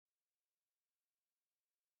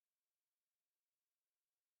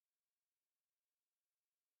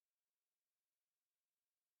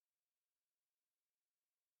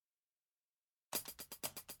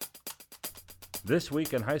This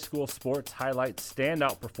week in high school sports highlights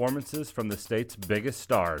standout performances from the state's biggest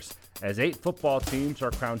stars as 8 football teams are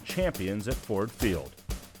crowned champions at Ford Field.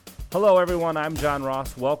 Hello everyone, I'm John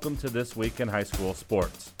Ross. Welcome to This Week in High School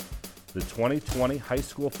Sports. The 2020 high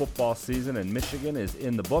school football season in Michigan is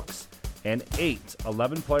in the books, and 8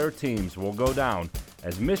 11-player teams will go down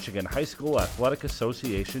as Michigan High School Athletic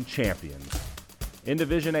Association champions. In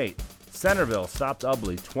Division 8, Centerville stopped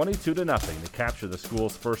Ubly 22-0 to capture the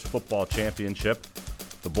school's first football championship.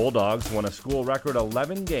 The Bulldogs won a school record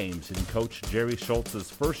 11 games in Coach Jerry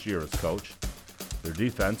Schultz's first year as coach. Their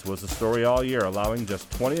defense was the story all year, allowing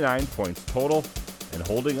just 29 points total and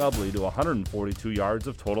holding Ubly to 142 yards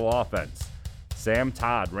of total offense. Sam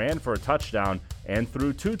Todd ran for a touchdown and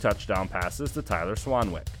threw 2 touchdown passes to Tyler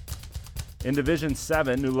Swanwick. In Division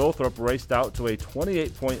 7, New Lothrop raced out to a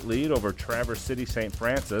 28-point lead over Traverse City St.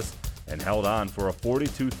 Francis and held on for a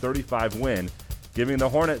 42-35 win, giving the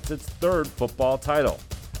Hornets its 3rd football title.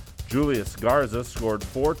 Julius Garza scored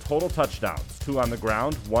 4 total touchdowns, 2 on the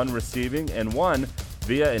ground, 1 receiving, and 1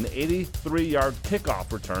 via an 83-yard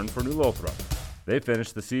kickoff return for New Lothrop. They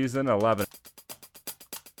finished the season 11.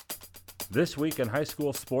 This week in high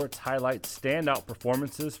school sports highlights standout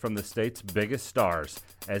performances from the state's biggest stars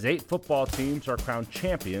as 8 football teams are crowned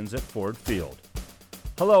champions at Ford Field.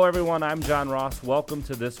 Hello everyone, I'm John Ross. Welcome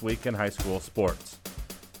to This Week in High School Sports.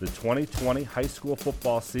 The 2020 high school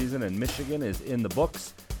football season in Michigan is in the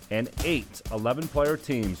books, and 8 11-player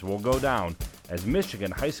teams will go down as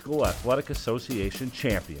Michigan High School Athletic Association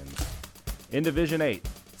champions. In Division 8,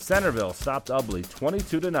 Centerville stopped Ubly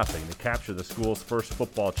 22-0 to capture the school's first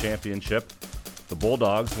football championship. The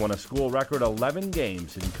Bulldogs won a school record 11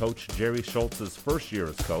 games in Coach Jerry Schultz's first year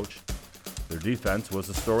as coach. Their defense was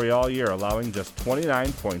the story all year, allowing just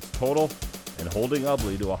 29 points total and holding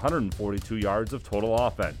Ubly to 142 yards of total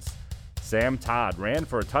offense. Sam Todd ran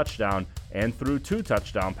for a touchdown and threw 2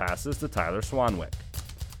 touchdown passes to Tyler Swanwick.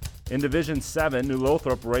 In Division 7, New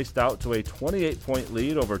Lothrop raced out to a 28-point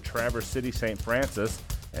lead over Traverse City St. Francis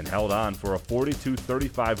and held on for a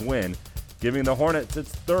 42-35 win, giving the Hornets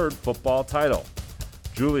its 3rd football title.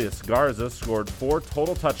 Julius Garza scored 4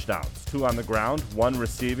 total touchdowns, 2 on the ground, 1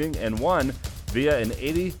 receiving, and 1 via an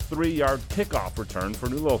 83-yard kickoff return for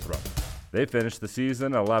New Lothrop. They finished the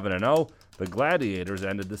season 11-0. The Gladiators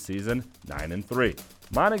ended the season 9-3.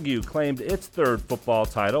 Montague claimed its 3rd football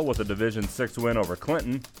title with a Division 6 win over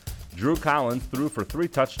Clinton. Drew Collins threw for 3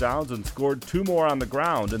 touchdowns and scored 2 more on the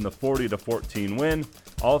ground in the 40-14 win.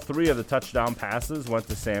 All 3 of the touchdown passes went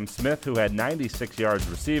to Sam Smith, who had 96 yards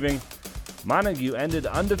receiving. Montague ended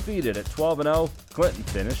undefeated at 12-0. Clinton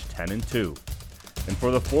finished 10-2. And for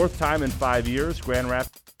the 4th time in 5 years, Grand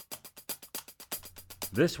Rapids.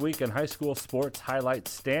 This week in high school sports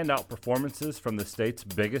highlights standout performances from the state's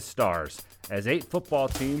biggest stars as 8 football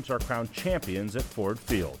teams are crowned champions at Ford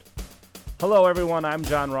Field. Hello everyone, I'm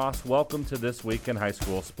John Ross. Welcome to This Week in High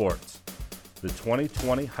School Sports. The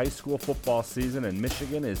 2020 high school football season in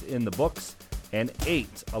Michigan is in the books, and 8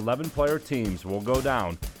 11-player teams will go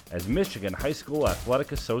down as Michigan High School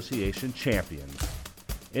Athletic Association champions.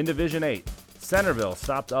 In Division 8, Centerville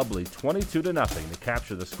stopped Ubly 22-0 to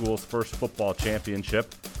capture the school's first football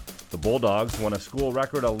championship. The Bulldogs won a school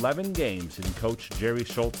record 11 games in Coach Jerry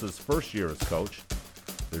Schultz's first year as coach.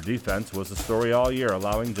 Their defense was the story all year,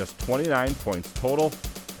 allowing just 29 points total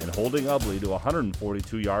and holding Ubly to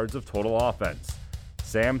 142 yards of total offense.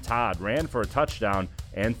 Sam Todd ran for a touchdown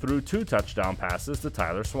and threw 2 touchdown passes to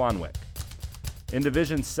Tyler Swanwick. In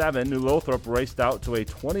Division 7, New Lothrop raced out to a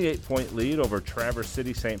 28-point lead over Traverse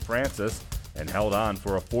City St. Francis and held on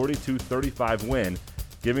for a 42-35 win,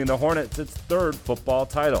 giving the Hornets its 3rd football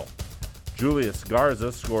title. Julius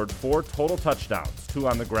Garza scored 4 total touchdowns, 2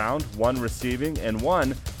 on the ground, 1 receiving, and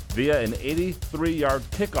 1 via an 83-yard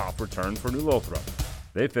kickoff return for New Lothrop.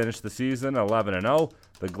 They finished the season 11-0.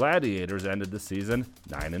 The Gladiators ended the season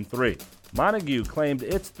 9-3. Montague claimed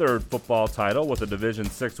its 3rd football title with a Division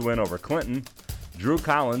 6 win over Clinton. Drew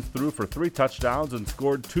Collins threw for 3 touchdowns and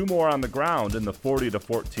scored 2 more on the ground in the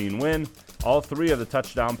 40-14 win. All 3 of the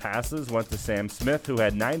touchdown passes went to Sam Smith, who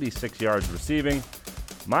had 96 yards receiving.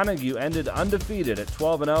 Montague ended undefeated at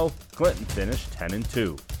 12-0. Clinton finished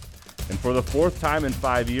 10-2. And for the 4th time in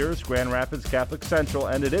 5 years, Grand Rapids Catholic Central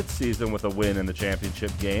ended its season with a win in the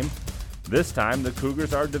championship game. This time, the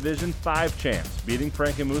Cougars are Division 5 champs, beating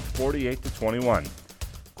Frankenmuth 48-21.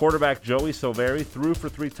 Quarterback Joey Silveri threw for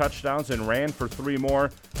 3 touchdowns and ran for 3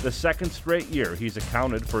 more, the 2nd straight year he's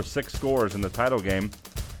accounted for 6 scores in the title game.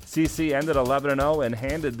 CC ended 11-0 and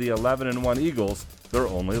handed the 11-1 Eagles their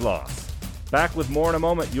only loss. Back with more in a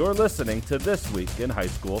moment. You're listening to This Week in High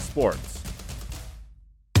School Sports.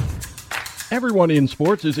 Everyone in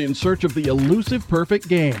sports is in search of the elusive perfect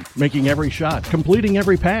game, making every shot, completing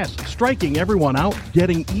every pass, striking everyone out,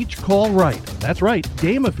 getting each call right. That's right,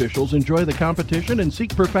 game officials enjoy the competition and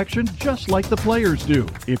seek perfection just like the players do.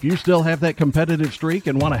 If you still have that competitive streak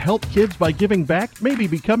and want to help kids by giving back, maybe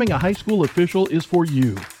becoming a high school official is for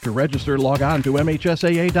you. To register, log on to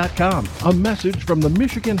MHSAA.com. A message from the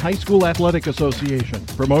Michigan High School Athletic Association,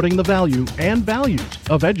 promoting the value and values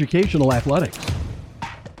of educational athletics.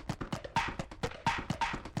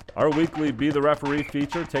 Our weekly Be the Referee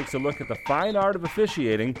feature takes a look at the fine art of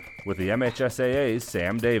officiating with the MHSAA's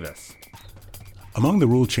Sam Davis. Among the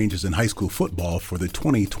rule changes in high school football for the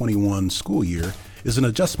 2021 school year is an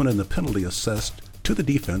adjustment in the penalty assessed to the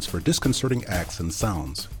defense for disconcerting acts and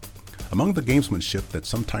sounds. Among the gamesmanship that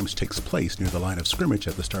sometimes takes place near the line of scrimmage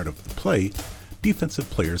at the start of the play, defensive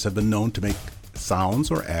players have been known to make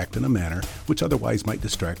sounds or act in a manner which otherwise might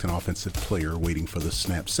distract an offensive player waiting for the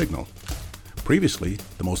snap signal. Previously,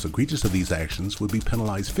 the most egregious of these actions would be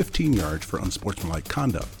penalized 15 yards for unsportsmanlike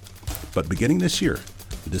conduct. But beginning this year,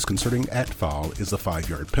 the disconcerting act foul is a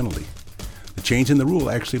 5-yard penalty. The change in the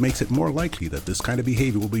rule actually makes it more likely that this kind of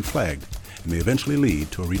behavior will be flagged and may eventually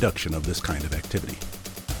lead to a reduction of this kind of activity.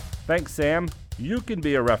 Thanks, Sam. You can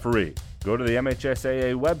be a referee. Go to the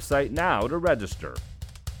MHSAA website now to register.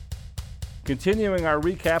 Continuing our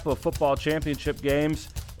recap of football championship games,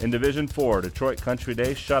 in Division 4, Detroit Country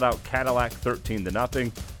Day shut out Cadillac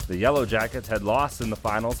 13-0. The Yellow Jackets had lost in the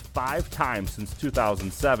finals 5 times since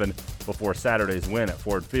 2007 before Saturday's win at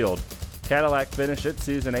Ford Field. Cadillac finished its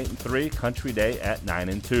season 8-3, Country Day at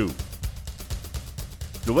 9-2.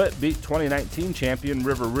 DeWitt beat 2019 champion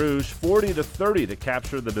River Rouge 40-30 to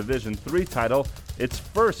capture the Division 3 title, its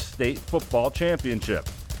first state football championship.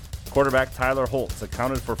 Quarterback Tyler Holtz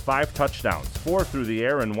accounted for 5 touchdowns, 4 through the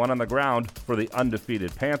air and 1 on the ground for the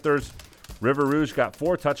undefeated Panthers. River Rouge got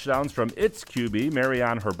 4 touchdowns from its QB,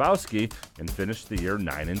 Marianne Herbowski, and finished the year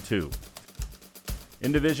 9-2.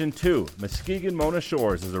 In Division 2, Muskegon Mona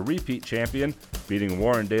Shores is a repeat champion, beating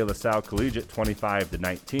Warren De La Salle Collegiate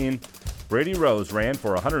 25-19. Brady Rose ran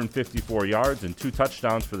for 154 yards and 2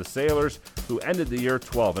 touchdowns for the Sailors, who ended the year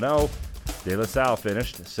 12-0. De La Salle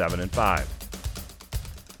finished 7-5.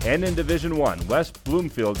 And in Division 1, West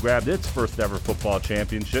Bloomfield grabbed its first ever football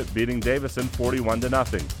championship, beating Davison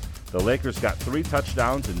 41-0. The Lakers got 3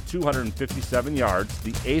 touchdowns and 257 yards,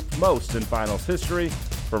 the 8th most in finals history,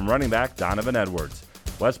 from running back Donovan Edwards.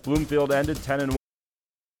 West Bloomfield ended 10-1.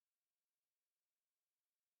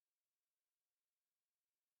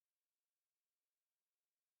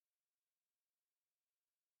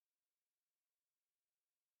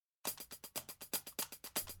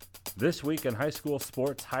 This week in high school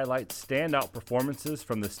sports highlights standout performances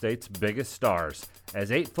from the state's biggest stars,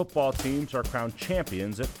 as 8 football teams are crowned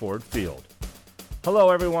champions at Ford Field. Hello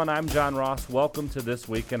everyone, I'm John Ross. Welcome to This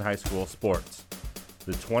Week in High School Sports.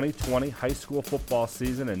 The 2020 high school football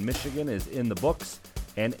season in Michigan is in the books,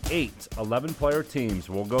 and 8 11-player teams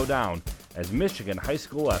will go down as Michigan High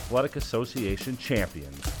School Athletic Association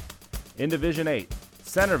champions. In Division 8,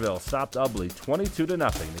 Centerville stopped Ubly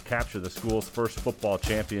 22-0 to capture the school's first football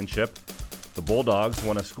championship. The Bulldogs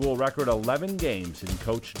won a school record 11 games in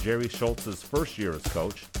Coach Jerry Schultz's first year as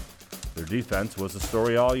coach. Their defense was a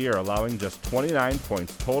story all year, allowing just 29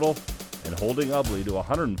 points total and holding Ubly to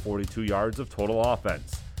 142 yards of total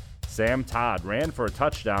offense. Sam Todd ran for a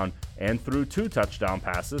touchdown and threw 2 touchdown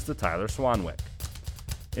passes to Tyler Swanwick.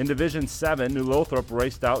 In Division 7, New Lothrop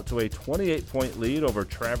raced out to a 28-point lead over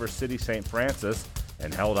Traverse City St. Francis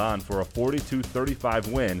and held on for a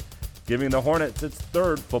 42-35 win, giving the Hornets its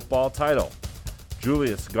 3rd football title.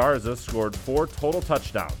 Julius Garza scored 4 total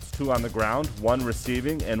touchdowns, 2 on the ground, 1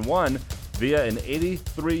 receiving, and 1 via an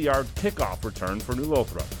 83-yard kickoff return for New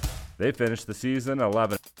Lothrop. They finished the season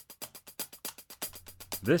 11.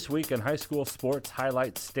 This week in high school sports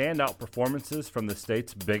highlights standout performances from the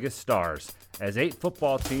state's biggest stars, as 8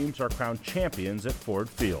 football teams are crowned champions at Ford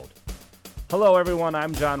Field. Hello everyone,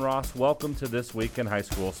 I'm John Ross. Welcome to This Week in High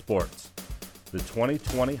School Sports. The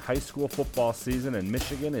 2020 high school football season in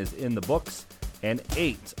Michigan is in the books, and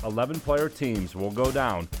 8 11-player teams will go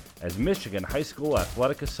down as Michigan High School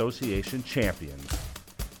Athletic Association champions.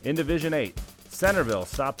 In Division 8, Centerville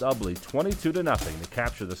stopped Ubly 22-0 to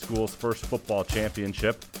capture the school's first football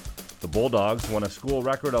championship. The Bulldogs won a school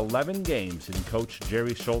record 11 games in Coach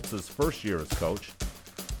Jerry Schultz's first year as coach.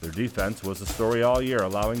 Their defense was a story all year,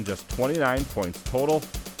 allowing just 29 points total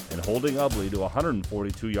and holding Ubly to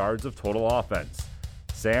 142 yards of total offense.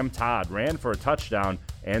 Sam Todd ran for a touchdown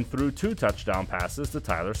and threw 2 touchdown passes to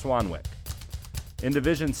Tyler Swanwick. In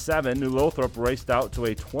Division 7, New Lothrop raced out to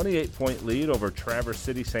a 28-point lead over Traverse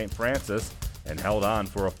City St. Francis and held on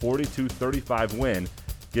for a 42-35 win,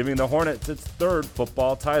 giving the Hornets its third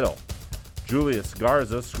football title. Julius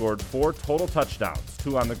Garza scored 4 total touchdowns,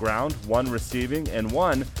 2 on the ground, 1 receiving, and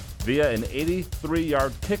 1 via an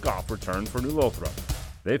 83-yard kickoff return for New Lothrop.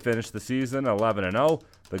 They finished the season 11-0.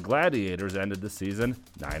 The Gladiators ended the season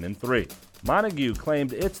 9-3. Montague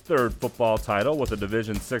claimed its third football title with a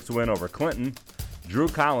Division VI win over Clinton. Drew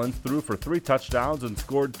Collins threw for 3 touchdowns and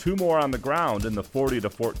scored 2 more on the ground in the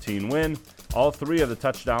 40-14 win. All 3 of the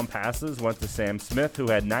touchdown passes went to Sam Smith, who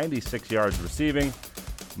had 96 yards receiving.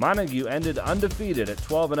 Montague ended undefeated at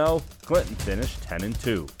 12-0. Clinton finished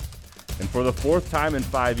 10-2. And for the 4th time in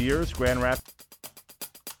 5 years, Grand Rapids.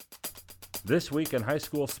 This week in high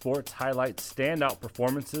school sports highlights standout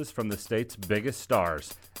performances from the state's biggest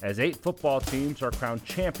stars, as 8 football teams are crowned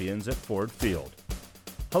champions at Ford Field.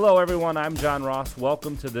 Hello everyone, I'm John Ross.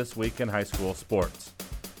 Welcome to This Week in High School Sports.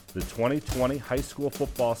 The 2020 high school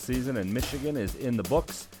football season in Michigan is in the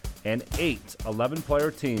books, and 8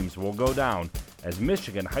 11-player teams will go down as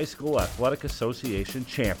Michigan High School Athletic Association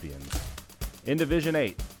champions. In Division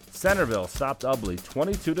 8, Centerville stopped Ubly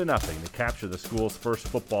 22-0 to capture the school's first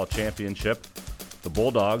football championship. The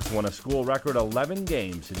Bulldogs won a school record 11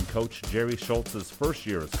 games in Coach Jerry Schultz's first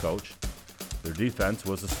year as coach. Their defense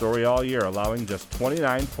was the story all year, allowing just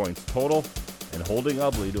 29 points total and holding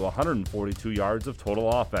Ubly to 142 yards of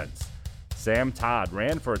total offense. Sam Todd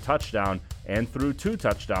ran for a touchdown and threw 2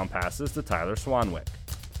 touchdown passes to Tyler Swanwick.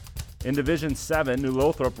 In Division 7, New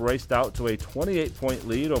Lothrop raced out to a 28-point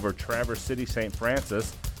lead over Traverse City St.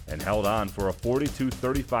 Francis and held on for a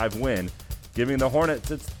 42-35 win, giving the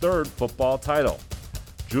Hornets its third football title.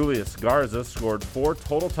 Julius Garza scored 4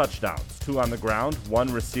 total touchdowns, 2 on the ground,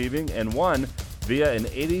 1 receiving, and 1 via an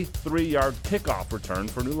 83-yard kickoff return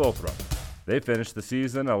for New Lothrop. They finished the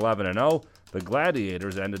season 11-0. The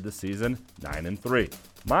Gladiators ended the season 9-3.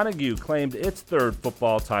 Montague claimed its third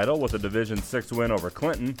football title with a Division VI win over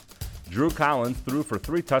Clinton. Drew Collins threw for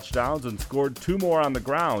 3 touchdowns and scored 2 more on the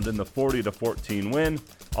ground in the 40-14 win.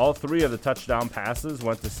 All 3 of the touchdown passes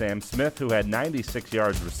went to Sam Smith, who had 96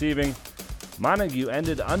 yards receiving. Montague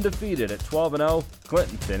ended undefeated at 12-0.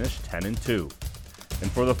 Clinton finished 10-2.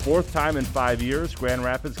 And for the 4th time in 5 years, Grand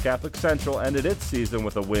Rapids Catholic Central ended its season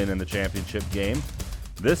with a win in the championship game.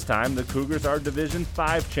 This time, the Cougars are Division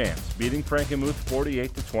V champs, beating Frankenmuth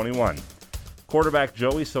 48-21. Quarterback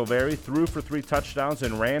Joey Silveri threw for 3 touchdowns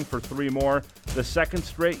and ran for 3 more, the second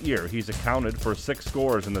straight year he's accounted for 6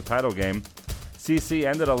 scores in the title game. CC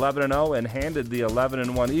ended 11-0 and handed the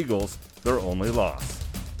 11-1 Eagles their only loss.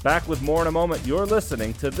 Back with more in a moment. You're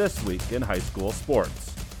listening to This Week in High School Sports.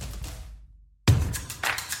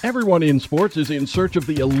 Everyone in sports is in search of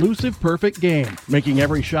the elusive perfect game, making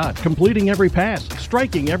every shot, completing every pass,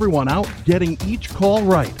 striking everyone out, getting each call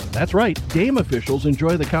right. That's right, game officials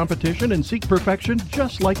enjoy the competition and seek perfection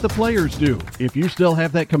just like the players do. If you still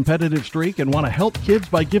have that competitive streak and want to help kids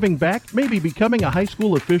by giving back, maybe becoming a high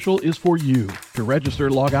school official is for you. To register,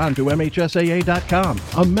 log on to MHSAA.com.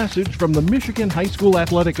 A message from the Michigan High School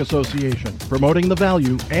Athletic Association, promoting the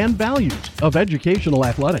value and values of educational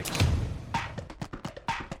athletics.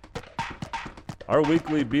 Our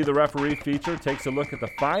weekly Be the Referee feature takes a look at the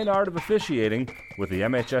fine art of officiating with the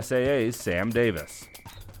MHSAA's Sam Davis.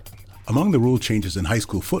 Among the rule changes in high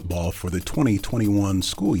school football for the 2021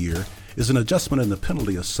 school year is an adjustment in the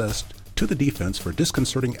penalty assessed to the defense for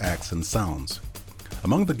disconcerting acts and sounds.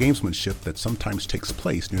 Among the gamesmanship that sometimes takes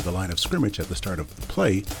place near the line of scrimmage at the start of the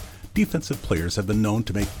play, defensive players have been known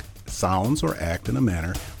to make sounds or act in a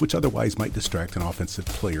manner which otherwise might distract an offensive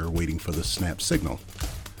player waiting for the snap signal.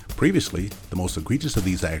 Previously, the most egregious of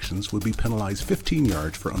these actions would be penalized 15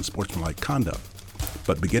 yards for unsportsmanlike conduct.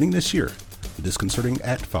 But beginning this year, the disconcerting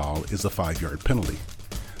act foul is a 5-yard penalty.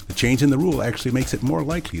 The change in the rule actually makes it more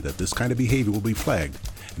likely that this kind of behavior will be flagged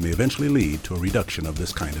and may eventually lead to a reduction of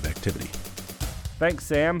this kind of activity. Thanks,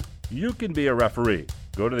 Sam. You can be a referee.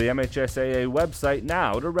 Go to the MHSAA website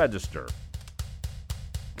now to register.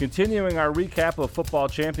 Continuing our recap of football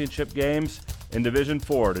championship games, in Division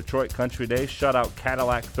 4, Detroit Country Day shut out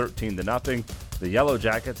Cadillac 13-0. The Yellow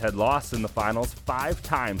Jackets had lost in the finals 5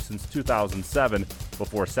 times since 2007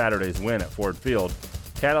 before Saturday's win at Ford Field.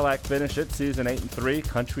 Cadillac finished its season 8-3,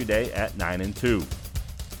 Country Day at 9-2.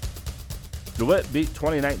 DeWitt beat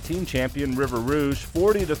 2019 champion River Rouge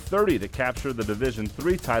 40-30 to capture the Division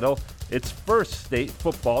III title, its first state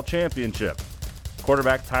football championship.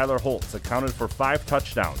 Quarterback Tyler Holtz accounted for 5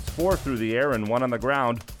 touchdowns, 4 through the air and 1 on the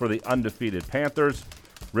ground for the undefeated Panthers.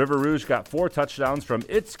 River Rouge got 4 touchdowns from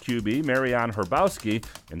its QB, Marianne Herbowski,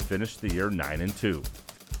 and finished the year 9-2.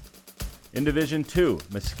 In Division II,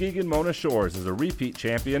 Muskegon Mona Shores is a repeat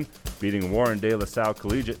champion. beating Warren De La Salle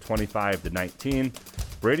Collegiate 25-19.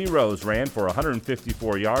 Brady Rose ran for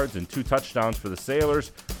 154 yards and 2 touchdowns for the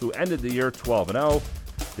Sailors, who ended the year 12-0.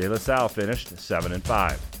 De La Salle finished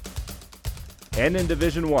 7-5. And in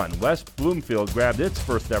Division I, West Bloomfield grabbed its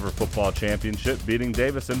first ever football championship, beating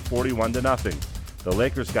Davison 41-0. The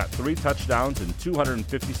Lakers got 3 touchdowns and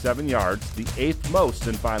 257 yards, the 8th most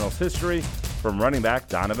in finals history, from running back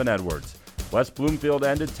Donovan Edwards. West Bloomfield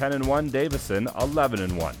ended 10-1, Davison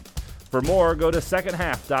 11-1. For more, go to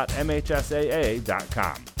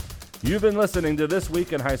secondhalf.mhsaa.com. You've been listening to This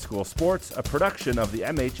Week in High School Sports, a production of the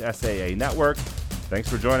MHSAA Network. Thanks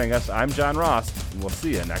for joining us. I'm John Ross, and we'll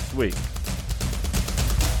see you next week.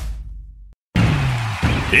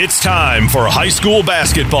 It's time for high school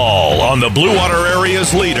basketball on the Blue Water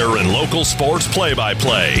Area's leader in local sports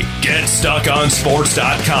play-by-play.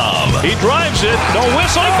 GetStuckOnSports.com. He drives it, no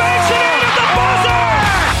whistle, he banks it in at the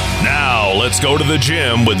buzzer! Now let's go to the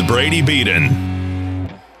gym with Brady Beaton.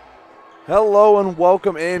 Hello and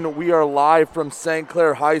welcome in. We are live from St.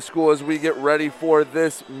 Clair High School as we get ready for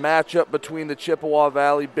this matchup between the Chippewa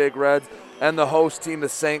Valley Big Reds and the host team, the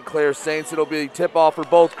St. Clair Saints. It'll be a tip-off for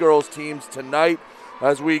both girls' teams tonight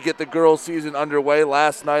as we get the girls' season underway.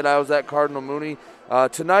 Last night I was at Cardinal Mooney.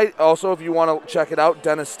 Tonight, also, if you want to check it out,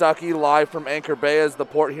 Dennis Stuckey live from Anchor Bay as the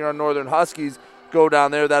Port Huron Northern Huskies go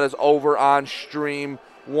down there. That is over on Stream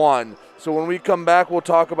 1. So when we come back, we'll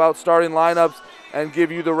talk about starting lineups and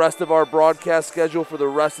give you the rest of our broadcast schedule for the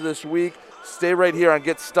rest of this week. Stay right here on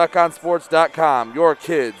GetStuckOnSports.com. Your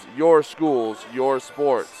kids, your schools, your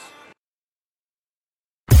sports.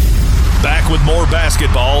 Back with more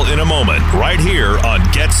basketball in a moment, right here on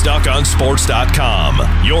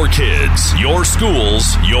GetStuckOnSports.com. Your kids, your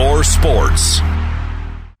schools, your sports.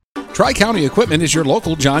 Tri-County Equipment is your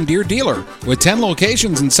local John Deere dealer. With 10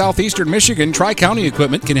 locations in southeastern Michigan, Tri-County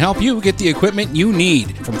Equipment can help you get the equipment you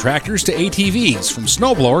need. From tractors to ATVs, from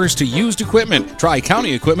snowblowers to used equipment,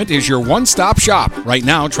 Tri-County Equipment is your one-stop shop. Right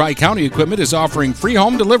now, Tri-County Equipment is offering free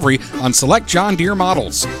home delivery on select John Deere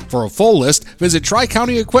models. For a full list, visit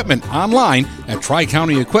Tri-County Equipment online at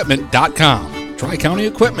tricountyequipment.com. Tri-County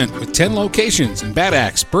Equipment with 10 locations in Bad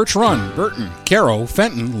Axe, Birch Run, Burton, Caro,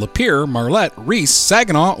 Fenton, Lapeer, Marlette, Reese,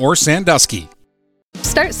 Saginaw, or Sandusky.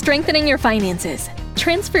 Start strengthening your finances.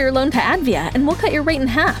 Transfer your loan to Advia and we'll cut your rate in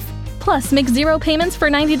half. Plus, make 0 payments for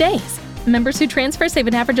 90 days. Members who transfer save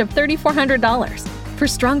an average of $3,400. For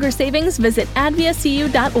stronger savings, visit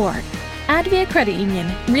adviacu.org. Advia Credit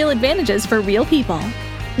Union. Real advantages for real people.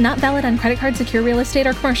 Not valid on credit card, secure real estate,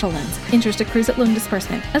 or commercial loans. Interest accrues at loan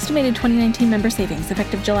disbursement. Estimated 2019 member savings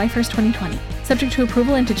effective July 1st, 2020. Subject to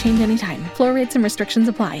approval and to change anytime. Floor rates and restrictions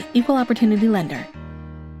apply. Equal opportunity lender.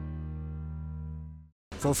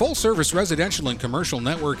 For full-service residential and commercial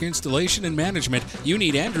network installation and management, you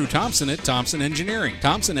need Andrew Thompson at Thompson Engineering.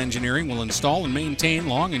 Thompson Engineering will install and maintain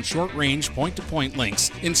long and short-range point-to-point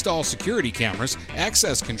links, install security cameras,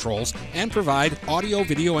 access controls, and provide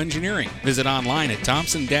audio-video engineering. Visit online at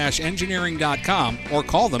thompson-engineering.com or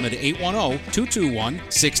call them at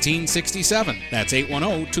 810-221-1667. That's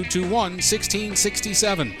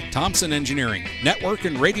 810-221-1667. Thompson Engineering, network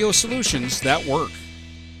and radio solutions that work.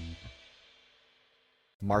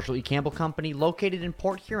 Marshall E. Campbell Company, located in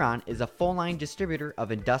Port Huron, is a full-line distributor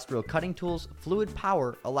of industrial cutting tools, fluid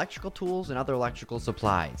power, electrical tools, and other electrical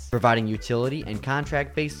supplies, providing utility and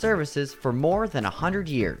contract-based services for more than 100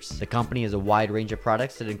 years. The company has a wide range of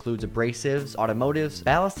products that includes abrasives, automotives,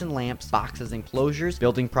 ballast and lamps, boxes and closures,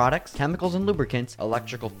 building products, chemicals and lubricants,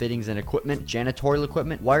 electrical fittings and equipment, janitorial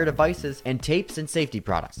equipment, wire devices, and tapes and safety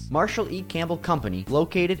products. Marshall E. Campbell Company,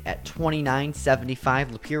 located at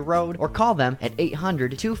 2975 Lapeer Road, or call them at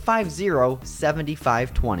 800-250-7520.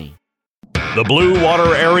 The Blue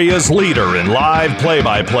Water Area's leader in live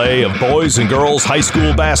play-by-play of boys and girls high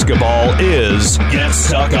school basketball is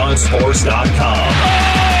GetStuckOnSports.com.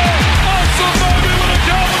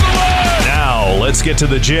 Now, let's get to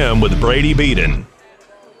the gym with Brady Beaton.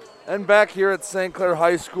 And back here at St. Clair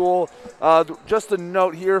High School, just a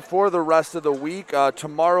note here for the rest of the week.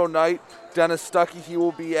 Tomorrow night, Dennis Stuckey, he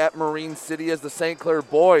will be at Marine City as the St. Clair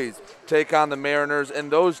boys take on the Mariners, and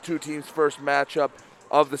those two teams' first matchup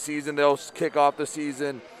of the season. They'll kick off the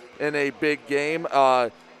season in a big game.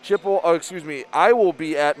 I will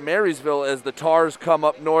be at Marysville as the Tars come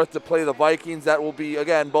up north to play the Vikings. That will be,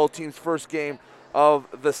 again, both teams' first game of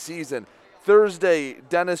the season. Thursday,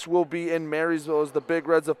 Dennis will be in Marysville as the Big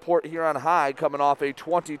Reds of Port Huron High, coming off a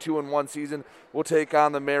 22-1 season, will take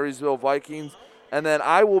on the Marysville Vikings. And then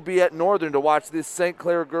I will be at Northern to watch this St.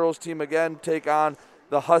 Clair girls team again take on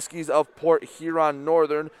the Huskies of Port Huron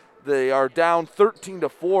Northern. They are down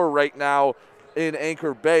 13-4 right now in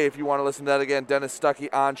Anchor Bay. If you want to listen to that again, Dennis Stuckey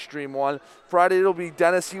on Stream 1. Friday it'll be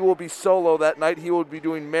Dennis. He will be solo that night. He will be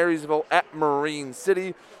doing Marysville at Marine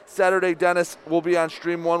City. Saturday, Dennis will be on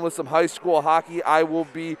Stream 1 with some high school hockey. I will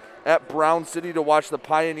be at Brown City to watch the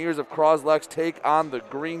Pioneers of Croslex take on the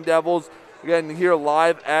Green Devils. Again, here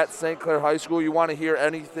live at St. Clair High School. You want to hear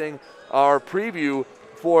anything or preview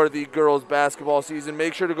for the girls basketball season,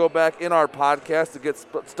 make sure to go back in our podcast, to Get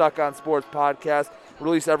Stuck on Sports podcast,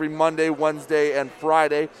 released every Monday, Wednesday, and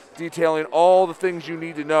Friday, detailing all the things you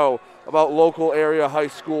need to know about local area high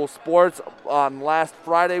school sports. On last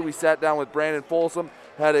Friday, we sat down with Brandon Folsom,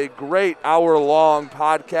 had a great hour-long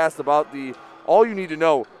podcast about all you need to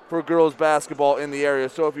know for girls basketball in the area.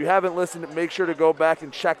 So if you haven't listened, make sure to go back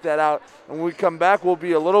and check that out. And when we come back, we'll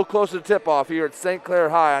be a little closer to tip-off here at St. Clair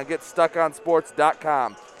High on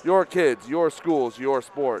GetStuckOnSports.com. Your kids, your schools, your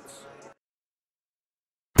sports.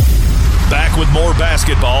 Back with more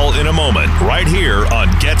basketball in a moment, right here on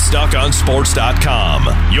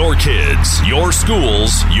GetStuckOnSports.com. Your kids, your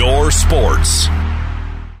schools, your sports.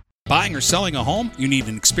 Buying or selling a home? You need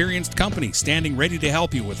an experienced company standing ready to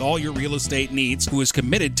help you with all your real estate needs, who is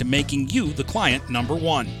committed to making you the client number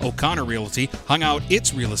one. O'Connor Realty hung out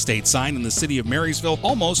its real estate sign in the city of Marysville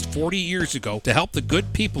almost 40 years ago to help the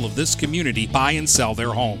good people of this community buy and sell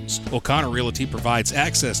their homes. O'Connor Realty provides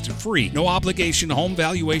access to free, no-obligation home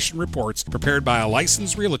valuation reports prepared by a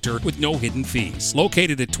licensed realtor with no hidden fees.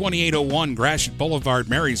 Located at 2801 Gratiot Boulevard,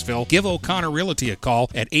 Marysville, give O'Connor Realty a call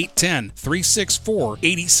at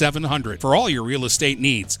 810-364-8700 for all your real estate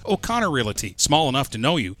needs. O'Connor Realty, small enough to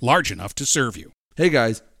know you, large enough to serve you. Hey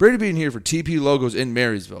guys, Brady Bean here for TP Logos in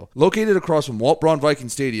Marysville. Located across from Walt Braun Viking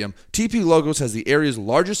Stadium, TP Logos has the area's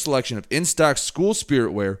largest selection of in-stock school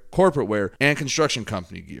spirit wear, corporate wear, and construction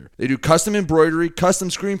company gear. They do custom embroidery,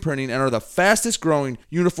 custom screen printing, and are the fastest growing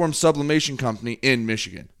uniform sublimation company in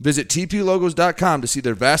Michigan. Visit tplogos.com to see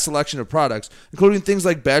their vast selection of products, including things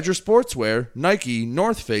like Badger Sportswear, Nike,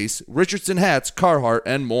 North Face, Richardson hats, Carhartt,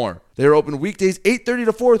 and more. They are open weekdays 8:30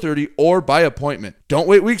 to 4:30 or by appointment. Don't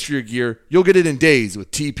wait weeks for your gear. You'll get it in days with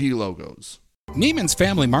TP Logos. Neiman's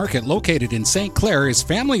Family Market, located in St. Clair, is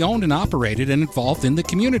family-owned and operated and involved in the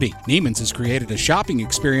community. Neiman's has created a shopping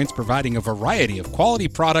experience providing a variety of quality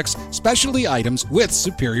products, specialty items with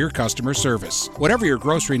superior customer service. Whatever your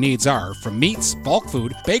grocery needs are, from meats, bulk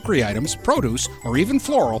food, bakery items, produce, or even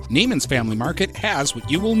floral, Neiman's Family Market has what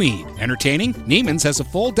you will need. Entertaining? Neiman's has a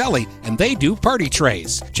full deli, and they do party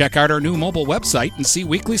trays. Check out our new mobile website and see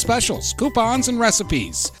weekly specials, coupons, and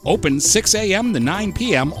recipes. Open 6 a.m. to 9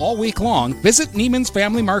 p.m. all week long. Visit Neiman's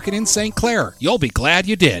Family Market in St. Clair. You'll be glad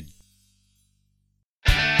you did.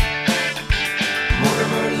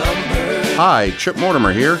 Hi, Chip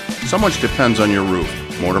Mortimer here. So much depends on your roof.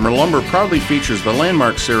 Mortimer Lumber proudly features the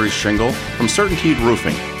Landmark Series shingle from Certainteed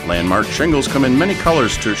Roofing. Landmark shingles come in many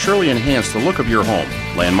colors to surely enhance the look of your home.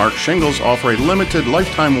 Landmark shingles offer a limited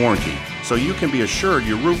lifetime warranty, so you can be assured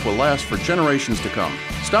your roof will last for generations to come.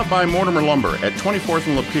 Stop by Mortimer Lumber at 24th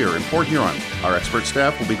and Lapeer in Port Huron. Our expert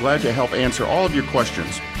staff will be glad to help answer all of your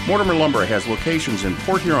questions. Mortimer Lumber has locations in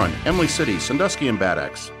Port Huron, Emily City, Sandusky, and Bad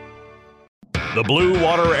Axe. The Blue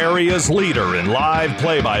Water Area's leader in live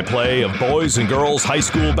play-by-play of boys and girls high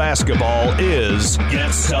school basketball is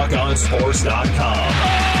GetStuckOnSports.com.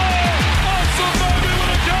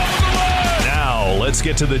 Now, let's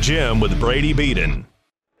get to the gym with Brady Beaton.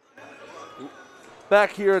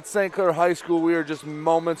 Back here at St. Clair High School, we are just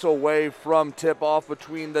moments away from tip-off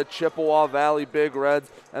between the Chippewa Valley Big Reds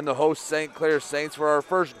and the host St. Clair Saints for our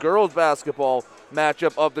first girls basketball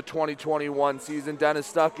matchup of the 2021 season. Dennis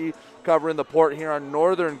Stuckey covering the Port Huron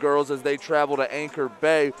Northern girls as they travel to Anchor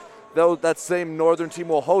Bay. Though that same Northern team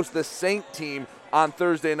will host the Saint team on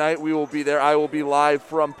Thursday night. We will be there. I will be live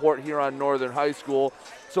from Port Huron Northern High School.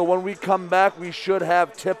 So when we come back, we should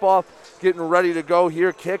have tip-off getting ready to go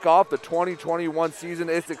here, kick off the 2021 season.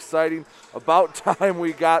 It's exciting. About time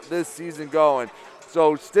we got this season going.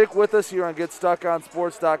 So stick with us here on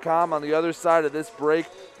GetStuckOnSports.com. On the other side of this break,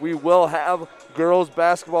 we will have girls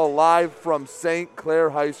basketball live from St.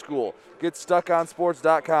 Clair High School.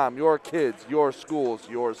 GetStuckOnSports.com. Your kids, your schools,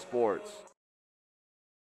 your sports.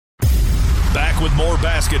 Back with more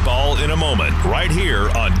basketball in a moment, right here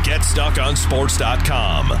on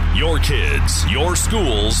GetStuckOnSports.com. Your kids, your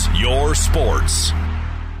schools, your sports.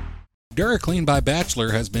 DuraClean by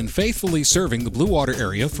Bachelor has been faithfully serving the Blue Water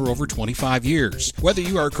area for over 25 years. Whether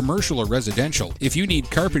you are commercial or residential, if you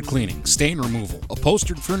need carpet cleaning, stain removal,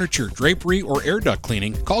 upholstered furniture, drapery, or air duct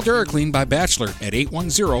cleaning, call DuraClean by Bachelor at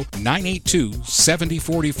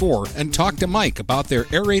 810-982-7044 and talk to Mike about their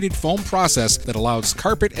aerated foam process that allows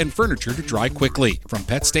carpet and furniture to dry quickly. From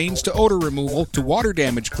pet stains to odor removal to water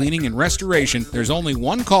damage cleaning and restoration, there's only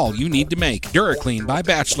one call you need to make. DuraClean by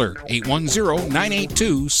Bachelor,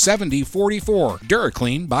 810-982-7044.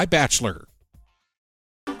 DuraClean by Bachelor.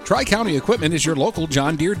 Tri-County Equipment is your local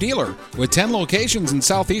John Deere dealer. With 10 locations in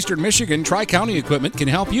southeastern Michigan, Tri-County Equipment can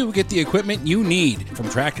help you get the equipment you need. From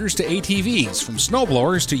tractors to ATVs, from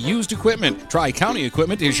snowblowers to used equipment, Tri-County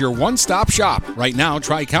Equipment is your one-stop shop. Right now,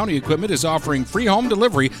 Tri-County Equipment is offering free home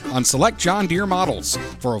delivery on select John Deere models.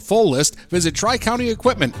 For a full list, visit Tri-County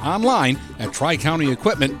Equipment online at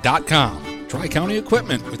tricountyequipment.com. Tri-County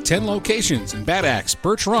Equipment with 10 locations in Bad Axe,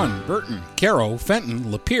 Birch Run, Burton, Caro,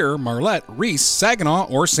 Fenton, Lapeer, Marlette, Reese, Saginaw,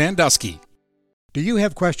 or Sandusky. Do you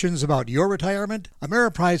have questions about your retirement?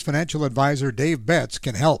 Ameriprise financial advisor Dave Betts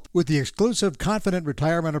can help. With the exclusive Confident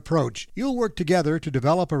Retirement Approach, you'll work together to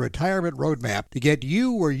develop a retirement roadmap to get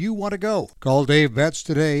you where you want to go. Call Dave Betts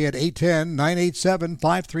today at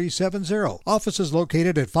 810-987-5370. Office is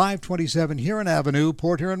located at 527 Huron Avenue,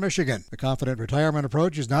 Port Huron, Michigan. The Confident Retirement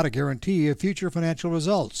Approach is not a guarantee of future financial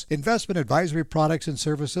results. Investment advisory products and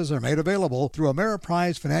services are made available through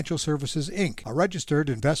Ameriprise Financial Services, Inc., a registered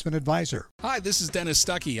investment advisor. Hi, this is Dennis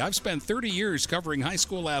Stuckey. I've spent 30 years covering high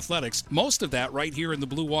school athletics, most of that right here in the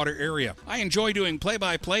Blue Water area. I enjoy doing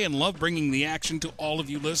play-by-play and love bringing the action to all of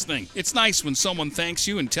you listening. It's nice when someone thanks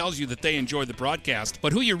you and tells you that they enjoy the broadcast,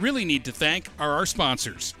 but who you really need to thank are our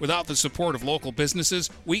sponsors. Without the support of local businesses,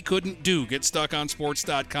 we couldn't do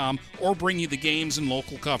GetStuckOnSports.com or bring you the games and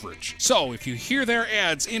local coverage. So if you hear their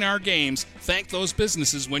ads in our games, thank those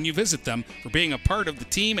businesses when you visit them for being a part of the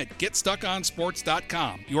team at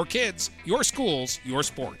GetStuckOnSports.com. Your kids, your schools, your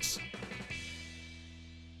sports.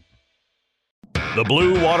 The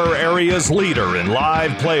Blue Water area's leader in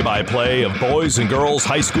live play-by-play of boys and girls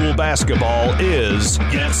high school basketball is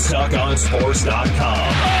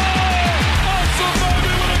GetStuckOnSports.com.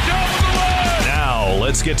 Now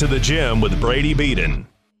let's get to the gym with Brady Beaton.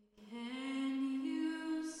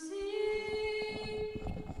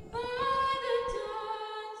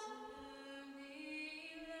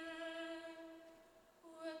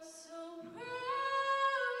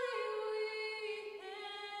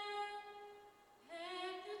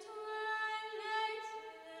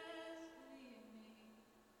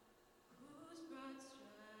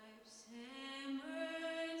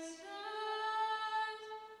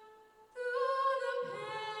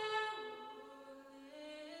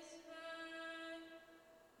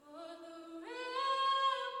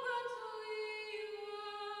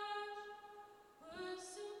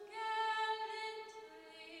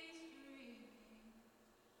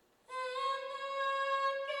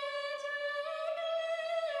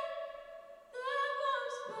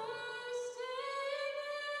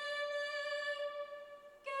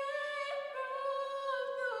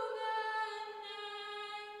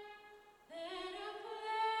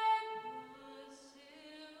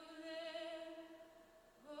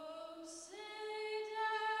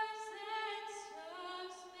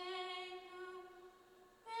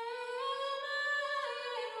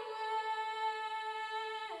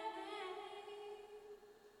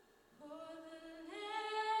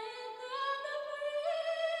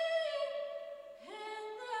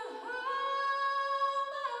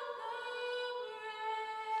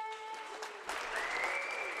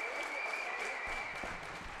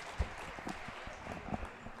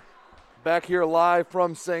 Back here live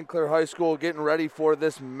from St. Clair High School, getting ready for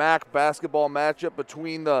this MAC basketball matchup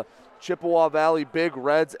between the Chippewa Valley Big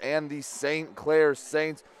Reds and the St. Clair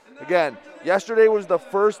Saints. Again, yesterday was the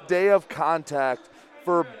first day of contact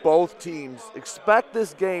for both teams. Expect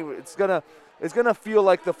this game. It's gonna feel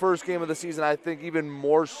like the first game of the season, I think even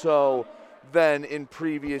more so than in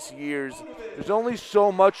previous years. There's only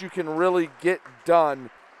so much you can really get done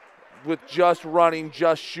with just running,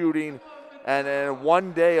 just shooting. And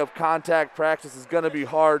one day of contact practice is going to be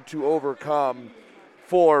hard to overcome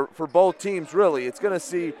for both teams, really. It's going to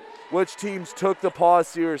see which teams took the pause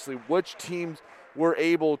seriously, which teams were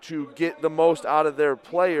able to get the most out of their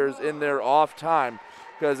players in their off time.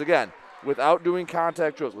 Because, again, without doing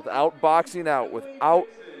contact drills, without boxing out, without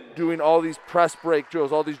doing all these press break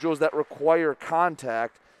drills, all these drills that require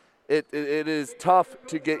contact, it is tough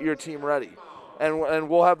to get your team ready. And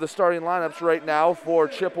we'll have the starting lineups right now for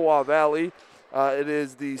Chippewa Valley. It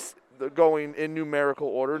is the going in numerical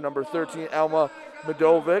order. Number 13, Elma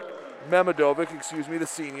Memodovic, the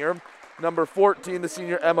senior. Number 14, the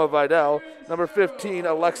senior Emma Vidal. Number 15,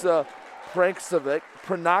 Alexa Pranoxovic.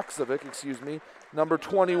 Number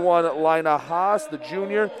 21, Lina Haas, the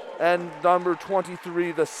junior. And number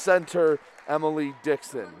 23, the center, Emily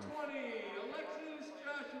Dixon.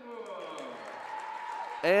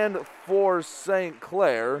 And for St.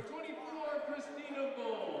 Clair,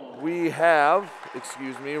 we have,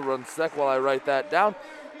 one sec while I write that down.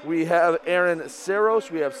 We have Erin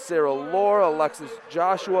Saros, we have Sarah Lohr, Alexis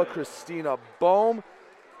Joshua, Christina Bohm,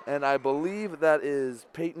 and I believe that is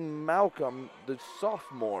Peyton Malcolm, the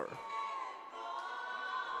sophomore.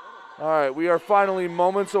 All right, we are finally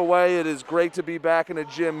moments away. It is great to be back in a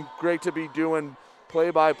gym, great to be doing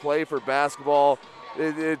play-by-play for basketball.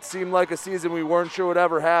 It seemed like a season we weren't sure would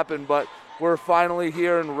ever happen, but we're finally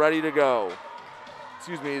here and ready to go.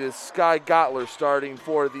 It is Sky Gottler starting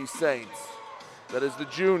for the Saints. That is the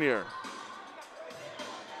junior.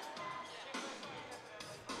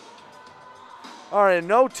 All right,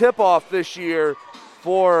 no tip-off this year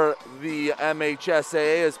for the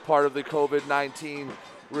MHSAA as part of the COVID-19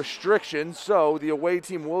 restrictions, so the away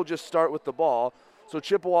team will just start with the ball. So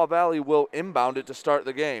Chippewa Valley will inbound it to start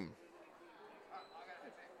the game.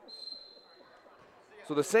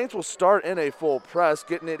 So the Saints will start in a full press,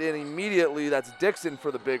 getting it in immediately. That's Dixon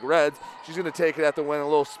for the Big Reds. She's going to take it at the wing, a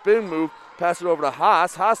little spin move, pass it over to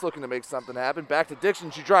Haas. Haas looking to make something happen. Back to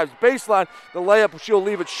Dixon. She drives baseline. The layup, she'll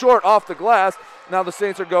leave it short off the glass. Now the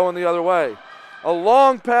Saints are going the other way. A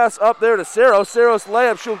long pass up there to Saros. Saros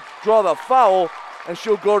layup, she'll draw the foul, and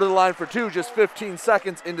she'll go to the line for two just 15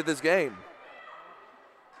 seconds into this game.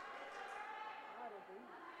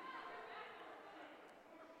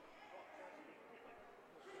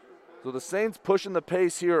 So the Saints pushing the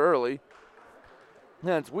pace here early.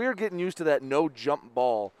 Yeah, it's weird getting used to that no jump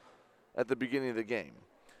ball at the beginning of the game.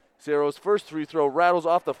 Saros' first free throw rattles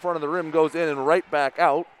off the front of the rim, goes in and right back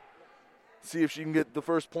out. See if she can get the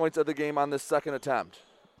first points of the game on this second attempt.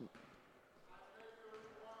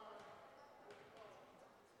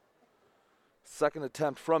 Second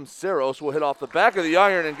attempt from Saros will hit off the back of the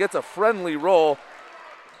iron and gets a friendly roll.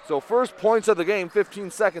 So first points of the game, 15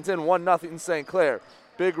 seconds in, 1-0 St. Clair.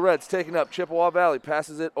 Big Reds taking up Chippewa Valley,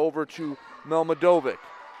 passes it over to Melmadovic.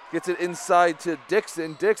 Gets it inside to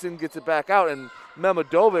Dixon. Dixon gets it back out, and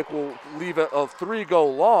Melmadovic will leave a three go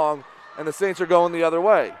long, and the Saints are going the other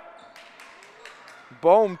way.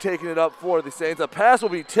 Bohm taking it up for the Saints. A pass will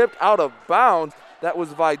be tipped out of bounds. That was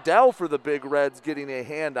Vidal for the Big Reds getting a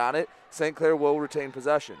hand on it. St. Clair will retain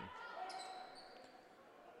possession.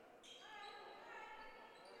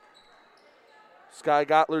 Sky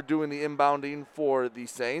Gottler doing the inbounding for the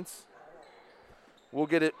Saints. We'll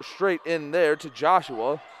get it straight in there to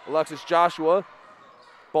Joshua. Alexis Joshua,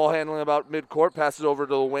 ball handling about midcourt, passes over to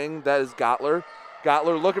the wing. That is Gottler.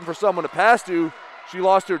 Gottler looking for someone to pass to. She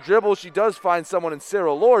lost her dribble. She does find someone in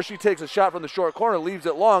Sarah Lohr. She takes a shot from the short corner, leaves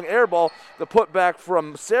it long. Air ball. The putback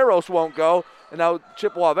from Saros won't go. And now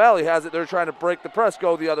Chippewa Valley has it. They're trying to break the press,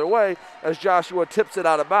 go the other way. As Joshua tips it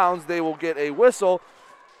out of bounds, they will get a whistle.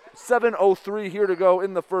 7:03 here to go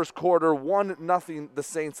in the first quarter. 1-0 the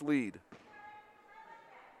Saints lead.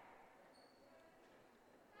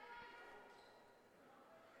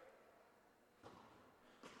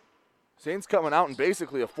 Saints coming out in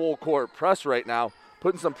basically a full court press right now,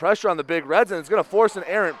 putting some pressure on the Big Reds, and it's going to force an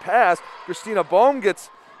errant pass. Christina Bohm gets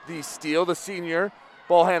the steal, the senior.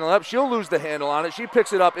 Ball handle up. She'll lose the handle on it. She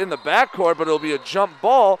picks it up in the backcourt, but it'll be a jump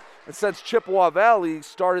ball. And since Chippewa Valley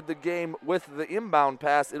started the game with the inbound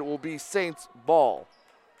pass, it will be Saints ball.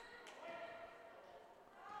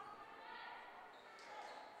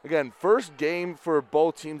 Again, first game for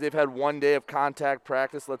both teams. They've had 1 day of contact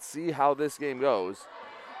practice. Let's see how this game goes.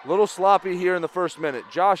 A little sloppy here in the first minute.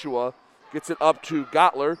 Joshua gets it up to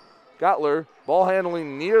Gottler. Gottler, ball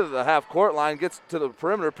handling near the half-court line, gets to the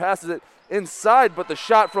perimeter, passes it inside, but the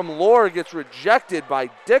shot from Lohr gets rejected by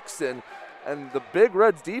Dixon. And the Big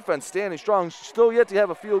Reds defense standing strong. Still yet to have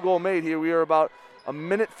a field goal made here. We are about a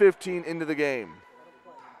minute 15 into the game.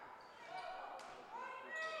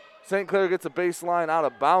 St. Clair gets a baseline out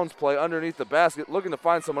of bounds play underneath the basket, looking to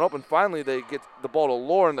find someone open. Finally, they get the ball to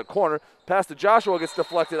Lohr in the corner. Pass to Joshua gets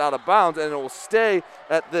deflected out of bounds, and it will stay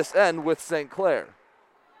at this end with St. Clair.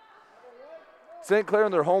 St. Clair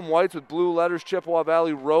in their home whites with blue letters, Chippewa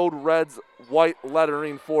Valley Road Reds white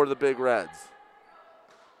lettering for the Big Reds.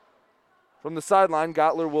 From the sideline,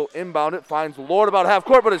 Gottler will inbound it, finds Lohr about half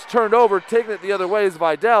court, but it's turned over. Taking it the other way is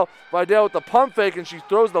Vidal. Vidal with the pump fake, and she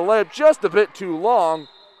throws the layup just a bit too long.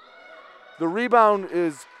 The rebound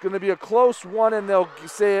is going to be a close one, and they'll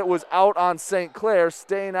say it was out on St. Clair,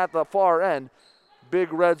 staying at the far end.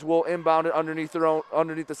 Big Reds will inbound it underneath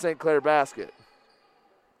the St. Clair basket.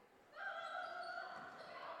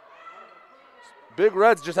 Big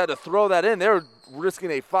Reds just had to throw that in. They were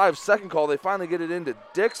risking a 5-second call. They finally get it into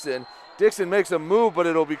Dixon. Dixon makes a move, but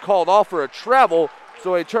it'll be called off for a travel.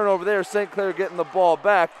 So a turnover there. St. Clair getting the ball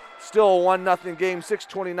back. Still a 1-0 game.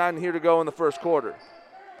 6:29 here to go in the first quarter.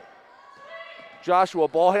 Joshua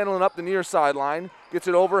ball handling up the near sideline. Gets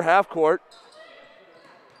it over half court.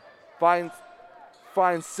 Finds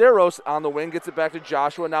Saros on the wing. Gets it back to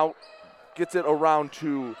Joshua. Now gets it around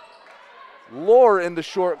to Lohr in the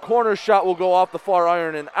short corner. Shot will go off the far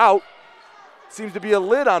iron and out. Seems to be a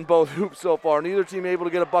lid on both hoops so far. Neither team able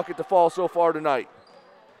to get a bucket to fall so far tonight.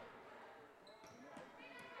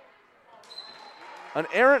 An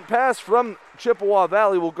errant pass from Chippewa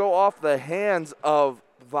Valley will go off the hands of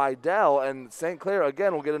Vidal, and St. Clair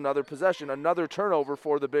again will get another possession, another turnover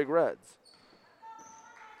for the Big Reds.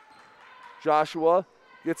 Joshua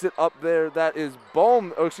gets it up there. That is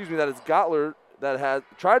that is Gottler that had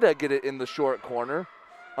tried to get it in the short corner.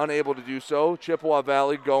 Unable to do so. Chippewa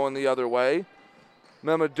Valley going the other way.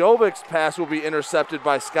 Memedovic's pass will be intercepted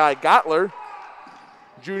by Sky Gottler.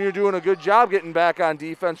 Junior doing a good job getting back on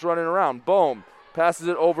defense, running around. Bohm passes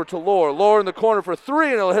it over to Lohr. Lohr in the corner for three,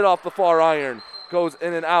 and it'll hit off the far iron. Goes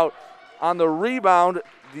in and out. On the rebound,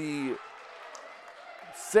 the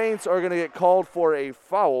Saints are going to get called for a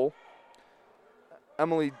foul.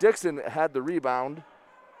 Emily Dixon had the rebound.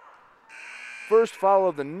 First foul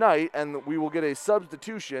of the night, and we will get a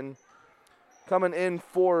substitution. Coming in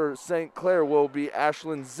for St. Clair will be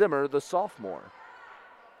Ashlyn Zimmer, the sophomore.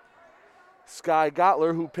 Sky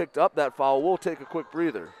Gottler, who picked up that foul, will take a quick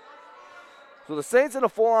breather. So the Saints in a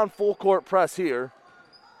full-on full-court press here.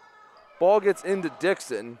 Ball gets into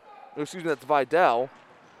Dixon. That's Vidal.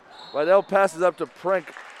 Vidal passes up to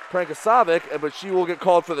Prankasovic, but she will get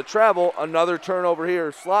called for the travel. Another turnover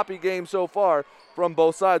here. Sloppy game so far from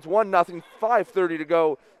both sides. 1-0, 5:30 to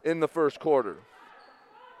go in the first quarter.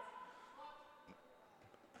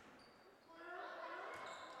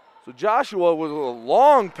 So Joshua with a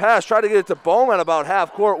long pass, tried to get it to Bowman about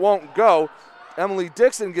half court, won't go. Emily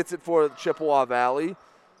Dixon gets it for Chippewa Valley.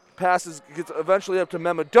 Passes, gets eventually up to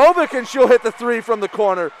Memedovic, and she'll hit the three from the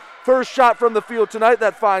corner. First shot from the field tonight,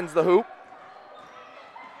 that finds the hoop.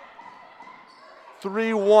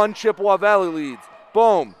 3-1 Chippewa Valley leads.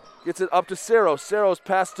 Bohm gets it up to Saros. Saros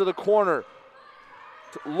pass to the corner.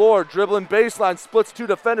 Lohr dribbling baseline, splits two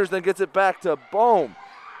defenders, then gets it back to Bohm.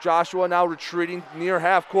 Joshua now retreating near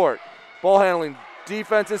half court. Ball handling.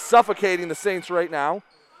 Defense is suffocating the Saints right now.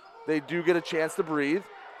 They do get a chance to breathe.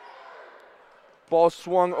 Ball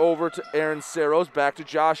swung over to Aaron Saros, back to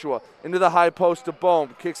Joshua. Into the high post to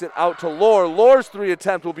Bohm. Kicks it out to Lohr. Lohr's three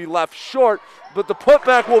attempt will be left short, but the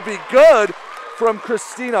putback will be good from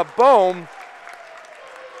Christina Bohm.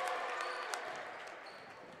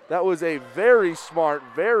 That was a very smart,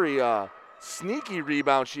 very sneaky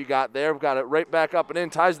rebound she got there. Got it right back up and in.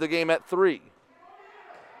 Ties the game at 3.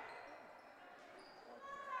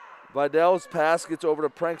 Vidal's pass gets over to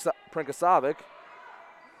Prankasovic.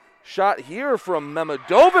 Shot here from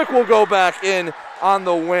Memedovic will go back in on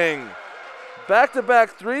the wing.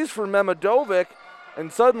 Back-to-back threes for Memedovic,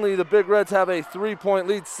 and suddenly the Big Reds have a 3-point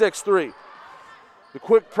lead, 6-3. The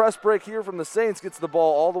quick press break here from the Saints gets the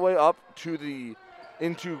ball all the way up to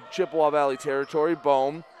into Chippewa Valley territory.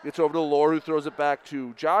 Bohm gets over to Lohr, who throws it back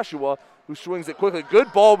to Joshua, who swings it quickly.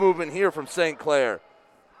 Good ball movement here from St. Clair.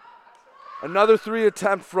 Another three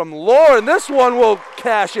attempt from Lohr, and this one will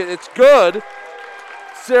cash it. It's good.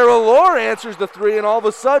 Sarah Lohr answers the three, and all of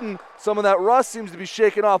a sudden, some of that rust seems to be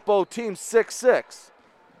shaking off both teams. 6-6.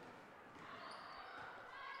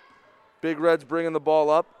 Big Reds bringing the ball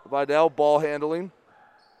up. Vidal ball handling.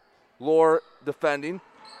 Lohr defending.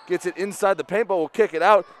 Gets it inside the paint, but will kick it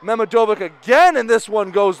out. Memedovic again, and this one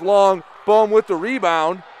goes long. Bohm with the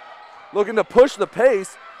rebound. Looking to push the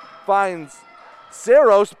pace. Finds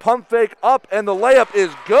Saros, pump fake up, and the layup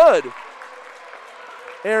is good.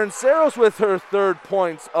 Aaron Saros with her third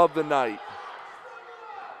points of the night.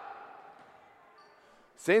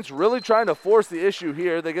 Saints really trying to force the issue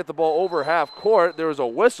here. They get the ball over half court. There was a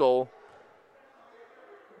whistle.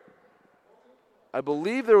 I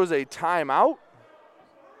believe there was a timeout.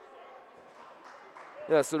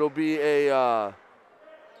 Yes, it'll be a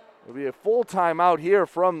full timeout here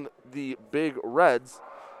from the Big Reds.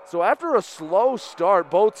 So after a slow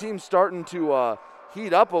start, both teams starting to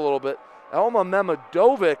heat up a little bit. Elma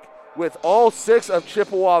Memedovic with all 6 of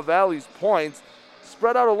Chippewa Valley's points.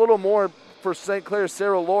 Spread out a little more for St. Clair.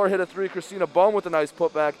 Sarah Lohr hit a three. Christina Bohm with a nice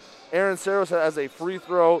putback. Aaron Saros has a free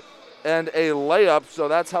throw and a layup. So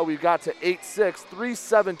that's how we got to 8-6.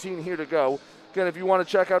 3:17 here to go. Again, if you want to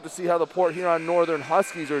check out to see how the Port Huron Northern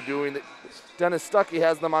Huskies are doing, Dennis Stuckey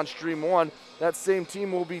has them on Stream 1. That same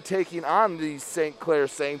team will be taking on the St. Clair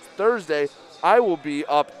Saints Thursday. I will be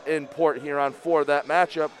up in Port Huron for that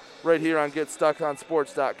matchup right here on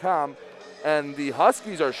GetStuckOnSports.com. And the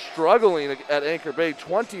Huskies are struggling at Anchor Bay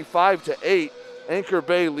 25-8. Anchor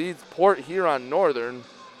Bay leads Port Huron Northern.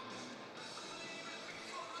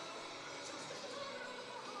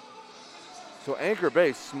 So Anchor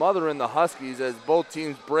Bay smothering the Huskies as both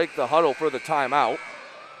teams break the huddle for the timeout.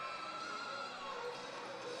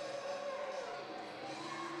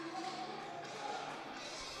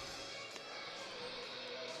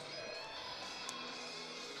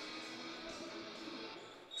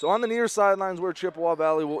 So on the near sidelines where Chippewa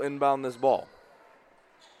Valley will inbound this ball.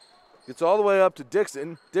 Gets all the way up to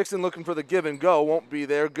Dixon. Dixon looking for the give and go. Won't be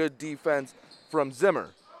there. Good defense from Zimmer.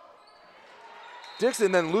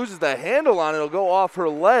 Dixon then loses the handle on it. It'll go off her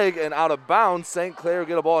leg and out of bounds. St. Clair will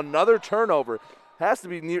get a ball. Another turnover. Has to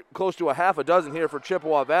be close to a half a dozen here for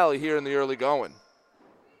Chippewa Valley here in the early going.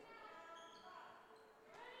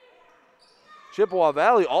 Chippewa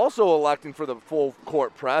Valley also electing for the full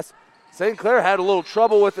court press. St. Clair had a little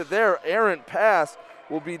trouble with it there. Errant pass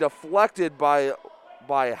will be deflected by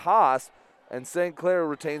Haas, and St. Clair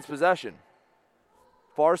retains possession.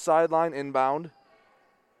 Far sideline inbound.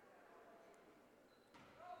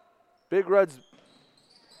 Big Reds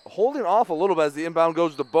holding off a little bit as the inbound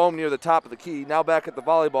goes to Bohm near the top of the key. Now back at the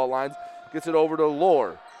volleyball lines. Gets it over to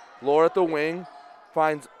Lohr. Lohr at the wing.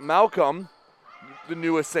 Finds Malcolm, the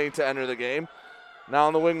newest Saint to enter the game. Now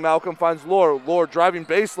on the wing, Malcolm finds Lohr. Lohr driving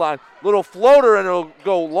baseline. Little floater, and it'll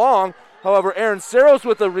go long. However, Aaron Saros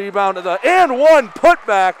with the rebound and one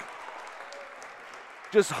putback.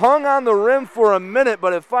 Just hung on the rim for a minute,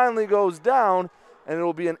 but it finally goes down, and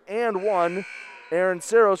it'll be an and one. Aaron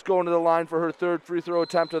Saros going to the line for her third free throw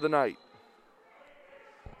attempt of the night.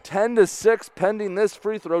 10-6 pending this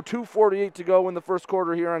free throw. 2:48 to go in the first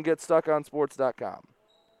quarter here on GetStuckOnSports.com.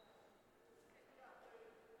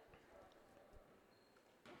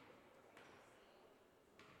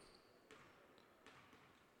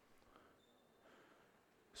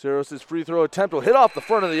 Saros' free throw attempt will hit off the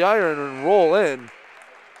front of the iron and roll in.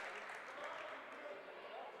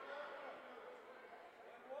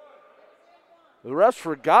 The refs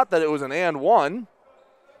forgot that it was an and one.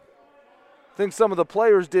 I think some of the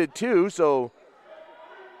players did too, so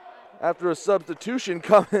after a substitution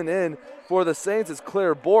coming in for the Saints is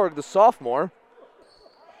Claire Borg, the sophomore.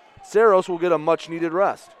 Saros will get a much-needed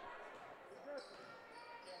rest.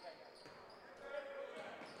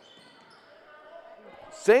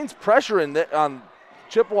 Saints pressuring on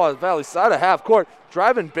Chippewa Valley side of half court.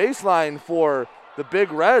 Driving baseline for the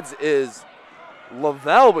Big Reds is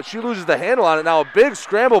Lavelle, but she loses the handle on it. Now a big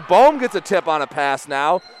scramble. Bohm gets a tip on a pass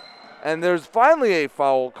now. And there's finally a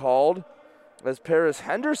foul called as Paris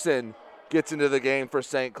Henderson gets into the game for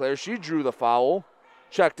St. Clair. She drew the foul.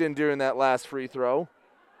 Checked in during that last free throw.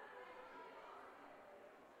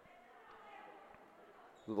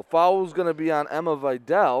 So the foul is going to be on Emma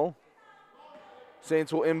Vidal.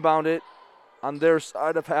 Saints will inbound it on their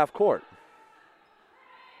side of half court.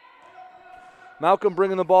 Malcolm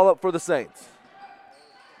bringing the ball up for the Saints.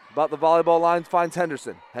 About the volleyball lines finds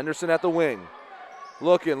Henderson. Henderson at the wing.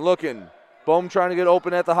 Looking. Bohm trying to get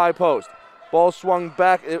open at the high post. Ball swung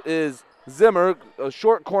back. It is Zimmer. A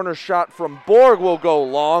short corner shot from Borg will go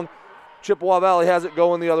long. Chippewa Valley has it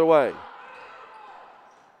going the other way.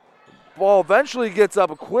 Ball eventually gets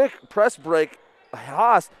up. A quick press break.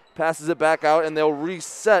 Haas passes it back out, and they'll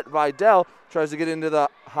reset. Vidal tries to get into the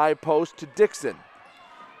high post to Dixon.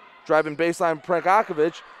 Driving baseline,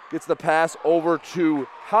 Prankovic gets the pass over to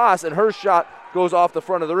Haas, and her shot goes off the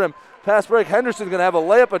front of the rim. Pass break, Henderson's going to have a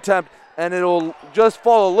layup attempt, and it'll just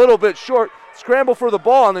fall a little bit short. Scramble for the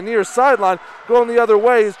ball on the near sideline. Going the other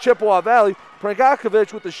way is Chippewa Valley.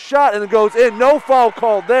 Prankovic with the shot, and it goes in. No foul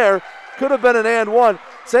called there. Could have been an and one.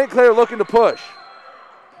 St. Clair looking to push.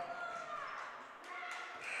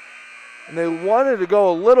 And they wanted to go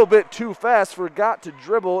a little bit too fast, forgot to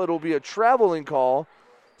dribble. It'll be a traveling call.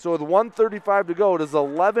 So with 1:35 to go, it is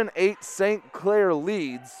 11-8 St. Clair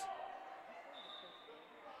leads.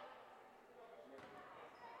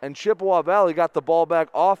 And Chippewa Valley got the ball back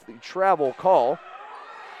off the travel call.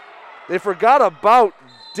 They forgot about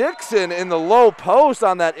Dixon in the low post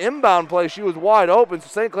on that inbound play. She was wide open, so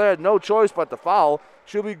St. Clair had no choice but to foul.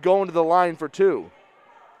 She'll be going to the line for two.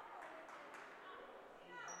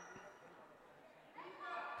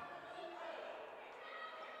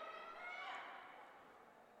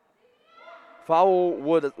 Foul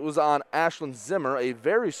was on Ashlyn Zimmer, a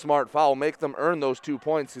very smart foul. Make them earn those 2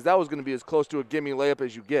 points because that was going to be as close to a gimme layup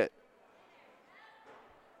as you get.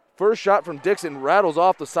 First shot from Dixon rattles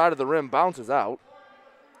off the side of the rim, bounces out.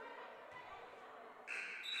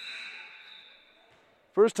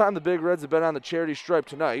 First time the Big Reds have been on the charity stripe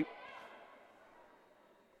tonight.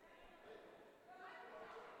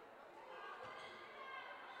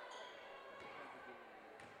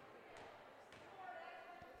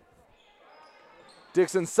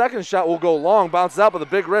 Dixon's second shot will go long, bounces out, but the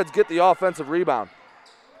Big Reds get the offensive rebound.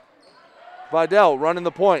 Vidal running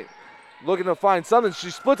the point, looking to find something. She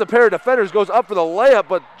splits a pair of defenders, goes up for the layup,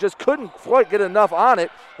 but just couldn't quite get enough on it.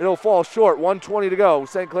 It'll fall short. 1:20 to go.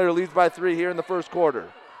 St. Clair leads by 3 here in the first quarter.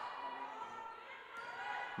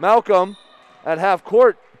 Malcolm at half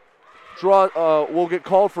court will get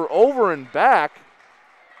called for over and back.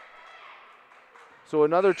 So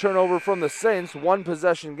another turnover from the Saints, 1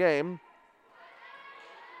 possession game.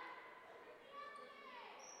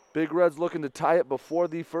 Big Reds looking to tie it before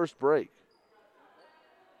the first break.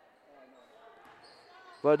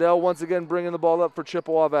 Vidal once again bringing the ball up for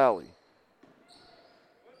Chippewa Valley.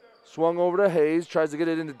 Swung over to Hayes, tries to get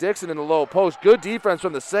it into Dixon in the low post. Good defense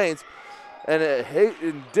from the Saints.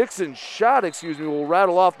 And Dixon's shot, will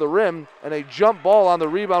rattle off the rim, and a jump ball on the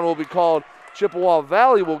rebound will be called. Chippewa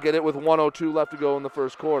Valley will get it with 1:02 left to go in the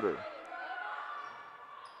first quarter.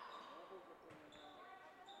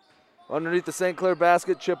 Underneath the St. Clair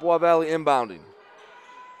basket, Chippewa Valley inbounding.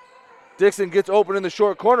 Dixon gets open in the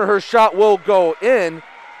short corner. Her shot will go in,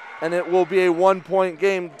 and it will be a 1-point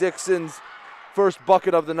game. Dixon's first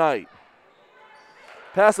bucket of the night.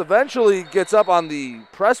 Pass eventually gets up on the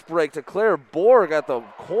press break to Claire Borg at the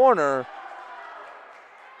corner.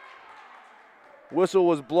 Whistle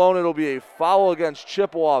was blown. It'll be a foul against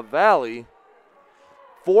Chippewa Valley.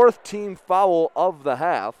 4th team foul of the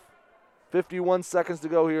half. 51 seconds to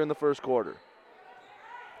go here in the first quarter.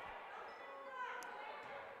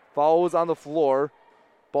 Foul was on the floor.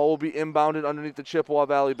 Ball will be inbounded underneath the Chippewa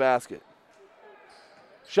Valley basket.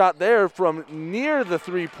 Shot there from near the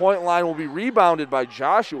three-point line will be rebounded by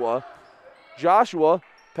Joshua. Joshua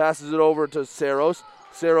passes it over to Saros.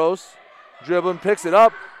 Saros dribbling, picks it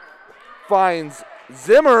up, finds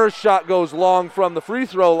Zimmer. Shot goes long from the free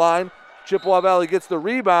throw line. Chippewa Valley gets the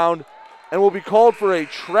rebound and will be called for a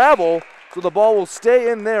travel. So the ball will stay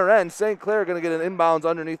in their end. St. Clair going to get an inbounds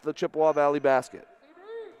underneath the Chippewa Valley basket.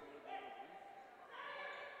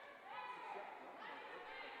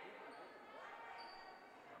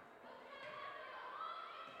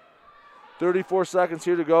 .34 seconds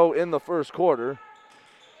here to go in the first quarter.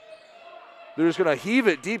 They're just going to heave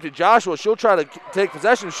it deep to Joshua. She'll try to take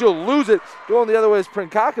possession. She'll lose it. Going the other way is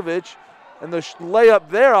Prinkakovic. And the layup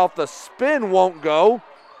there off the spin won't go.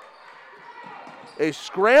 A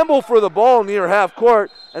scramble for the ball near half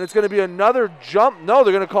court. And it's going to be another jump. No,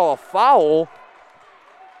 they're going to call a foul.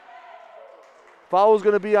 Foul is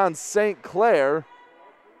going to be on St. Clair.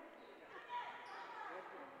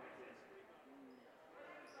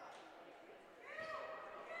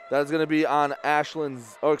 That's going to be on that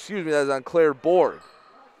is on Claire Borg.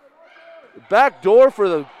 Back door for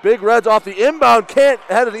the Big Reds off the inbound.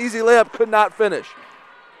 Had an easy layup, could not finish.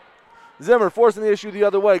 Zimmer forcing the issue the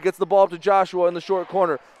other way. Gets the ball up to Joshua in the short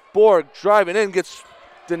corner. Borg driving in, gets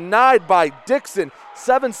denied by Dixon.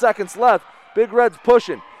 7 seconds left. Big Reds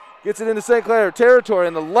pushing. Gets it into St. Clair territory.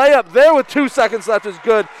 And the layup there with 2 seconds left is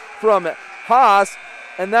good from Haas.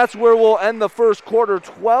 And that's where we'll end the first quarter,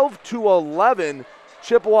 12-11.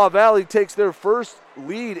 Chippewa Valley takes their first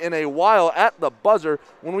lead in a while at the buzzer.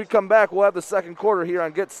 When we come back, we'll have the second quarter here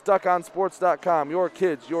on GetStuckOnSports.com. Your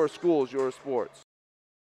kids, your schools, your sports.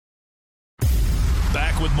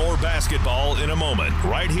 Back with more basketball in a moment,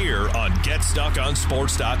 right here on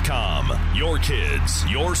GetStuckOnSports.com. Your kids,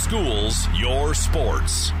 your schools, your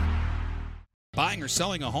sports. Buying or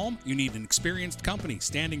selling a home? You need an experienced company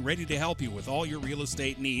standing ready to help you with all your real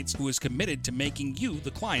estate needs, who is committed to making you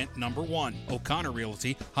the client number one. O'Connor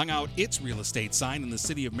Realty hung out its real estate sign in the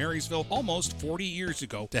city of Marysville almost 40 years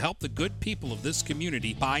ago to help the good people of this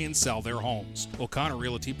community buy and sell their homes. O'Connor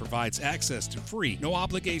Realty provides access to free,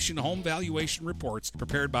 no-obligation home valuation reports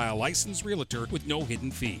prepared by a licensed realtor with no hidden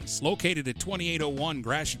fees. Located at 2801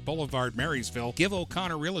 Gratiot Boulevard, Marysville, give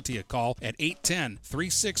O'Connor Realty a call at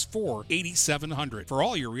 810-364-8700 for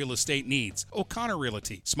all your real estate needs. O'Connor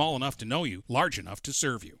Realty, small enough to know you, large enough to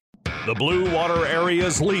serve you. The Blue Water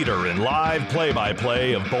Area's leader in live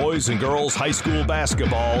play-by-play of boys and girls high school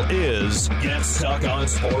basketball is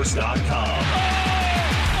GetStuckOnSports.com.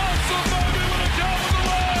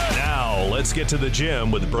 Now let's get to the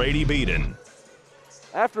gym with Brady Beaton.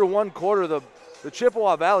 After one quarter, the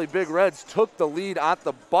Chippewa Valley Big Reds took the lead at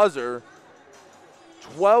the buzzer.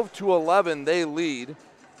 12-11, they lead.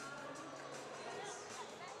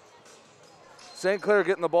 St. Clair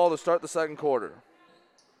getting the ball to start the second quarter.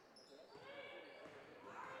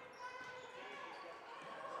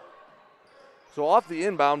 So off the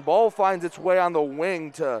inbound, ball finds its way on the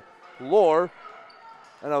wing to Lohr,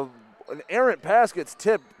 and an errant pass gets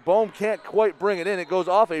tipped. Bohm can't quite bring it in. It goes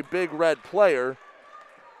off a Big Red player,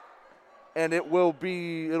 and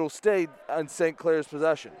it'll stay in St. Clair's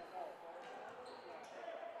possession.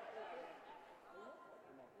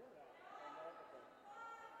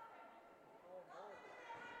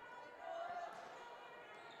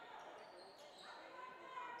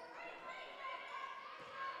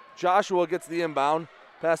 Joshua gets the inbound,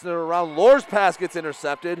 passing it around. Lohr's pass gets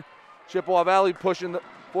intercepted. Chippewa Valley forcing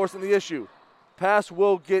the issue. Pass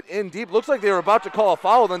will get in deep. Looks like they were about to call a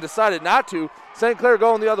foul, then decided not to. St. Clair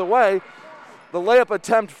going the other way. The layup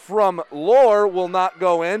attempt from Lohr will not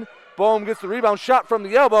go in. Bohm gets the rebound, shot from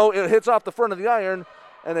the elbow. It hits off the front of the iron,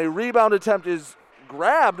 and a rebound attempt is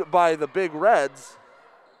grabbed by the Big Reds.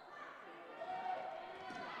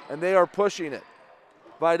 And they are pushing it.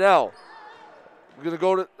 Vidal going to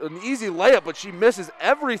go to an easy layup, but she misses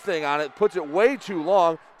everything on it, puts it way too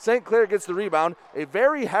long. St. Clair gets the rebound. A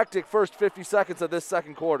very hectic first 50 seconds of this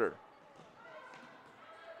second quarter.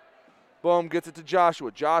 Bohm gets it to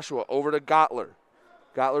Joshua. Joshua over to Gottler.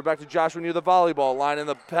 Gottler back to Joshua near the volleyball line, and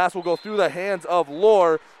the pass will go through the hands of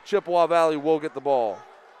Lohr. Chippewa Valley will get the ball.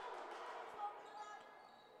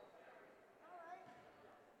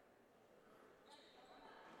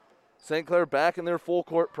 St. Clair back in their full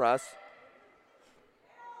court press.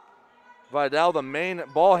 Vidal, the main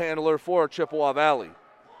ball handler for Chippewa Valley.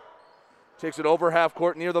 Takes it over half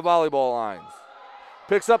court near the volleyball lines.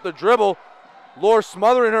 Picks up the dribble. Lohr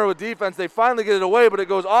smothering her with defense. They finally get it away, but it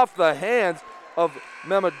goes off the hands of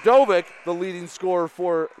Memadovic, the leading scorer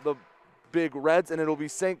for the Big Reds, and it'll be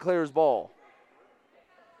St. Clair's ball.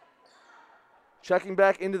 Checking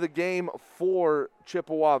back into the game for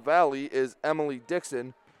Chippewa Valley is Emily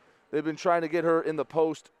Dixon. They've been trying to get her in the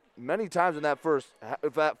post many times in that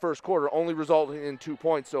first quarter, only resulting in 2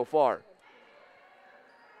 points so far.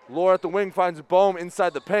 Lohr at the wing finds Bohm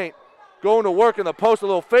inside the paint. Going to work in the post, a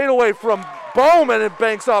little fadeaway from Bohm, and it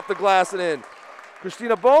banks off the glass and in.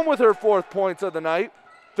 Christina Bohm with her 4th points of the night.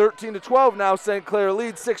 13-12 now, St. Clair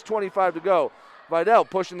leads, 6:25 to go. Vidal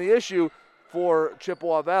pushing the issue for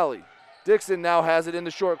Chippewa Valley. Dixon now has it in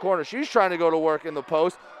the short corner. She's trying to go to work in the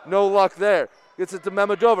post. No luck there. Gets it to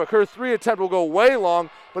Memadovic. Her 3 attempt will go way long,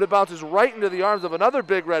 but it bounces right into the arms of another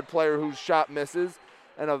Big Red player whose shot misses.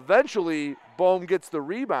 And eventually, Bohm gets the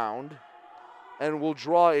rebound and will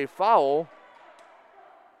draw a foul.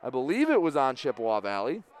 I believe it was on Chippewa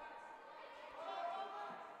Valley.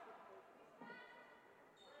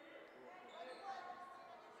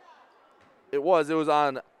 It was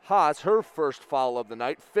on Haas, her first foul of the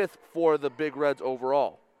night, 5th for the Big Reds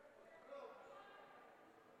overall.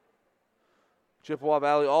 Chippewa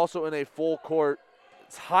Valley also in a full court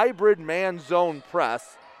hybrid man zone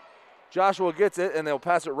press. Joshua gets it, and they'll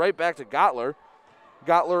pass it right back to Gottler.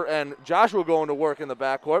 Gottler and Joshua going to work in the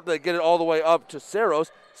backcourt. They get it all the way up to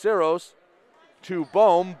Saros. Saros to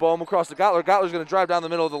Bohm. Bohm across to Gottler. Gottler's going to drive down the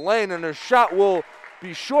middle of the lane, and her shot will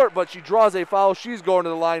be short, but she draws a foul. She's going to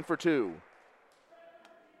the line for 2.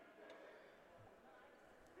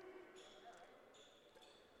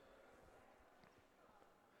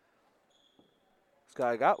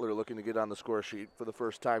 Sky Gottler looking to get on the score sheet for the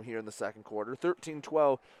first time here in the second quarter.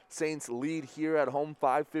 13-12, Saints lead here at home,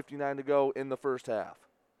 5:59 to go in the first half.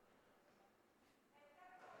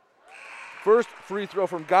 First free throw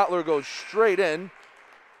from Gottler goes straight in,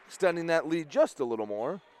 extending that lead just a little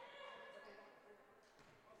more.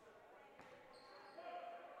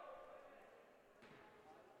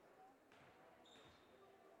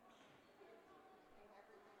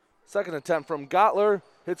 Second attempt from Gottler.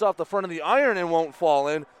 Hits off the front of the iron and won't fall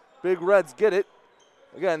in. Big Reds get it.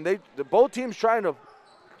 Again, both teams trying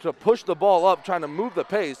to push the ball up, trying to move the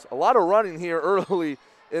pace. A lot of running here early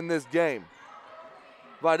in this game.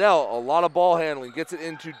 Vidal, a lot of ball handling. Gets it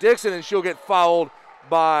into Dixon, and she'll get fouled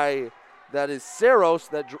by, that is Saros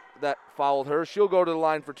that fouled her. She'll go to the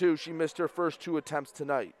line for 2. She missed her first 2 attempts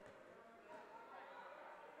tonight.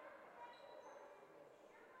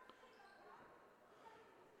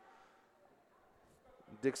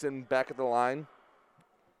 Dixon back at the line.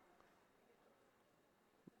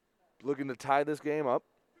 Looking to tie this game up.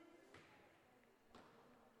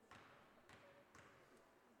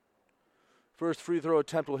 First free throw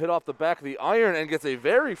attempt will hit off the back of the iron and gets a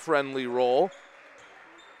very friendly roll.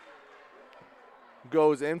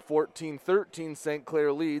 Goes in, 14-13, St.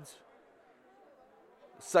 Clair leads.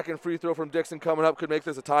 Second free throw from Dixon coming up could make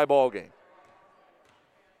this a tie ball game.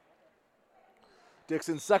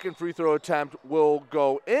 Dixon's second free throw attempt will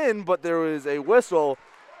go in, but there is a whistle.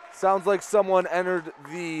 Sounds like someone entered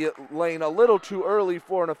the lane a little too early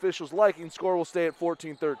for an official's liking. Score will stay at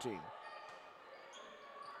 14-13.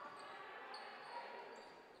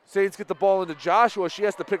 Saints get the ball into Joshua. She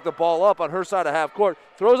has to pick the ball up on her side of half court.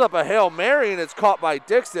 Throws up a Hail Mary, and it's caught by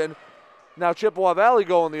Dixon. Now Chippewa Valley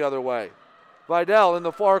going the other way. Vidal in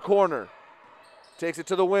the far corner. Takes it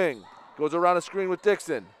to the wing. Goes around a screen with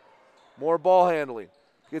Dixon. More ball handling.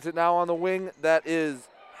 Gets it now on the wing. That is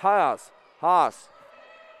Haas.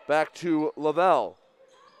 Back to Lavelle.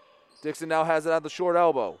 Dixon now has it at the short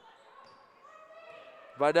elbow.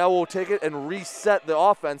 Vidal will take it and reset the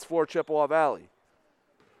offense for Chippewa Valley.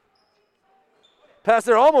 Pass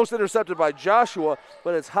there almost intercepted by Joshua,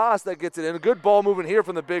 but it's Haas that gets it in. A good ball movement here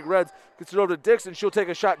from the Big Reds. Gets it over to Dixon. She'll take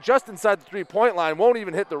a shot just inside the three-point line. Won't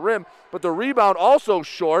even hit the rim, but the rebound also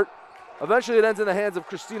short. Eventually it ends in the hands of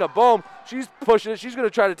Christina Bohm. She's pushing it. She's going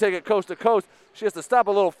to try to take it coast to coast. She has to stop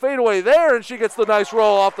a little fadeaway there, and she gets the nice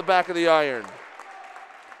roll off the back of the iron.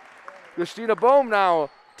 Christina Bohm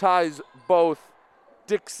now ties both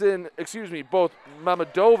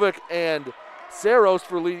Mamadovic and Saros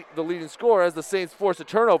for the leading scorer as the Saints force a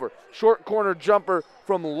turnover. Short corner jumper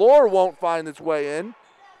from Lohr won't find its way in.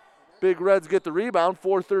 Big Reds get the rebound.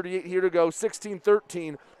 4:38 here to go.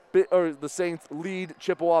 16-13. The Saints lead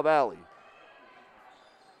Chippewa Valley.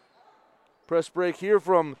 Press break here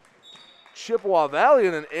from Chippewa Valley,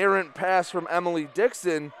 and an errant pass from Emily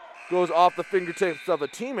Dixon goes off the fingertips of a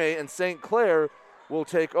teammate, and St. Clair will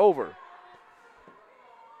take over.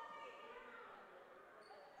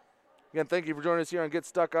 Again, thank you for joining us here on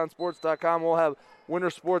GetStuckOnSports.com. We'll have winter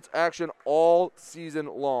sports action all season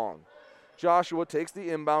long. Joshua takes the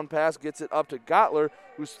inbound pass, gets it up to Gottler,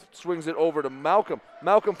 who swings it over to Malcolm.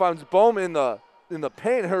 Malcolm finds Bohm in the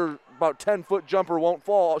paint. Her about 10-foot jumper won't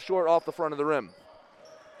fall short off the front of the rim.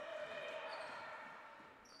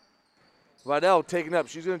 Vidal taking up.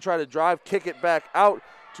 She's going to try to drive, kick it back out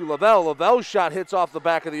to Lavelle. Lavelle's shot hits off the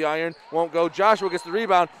back of the iron. Won't go. Joshua gets the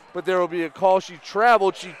rebound, but there will be a call. She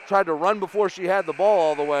traveled. She tried to run before she had the ball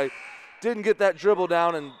all the way. Didn't get that dribble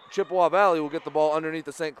down, and Chippewa Valley will get the ball underneath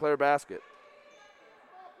the St. Clair basket.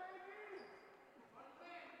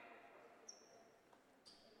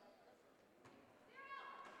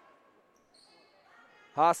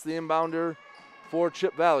 Haas, the inbounder for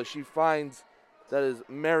Chip Valley. She finds that is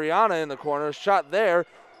Mariana in the corner. Shot there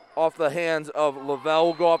off the hands of Lavelle.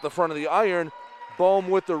 Will go off the front of the iron. Bohm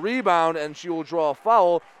with the rebound, and she will draw a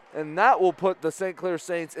foul, and that will put the St. Clair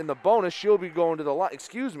Saints in the bonus. She'll be going to the line.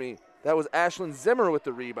 Excuse me. That was Ashlyn Zimmer with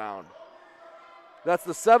the rebound. That's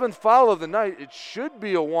the 7th foul of the night. It should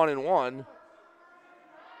be a 1-and-1.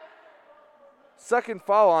 Second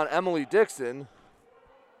foul on Emily Dixon.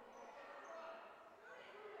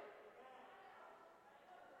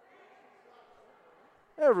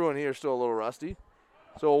 Everyone here is still a little rusty.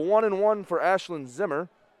 So a 1-and-1 for Ashlyn Zimmer.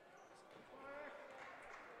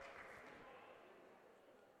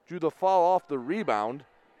 Drew the foul off the rebound.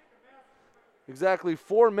 Exactly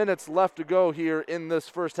 4 minutes left to go here in this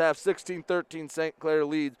first half. 16-13 St. Clair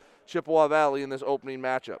leads Chippewa Valley in this opening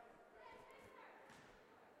matchup.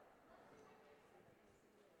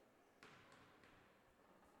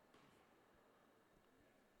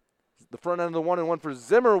 The front end of the 1-and-1 for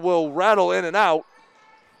Zimmer will rattle in and out.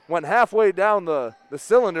 Went halfway down the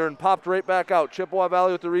cylinder and popped right back out. Chippewa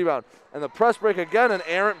Valley with the rebound. And the press break again, an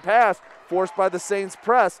errant pass forced by the Saints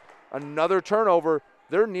press. Another turnover.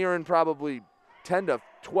 They're nearing probably 10 to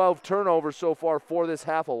 12 turnovers so far for this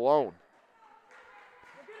half alone.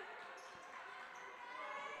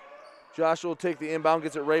 Joshua will take the inbound,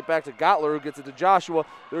 gets it right back to Gottler, who gets it to Joshua.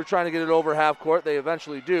 They're trying to get it over half court. They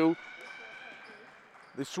eventually do.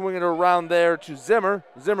 They swing it around there to Zimmer.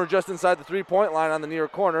 Zimmer just inside the three-point line on the near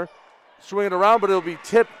corner. Swing it around, but it'll be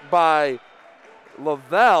tipped by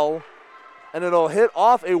Lavelle, and it'll hit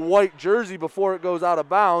off a white jersey before it goes out of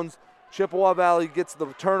bounds. Chippewa Valley gets the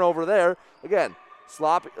turnover there. Again,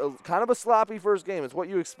 sloppy, kind of a sloppy first game. It's what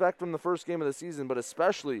you expect from the first game of the season, but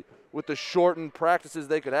especially with the shortened practices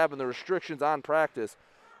they could have and the restrictions on practice,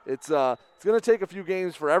 it's going to take a few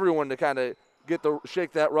games for everyone to kind of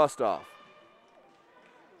shake that rust off.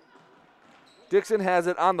 Dixon has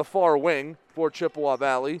it on the far wing for Chippewa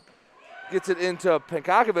Valley. Gets it into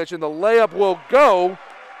Penkakovic, and the layup will go.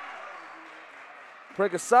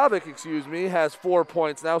 Prankasavic, has 4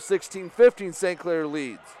 points now. 16-15, St. Clair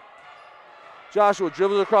leads. Joshua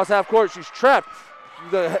dribbles across half court. She's trapped.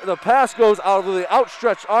 The pass goes out of the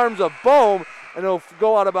outstretched arms of Bohm, and it'll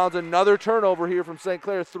go out of bounds. Another turnover here from St.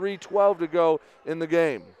 Clair. 3:12 to go in the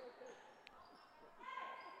game.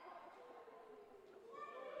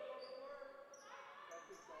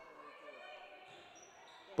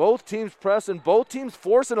 Both teams pressing, both teams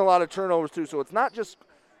forcing a lot of turnovers too, so it's not just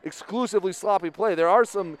exclusively sloppy play. There's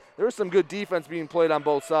some good defense being played on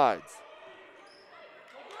both sides.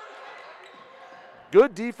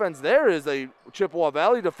 Good defense there as a Chippewa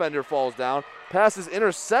Valley defender falls down. Pass is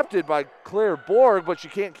intercepted by Claire Borg, but she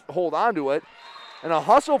can't hold on to it. And a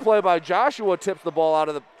hustle play by Joshua tips the ball out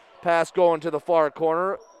of the pass going to the far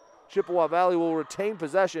corner. Chippewa Valley will retain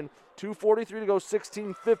possession. 2:43 to go,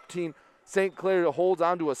 16-15. St. Clair holds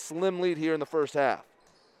on to a slim lead here in the first half.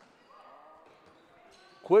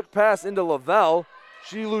 Quick pass into Lavelle.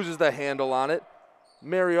 She loses the handle on it.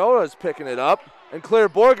 Mariota's picking it up. And Claire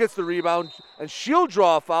Borg gets the rebound, and she'll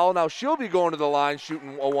draw a foul. Now she'll be going to the line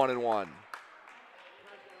shooting a 1-and-1.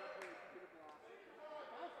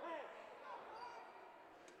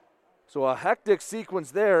 So a hectic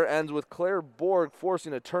sequence there ends with Claire Borg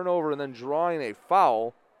forcing a turnover and then drawing a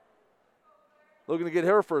foul. Looking to get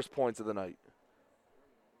her first points of the night.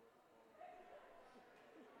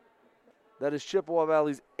 That is Chippewa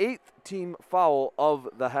Valley's 8th team foul of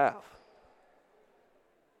the half.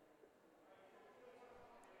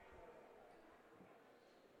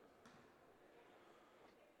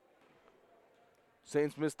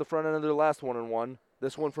 Saints missed the front end of their last 1-and-1.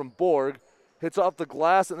 This one from Borg. Hits off the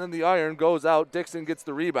glass and then the iron goes out. Dixon gets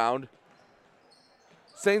the rebound.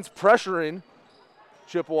 Saints pressuring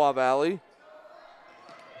Chippewa Valley.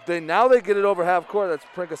 Now they get it over half court. That's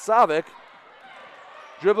Prinkasovic.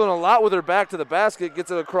 Dribbling a lot with her back to the basket.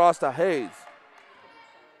 Gets it across to Hayes.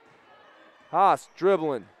 Haas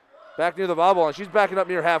dribbling. Back near the volleyball line. She's backing up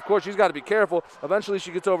near half court. She's got to be careful. Eventually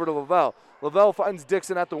she gets over to Lavelle. Lavelle finds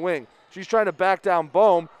Dixon at the wing. She's trying to back down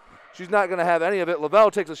Bohm. She's not going to have any of it.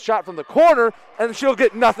 Lavelle takes a shot from the corner, and she'll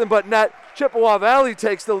get nothing but net. Chippewa Valley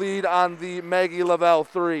takes the lead on the Maggie Lavelle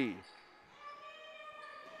three.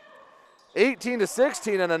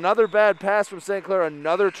 18-16, and another bad pass from St. Clair.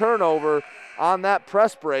 Another turnover on that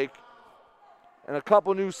press break. And a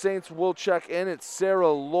couple new Saints will check in. It's Sarah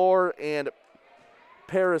Lohr and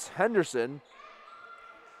Paris Henderson.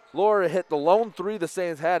 Lohr hit the lone three the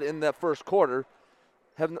Saints had in that first quarter.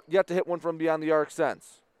 Have yet to hit one from beyond the arc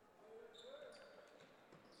since.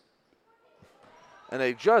 And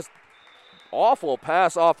a just awful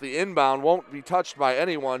pass off the inbound won't be touched by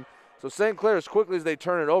anyone. So St. Clair, as quickly as they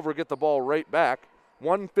turn it over, get the ball right back.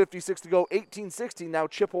 1:56 to go, 18-16. Now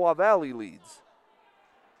Chippewa Valley leads.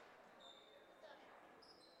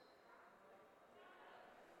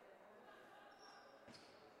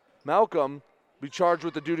 Malcolm be charged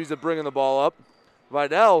with the duties of bringing the ball up.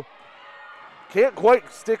 Vidal can't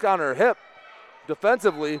quite stick on her hip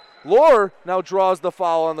defensively. Lohr now draws the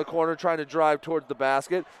foul on the corner, trying to drive towards the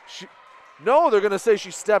basket. They're going to say she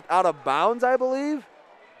stepped out of bounds, I believe.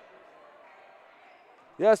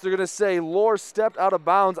 Yes, they're going to say Lohr stepped out of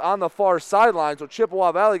bounds on the far sideline, so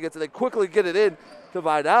Chippewa Valley gets it. They quickly get it in to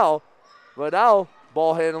Vidal. Vidal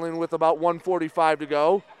ball handling with about 1:45 to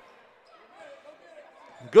go.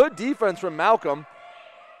 Good defense from Malcolm.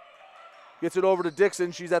 Gets it over to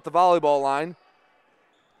Dixon. She's at the volleyball line.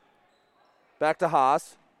 Back to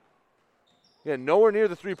Haas. Again, nowhere near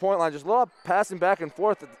the three-point line. Just a little passing back and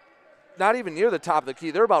forth. Not even near the top of the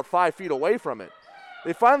key. They're about 5 feet away from it.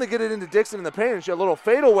 They finally get it into Dixon in the paint, and a little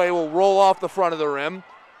fadeaway will roll off the front of the rim.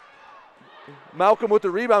 Malcolm with the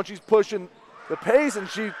rebound. She's pushing the pace, and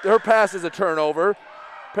her pass is a turnover.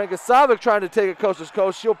 Prankasovic trying to take it coast to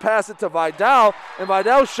coast. She'll pass it to Vidal, and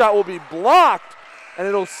Vidal's shot will be blocked, and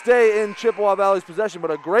it'll stay in Chippewa Valley's possession. But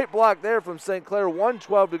a great block there from St. Clair.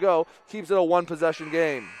 1:12 to go. Keeps it a one-possession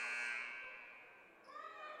game.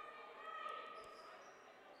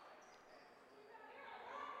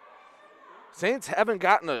 Saints haven't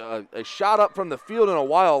gotten a shot up from the field in a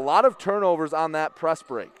while. A lot of turnovers on that press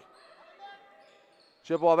break.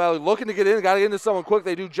 Chippewa Valley looking to get in. Got to get into someone quick.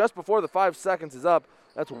 They do just before the 5 seconds is up.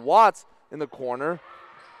 That's Watts in the corner.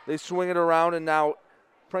 They swing it around, and now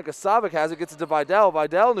Prankasovic has it. Gets it to Vidal.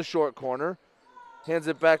 Vidal in the short corner. Hands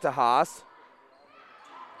it back to Haas.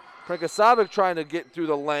 Prankasovic trying to get through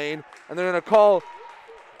the lane, and they're going to call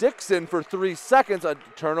Dixon for 3 seconds. A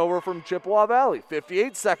turnover from Chippewa Valley.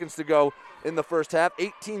 58 seconds to go in the first half.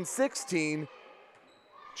 18-16.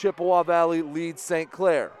 Chippewa Valley leads St.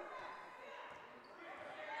 Clair.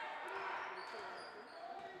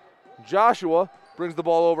 Joshua brings the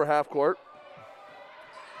ball over half court.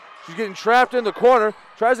 She's getting trapped in the corner.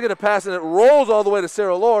 Tries to get a pass, and it rolls all the way to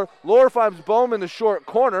Sarah Lohr. Lohr finds Bohm in the short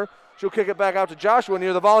corner. She'll kick it back out to Joshua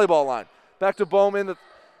near the volleyball line. Back to Bohm in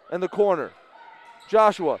the corner.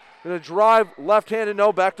 Joshua going to drive left-handed,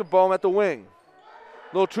 no, back to Bohm at the wing.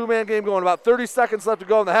 Little two-man game going, about 30 seconds left to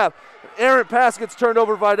go in the half. An errant pass gets turned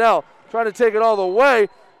over to Vidal, trying to take it all the way,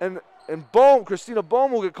 and And Christina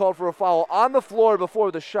Bohm will get called for a foul on the floor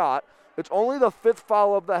before the shot. It's only the 5th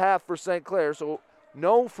foul of the half for St. Clair, so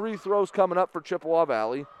no free throws coming up for Chippewa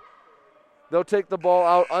Valley. They'll take the ball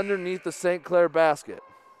out underneath the St. Clair basket.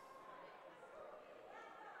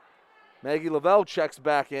 Maggie Lavelle checks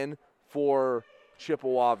back in for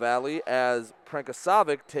Chippewa Valley as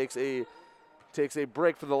Prankasovic takes a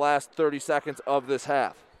break for the last 30 seconds of this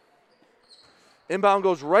half. Inbound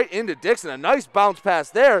goes right into Dixon. A nice bounce pass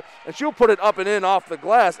there, and she'll put it up and in off the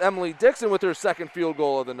glass. Emily Dixon with her 2nd field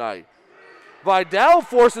goal of the night. Vidal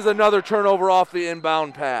forces another turnover off the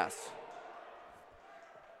inbound pass.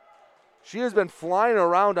 She has been flying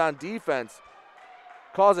around on defense,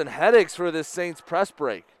 causing headaches for this Saints press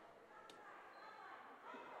break.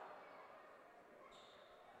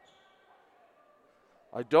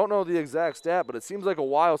 I don't know the exact stat, but it seems like a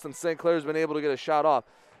while since St. Clair's been able to get a shot off.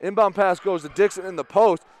 Inbound pass goes to Dixon in the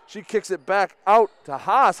post. She kicks it back out to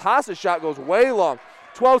Haas. Haas's shot goes way long.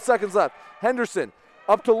 12 seconds left. Henderson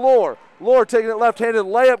up to Lohr. Lohr taking it left-handed.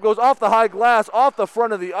 Layup goes off the high glass, off the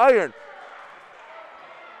front of the iron.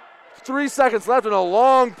 3 seconds left, and a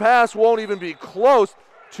long pass won't even be close.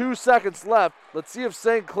 2 seconds left. Let's see if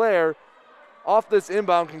St. Clair, off this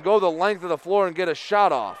inbound, can go the length of the floor and get a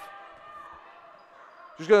shot off.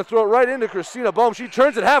 She's going to throw it right into Christina Bohm. She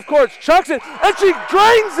turns it half court, chucks it, and she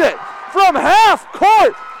drains it from half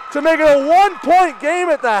court to make it a 1-point game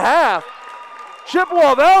at the half.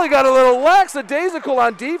 Chippewa Valley got a little lackadaisical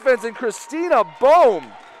on defense, and Christina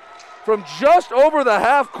Bohm from just over the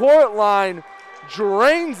half court line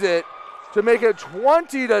drains it to make it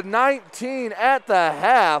 20-19 at the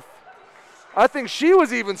half. I think she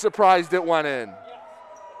was even surprised it went in.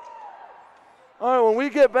 All right, when we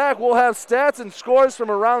get back, we'll have stats and scores from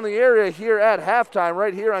around the area here at halftime,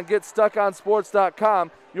 right here on GetStuckOnSports.com.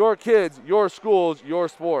 Your kids, your schools, your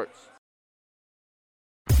sports.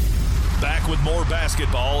 Back with more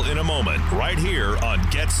basketball in a moment, right here on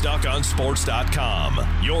GetStuckOnSports.com.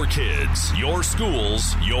 Your kids, your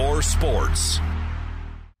schools, your sports.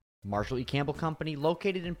 Marshall E. Campbell Company,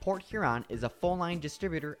 located in Port Huron, is a full-line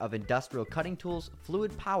distributor of industrial cutting tools,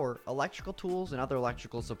 fluid power, electrical tools, and other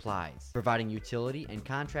electrical supplies, providing utility and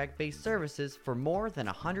contract-based services for more than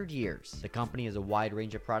 100 years. The company has a wide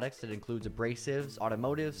range of products that includes abrasives,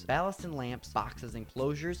 automotives, ballast and lamps, boxes and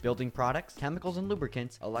closures, building products, chemicals and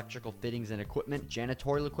lubricants, electrical fittings and equipment,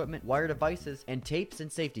 janitorial equipment, wire devices, and tapes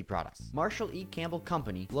and safety products. Marshall E. Campbell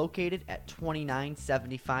Company, located at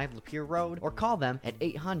 2975 Lapeer Road, or call them at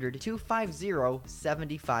 800-250-7520.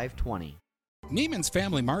 Neiman's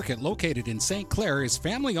Family Market, located in St. Clair, is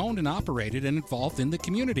family-owned and operated and involved in the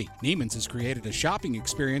community. Neiman's has created a shopping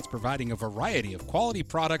experience providing a variety of quality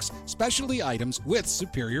products, specialty items with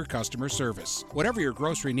superior customer service. Whatever your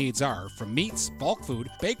grocery needs are, from meats, bulk food,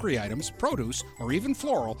 bakery items, produce, or even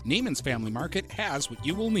floral, Neiman's Family Market has what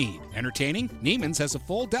you will need. Entertaining? Neiman's has a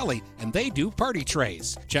full deli, and they do party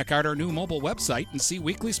trays. Check out our new mobile website and see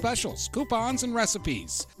weekly specials, coupons, and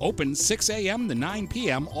recipes. Open 6 a.m. to 9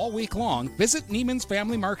 p.m. all week long. Visit Neiman's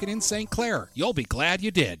Family Market in St. Clair. You'll be glad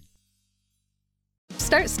you did.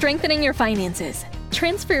 Start strengthening your finances.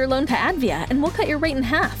 Transfer your loan to Advia and we'll cut your rate in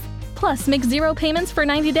half. Plus, make 0 payments for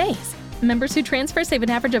 90 days. Members who transfer save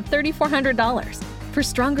an average of $3,400. For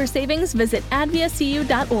stronger savings, visit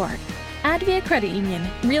adviacu.org. Advia Credit Union.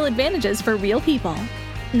 Real advantages for real people.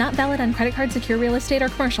 Not valid on credit card, secure real estate, or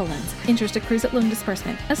commercial loans. Interest accrues at loan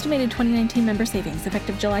disbursement. Estimated 2019 member savings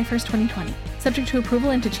effective July 1st, 2020. Subject to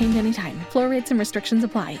approval and to change anytime. Floor rates and restrictions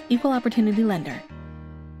apply. Equal opportunity lender.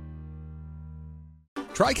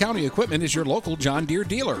 Tri-County Equipment is your local John Deere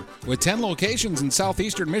dealer. With 10 locations in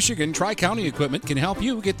southeastern Michigan, Tri-County Equipment can help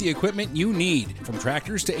you get the equipment you need. From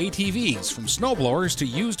tractors to ATVs, from snowblowers to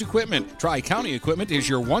used equipment, Tri-County Equipment is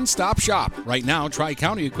your one-stop shop. Right now,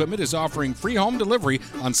 Tri-County Equipment is offering free home delivery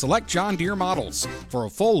on select John Deere models. For a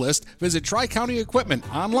full list, visit Tri-County Equipment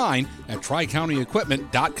online at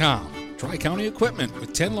tricountyequipment.com. Tri-County Equipment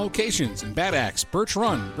with 10 locations in Bad Axe, Birch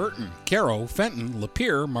Run, Burton, Caro, Fenton,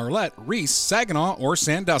 Lapeer, Marlette, Reese, Saginaw, or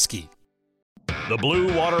Sandusky. The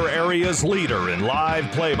Blue Water Area's leader in live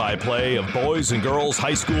play-by-play of boys and girls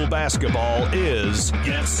high school basketball is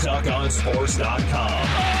GetStuckOnSports.com.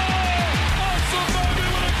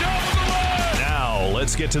 Now,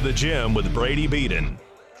 let's get to the gym with Brady Beaton.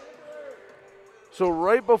 So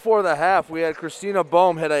right before the half, we had Christina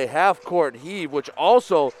Bohm hit a half-court heave, which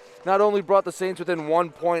also not only brought the Saints within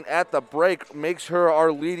 1 point at the break, makes her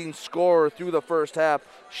our leading scorer through the first half.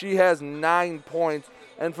 She has 9 points.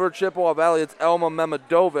 And for Chippewa Valley, it's Elma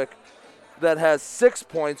Memadovic that has 6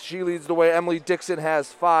 points. She leads the way. Emily Dixon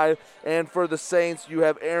has 5. And for the Saints, you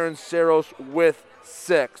have Erin Saros with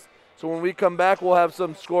 6. So when we come back, we'll have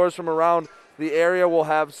some scores from around the area. We'll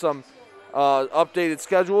have some updated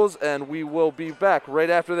schedules, and we will be back right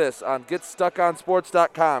after this on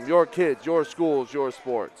GetStuckOnSports.com. Your kids, your schools, your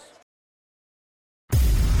sports.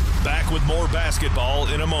 Back with more basketball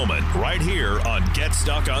in a moment, right here on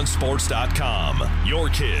GetStuckOnSports.com. Your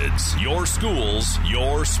kids, your schools,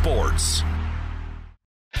 your sports.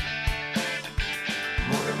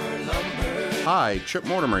 Hi, Chip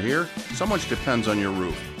Mortimer here. So much depends on your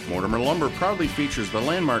roof. Mortimer Lumber proudly features the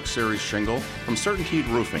Landmark Series shingle from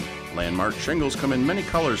Certainteed Roofing. Landmark shingles come in many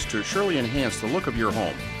colors to surely enhance the look of your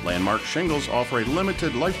home. Landmark shingles offer a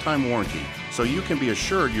limited lifetime warranty, so you can be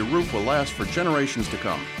assured your roof will last for generations to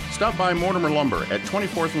come. Stop by Mortimer Lumber at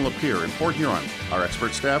 24th and Lapeer in Port Huron. Our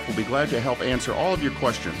expert staff will be glad to help answer all of your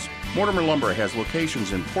questions. Mortimer Lumber has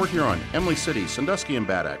locations in Port Huron, Emily City, Sandusky, and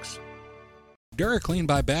Bad Axe. DuraClean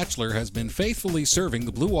by Bachelor has been faithfully serving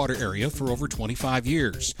the Blue Water area for over 25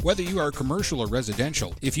 years. Whether you are commercial or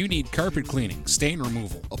residential, if you need carpet cleaning, stain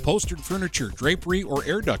removal, upholstered furniture, drapery, or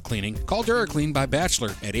air duct cleaning, call DuraClean by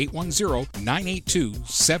Bachelor at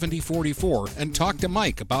 810-982-7044 and talk to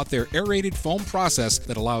Mike about their aerated foam process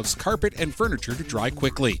that allows carpet and furniture to dry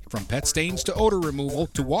quickly. From pet stains to odor removal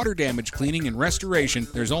to water damage cleaning and restoration,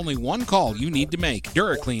 there's only one call you need to make.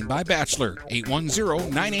 DuraClean by Bachelor,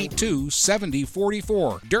 810-982-7044.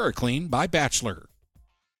 DuraClean by Bachelor.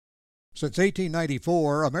 Since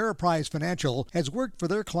 1894, Ameriprise Financial has worked for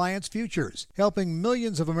their clients' futures, helping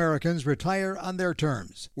millions of Americans retire on their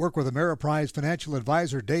terms. Work with Ameriprise Financial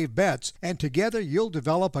Advisor Dave Betts, and together you'll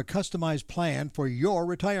develop a customized plan for your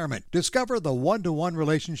retirement. Discover the one-to-one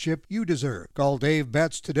relationship you deserve. Call Dave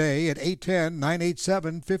Betts today at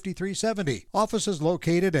 810-987-5370. Offices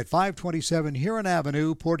located at 527 Huron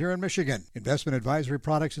Avenue, Port Huron, Michigan. Investment advisory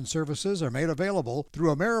products and services are made available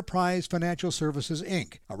through Ameriprise Financial Services,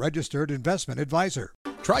 Inc., a registered investment advisor.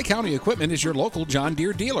 Tri-County Equipment is your local John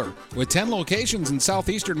Deere dealer. With 10 locations in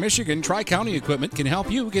southeastern Michigan, Tri-County Equipment can help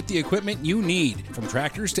you get the equipment you need. From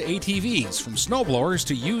tractors to ATVs, from snowblowers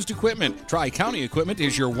to used equipment, Tri-County Equipment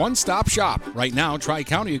is your one-stop shop. Right now,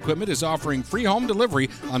 Tri-County Equipment is offering free home delivery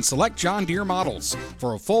on select John Deere models.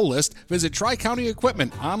 For a full list, visit Tri-County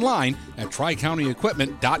Equipment online at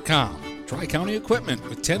tricountyequipment.com. Tri-County Equipment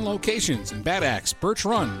with 10 locations in Bad Axe, Birch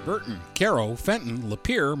Run, Burton, Caro, Fenton,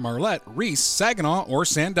 Lapeer, Marlette, Reese, Saginaw, or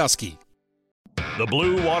Sandusky. The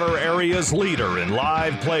Blue Water area's leader in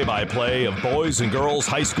live play-by-play of boys and girls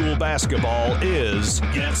high school basketball is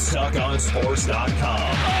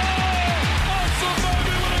GetStuckOnSports.com.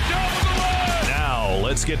 Now,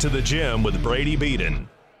 let's get to the gym with Brady Beaton.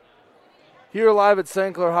 Here live at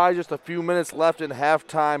St. Clair High, just a few minutes left in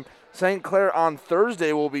halftime. St. Clair on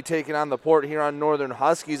Thursday will be taking on the Port Huron Northern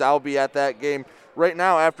Huskies. I'll be at that game. Right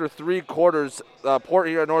now, after three quarters, Port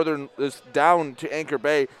Huron Northern is down to Anchor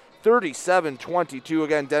Bay, 37-22.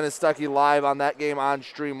 Again, Dennis Stuckey live on that game on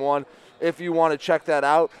Stream 1 if you want to check that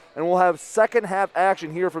out. And we'll have second half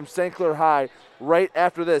action here from St. Clair High right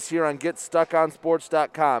after this here on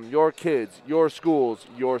GetStuckOnSports.com. Your kids, your schools,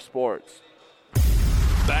 your sports.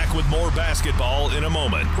 Back with more basketball in a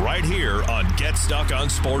moment, right here on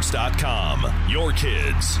GetStuckOnSports.com. Your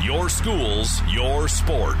kids, your schools, your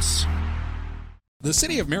sports. The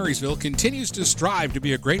City of Marysville continues to strive to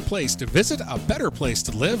be a great place to visit, a better place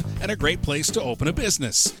to live, and a great place to open a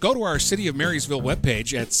business. Go to our City of Marysville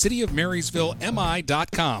webpage at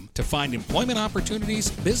cityofmarysvillemi.com to find employment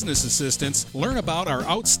opportunities, business assistance, learn about our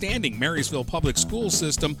outstanding Marysville public school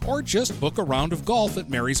system, or just book a round of golf at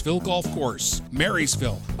Marysville Golf Course.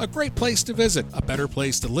 Marysville, a great place to visit, a better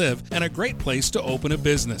place to live, and a great place to open a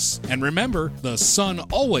business. And remember, the sun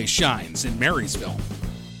always shines in Marysville.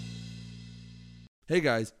 Hey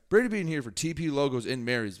guys, Brady Bean here for TP Logos in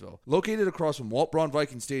Marysville. Located across from Walt Braun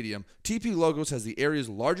Viking Stadium, TP Logos has the area's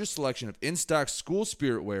largest selection of in-stock school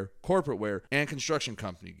spirit wear, corporate wear, and construction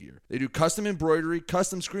company gear. They do custom embroidery,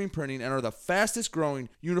 custom screen printing, and are the fastest growing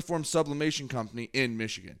uniform sublimation company in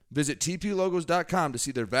Michigan. Visit tplogos.com to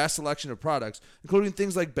see their vast selection of products, including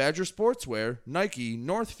things like Badger Sportswear, Nike,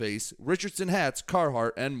 North Face, Richardson hats,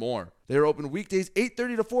 Carhartt, and more. They are open weekdays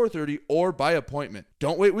 8:30 to 4:30 or by appointment.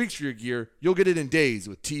 Don't wait weeks for your gear. You'll get it in days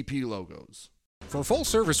with TP Logos. For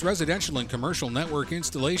full-service residential and commercial network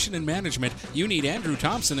installation and management, you need Andrew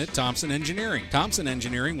Thompson at Thompson Engineering. Thompson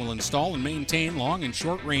Engineering will install and maintain long and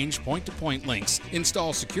short-range point-to-point links,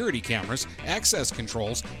 install security cameras, access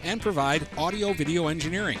controls, and provide audio-video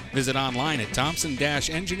engineering. Visit online at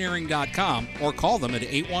thompson-engineering.com or call them at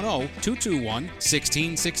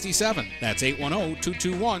 810-221-1667. That's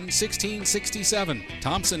 810-221-1667.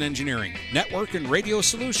 Thompson Engineering, network and radio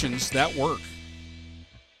solutions that work.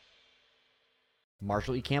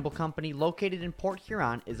 Marshall E. Campbell Company, located in Port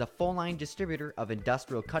Huron, is a full-line distributor of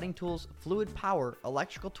industrial cutting tools, fluid power,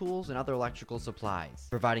 electrical tools, and other electrical supplies,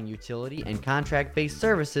 providing utility and contract-based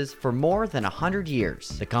services for more than 100 years.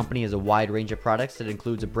 The company has a wide range of products that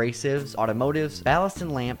includes abrasives, automotives, ballast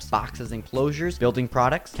and lamps, boxes and closures, building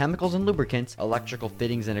products, chemicals and lubricants, electrical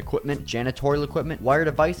fittings and equipment, janitorial equipment, wire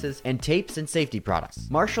devices, and tapes and safety products.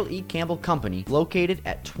 Marshall E. Campbell Company, located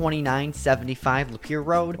at 2975 Lapeer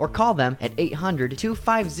Road, or call them at 800-250-7520.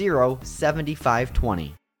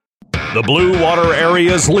 The Blue Water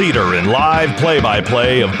Area's leader in live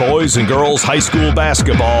play-by-play of boys and girls high school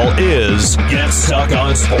basketball is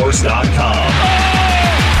GetStuckOnSports.com.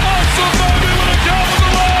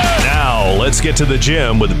 Now, let's get to the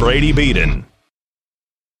gym with Brady Beaton.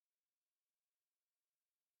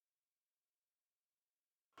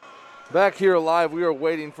 Back here live, we are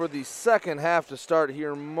waiting for the second half to start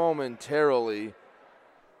here momentarily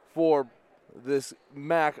for this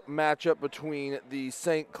matchup between the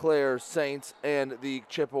St. Clair Saints and the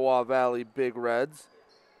Chippewa Valley Big Reds.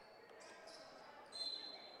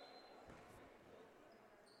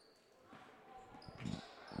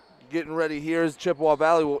 Getting ready here as Chippewa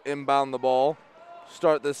Valley will inbound the ball,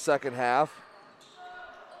 start this second half.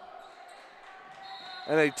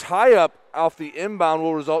 And a tie-up off the inbound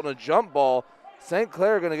will result in a jump ball. St.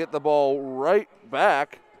 Clair going to get the ball right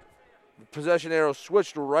back. The possession arrow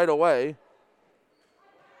switched right away.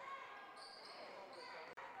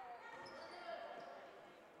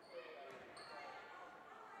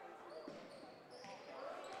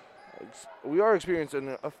 We are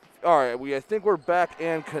experiencing, all right, I think we're back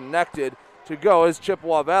and connected to go as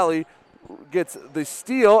Chippewa Valley gets the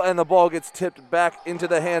steal and the ball gets tipped back into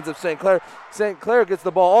the hands of St. Clair. St. Clair gets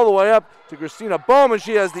the ball all the way up to Christina Bohm, and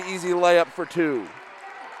she has the easy layup for two.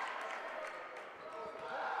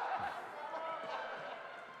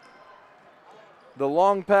 The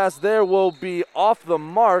long pass there will be off the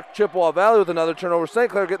mark. Chippewa Valley with another turnover. St.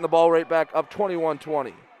 Clair getting the ball right back up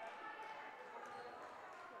 21-20.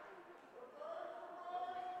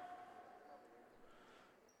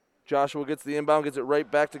 Joshua gets the inbound, gets it right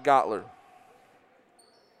back to Gottler.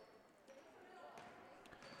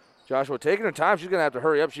 Joshua taking her time. She's going to have to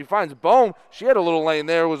hurry up. She finds Bohm. She had a little lane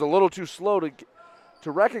there. Was a little too slow to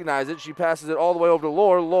recognize it. She passes it all the way over to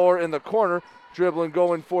Lohr. Lohr in the corner, dribbling,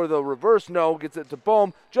 going for the reverse. No, gets it to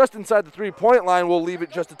Bohm. Just inside the three-point line. We'll leave it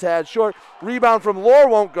just a tad short. Rebound from Lohr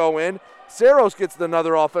won't go in. Saros gets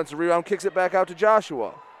another offensive rebound, kicks it back out to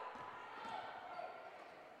Joshua.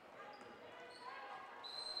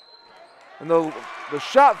 And the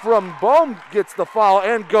shot from Bohm gets the foul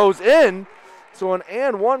and goes in. So an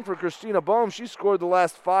and one for Christina Bohm. She scored the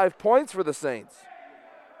last 5 points for the Saints.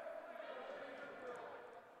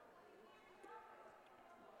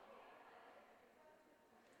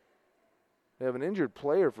 They have an injured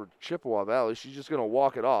player for Chippewa Valley. She's just going to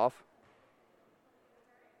walk it off.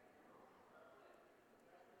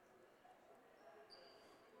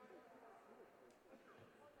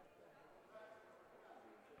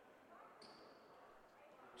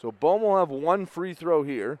 So Bohm will have one free throw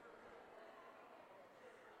here.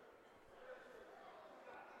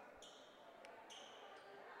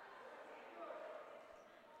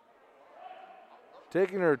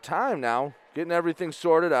 Taking her time now, getting everything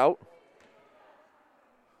sorted out.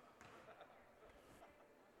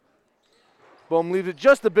 Bohm leaves it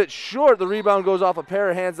just a bit short. The rebound goes off a pair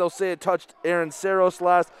of hands. They'll say it touched Aaron Saros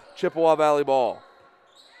last. Chippewa Valley ball.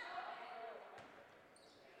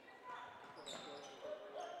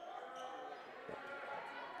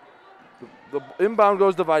 The inbound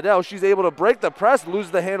goes to Vidal. She's able to break the press,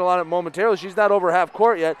 lose the handle on it momentarily. She's not over half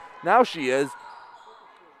court yet. Now she is.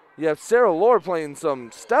 You have Sarah Lohr playing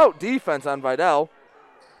some stout defense on Vidal,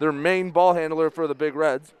 their main ball handler for the Big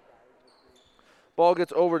Reds. Ball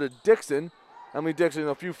gets over to Dixon. Emily Dixon,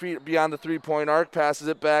 a few feet beyond the three-point arc, passes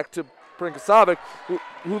it back to Prinkasovic,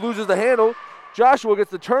 who loses the handle. Joshua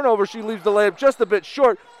gets the turnover. She leaves the layup just a bit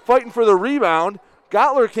short, fighting for the rebound.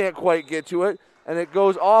 Gottler can't quite get to it, and it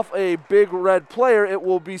goes off a Big Red player. It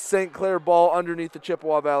will be St. Clair ball underneath the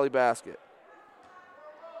Chippewa Valley basket.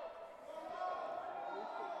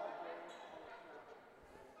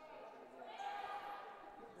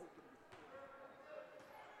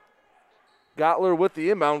 Gottler with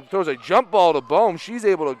the inbound, throws a jump ball to Bohm. She's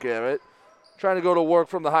able to get it. Trying to go to work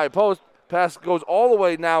from the high post. Pass goes all the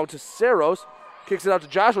way now to Saros. Kicks it out to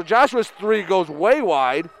Joshua. Joshua's three goes way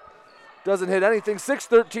wide. Doesn't hit anything.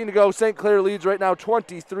 6:13 to go. St. Clair leads right now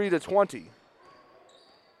 23-20.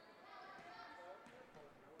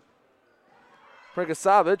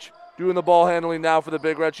 Prinkasovic doing the ball handling now for the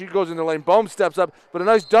Big Red. She goes in the lane. Bohm steps up, but a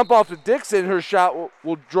nice dump off to Dixon. Her shot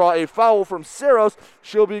will draw a foul from Saros.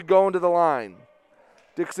 She'll be going to the line.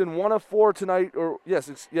 Dixon 1 of 4 tonight, or yes,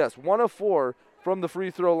 1 of 4 from the free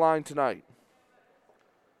throw line tonight.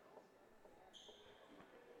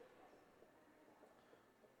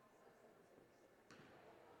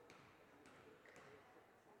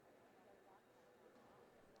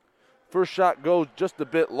 First shot goes just a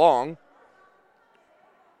bit long.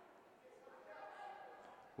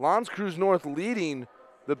 L'Anse Creuse North leading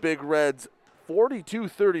the Big Reds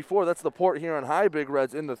 42-34. That's the Port Huron High Big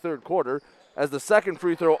Reds in the third quarter. As the second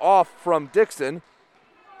free throw off from Dixon.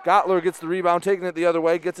 Gottler gets the rebound, taking it the other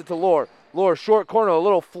way, gets it to Lohr. Lohr, short corner, a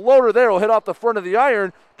little floater there, will hit off the front of the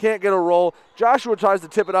iron, can't get a roll. Joshua tries to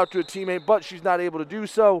tip it out to a teammate, but she's not able to do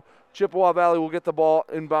so. Chippewa Valley will get the ball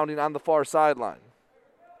inbounding on the far sideline.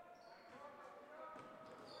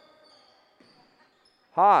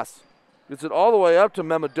 Haas gets it all the way up to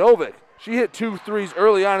Memadovic. She hit 2 threes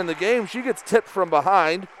early on in the game. She gets tipped from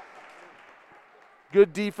behind.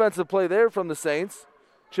 Good defensive play there from the Saints.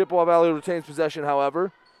 Chippewa Valley retains possession,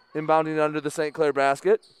 however, inbounding under the St. Clair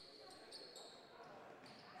basket.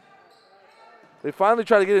 They finally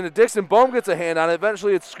try to get into Dixon. Bohm gets a hand on it.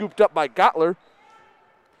 Eventually it's scooped up by Gottler.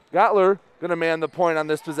 Gottler going to man the point on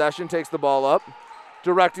this possession, takes the ball up,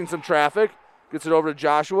 directing some traffic. Gets it over to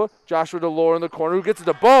Joshua. Joshua to Lohr in the corner, who gets it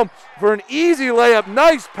to Bohm for an easy layup.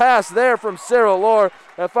 Nice pass there from Sarah Lohr.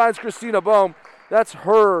 That finds Christina Bohm. That's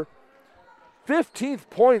her 15th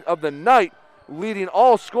point of the night, leading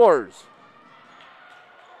all scorers.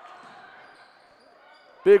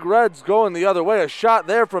 Big Reds going the other way. A shot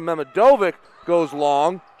there from Memadovic goes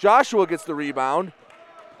long. Joshua gets the rebound.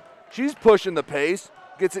 She's pushing the pace.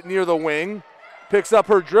 Gets it near the wing. Picks up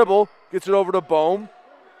her dribble. Gets it over to Bohm.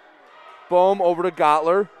 Bohm over to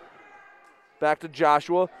Gottler. Back to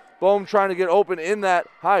Joshua. Bohm trying to get open in that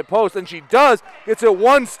high post, and she does. Gets it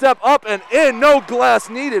one step up and in. No glass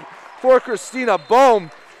needed for Christina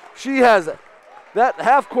Bohm. She has that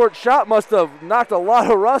half-court shot must have knocked a lot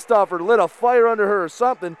of rust off or lit a fire under her or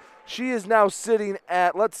something. She is now sitting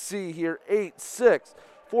at, let's see here, 8-6,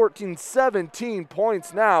 14, 17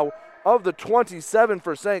 points now of the 27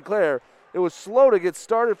 for St. Clair. It was slow to get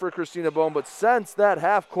started for Christina Bohm, but since that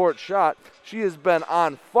half-court shot, she has been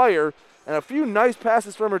on fire, and a few nice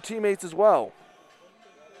passes from her teammates as well.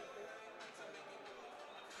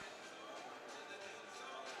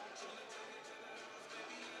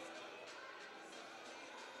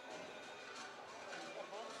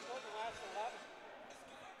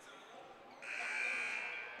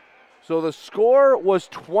 So the score was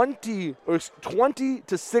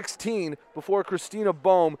 20-16 before Christina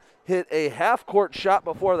Bohm hit a half-court shot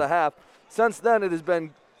before the half. Since then, it has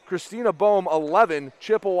been Christina Bohm 11,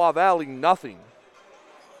 Chippewa Valley nothing.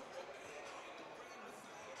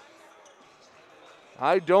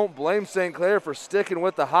 I don't blame St. Clair for sticking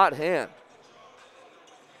with the hot hand.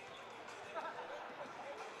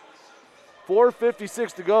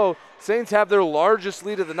 4:56 to go. Saints have their largest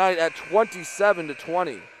lead of the night at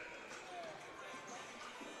 27-20.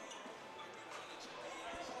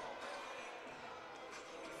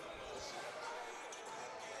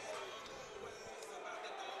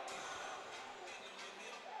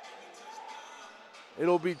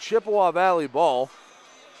 It'll be Chippewa Valley ball.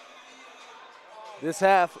 This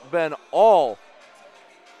half been all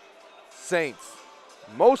Saints.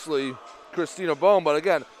 Mostly Christina Bohm, but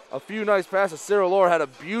again, a few nice passes. Sarah Lohr had a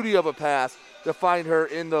beauty of a pass to find her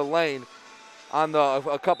in the lane on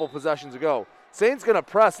a couple possessions ago. Saints gonna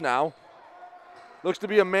press now. Looks to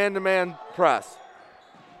be a man-to-man press.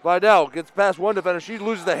 Vidal gets past one defender. She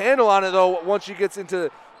loses the handle on it though once she gets into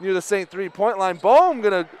near the Saint three-point line. Bohm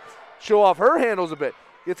gonna show off her handles a bit.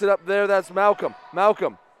 Gets it up there, that's Malcolm.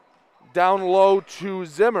 Malcolm down low to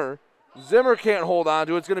Zimmer. Zimmer can't hold on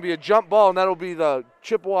to it. It's going to be a jump ball, and that'll be the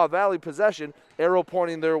Chippewa Valley possession, arrow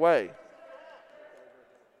pointing their way.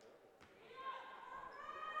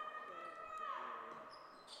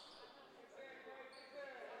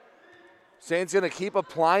 Saints going to keep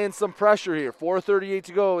applying some pressure here. 4:38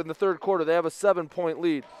 to go in the third quarter. They have a 7-point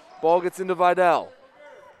lead. Ball gets into Vidal.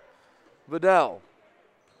 Vidal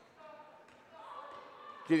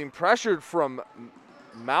getting pressured from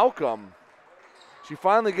Malcolm. She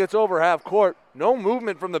finally gets over half court. No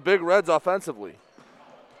movement from the Big Reds offensively.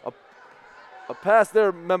 A pass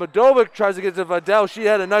there. Memadovic tries to get to Vidal. She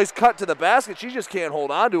had a nice cut to the basket. She just can't hold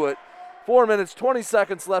on to it. 4 minutes, 20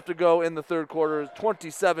 seconds left to go in the third quarter.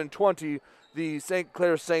 27-20, the St.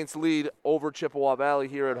 Clair Saints lead over Chippewa Valley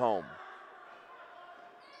here at home.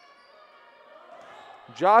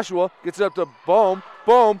 Joshua gets it up to Bohm.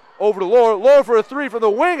 Boom, over to Lohr. Lohr for a three from the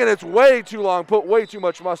wing, and it's way too long. Put way too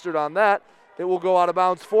much mustard on that. It will go out of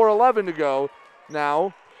bounds. 4:11 to go.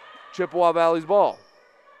 Now, Chippewa Valley's ball.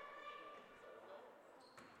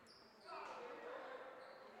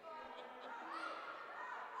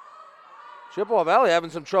 Chippewa Valley having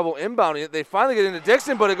some trouble inbounding it. They finally get into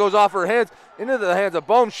Dixon, but it goes off her hands, into the hands of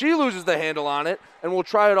Bohm. She loses the handle on it, and we'll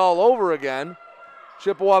try it all over again.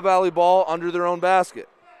 Chippewa Valley ball under their own basket.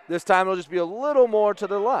 This time it'll just be a little more to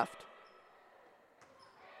the left.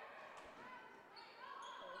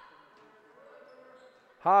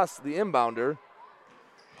 Haas, the inbounder.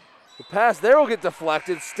 The pass there will get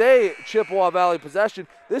deflected. Stay Chippewa Valley possession.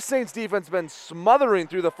 This Saints defense has been smothering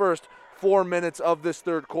through the first 4 minutes of this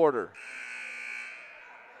third quarter.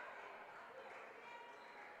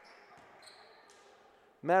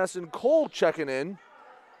 Madison Cole checking in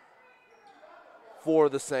for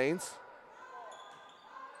the Saints.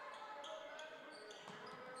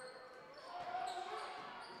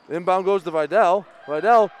 Inbound goes to Vidal.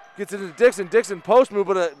 Vidal gets it into Dixon. Dixon post move,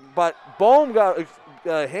 but Bohm got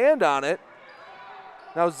a hand on it.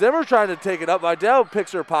 Now Zimmer trying to take it up. Vidal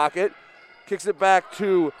picks her pocket, kicks it back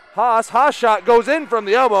to Haas. Haas shot goes in from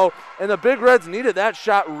the elbow, and the Big Reds needed that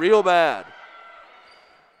shot real bad.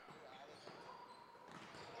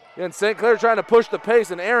 And St. Clair trying to push the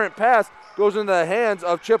pace. An errant pass goes into the hands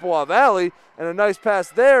of Chippewa Valley, and a nice pass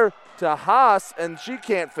there to Haas, and she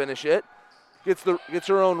can't finish it. Gets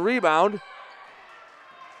her own rebound.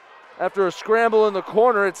 After a scramble in the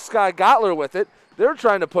corner, it's Sky Gottler with it. They're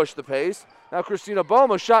trying to push the pace. Now Christina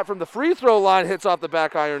Bohm, a shot from the free throw line, hits off the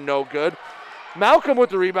back iron, no good. Malcolm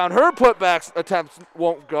with the rebound. Her putback attempts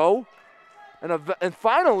won't go. And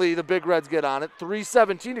finally, the Big Reds get on it.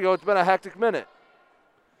 3:17 to go. It's been a hectic minute.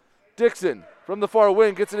 Dixon from the far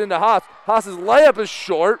wing gets it into Haas. Haas's layup is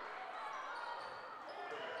short.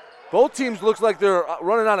 Both teams looks like they're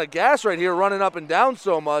running out of gas right here, running up and down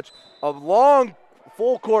so much. A long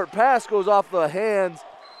full court pass goes off the hands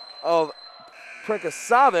of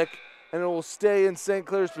Prinkasavic, and it will stay in St.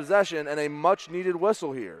 Clair's possession, and a much needed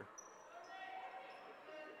whistle here.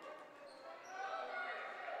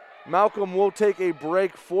 Malcolm will take a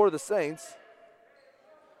break for the Saints.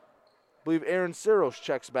 I believe Aaron Saros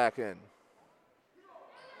checks back in.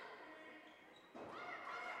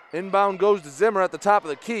 Inbound goes to Zimmer at the top of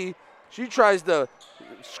the key. She tries to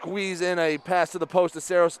squeeze in a pass to the post to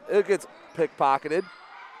Saros. It gets pickpocketed.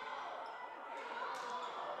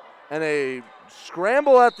 And a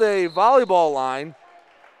scramble at the volleyball line.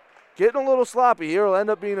 Getting a little sloppy here. It'll end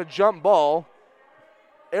up being a jump ball.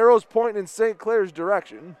 Arrows pointing in St. Clair's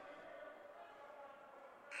direction.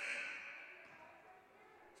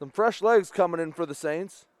 Some fresh legs coming in for the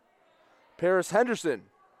Saints. Paris Henderson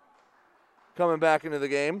coming back into the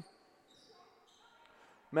game.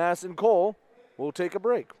 Madison Cole will take a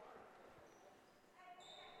break.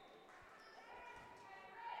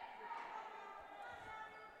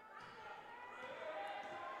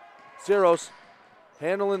 Saros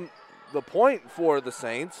handling the point for the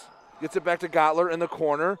Saints. Gets it back to Gottler in the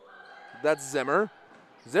corner. That's Zimmer.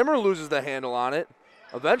 Zimmer loses the handle on it.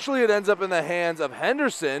 Eventually it ends up in the hands of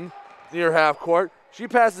Henderson near half court. She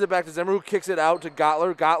passes it back to Zimmer, who kicks it out to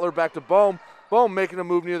Gottler. Gottler back to Bohm. Bohm making a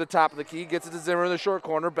move near the top of the key. Gets it to Zimmer in the short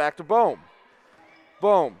corner. Back to Bohm.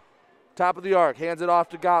 Bohm, top of the arc. Hands it off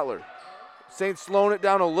to Gottler. Saints slowing it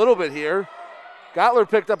down a little bit here. Gottler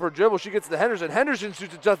picked up her dribble. She gets to Henderson. Henderson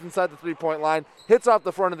shoots it just inside the three-point line. Hits off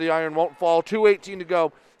the front of the iron. Won't fall. 2:18 to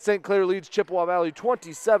go. St. Clair leads Chippewa Valley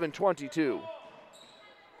 27-22.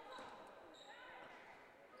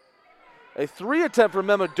 A three attempt for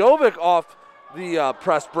Memadovic off the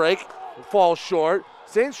press break. Falls short.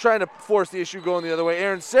 Saints trying to force the issue going the other way.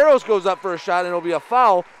 Aaron Saros goes up for a shot, and it'll be a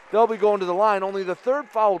foul. They'll be going to the line. Only the third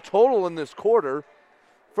foul total in this quarter.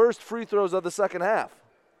 First free throws of the second half.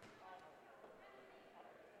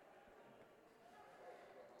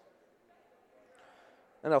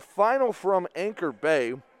 And a final from Anchor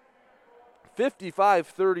Bay.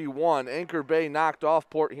 55-31. Anchor Bay knocked off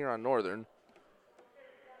Port Huron Northern.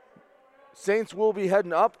 Saints will be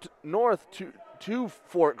heading up north to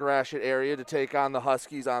Fort Gratiot area to take on the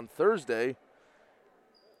Huskies on Thursday.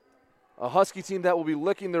 A Husky team that will be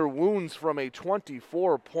licking their wounds from a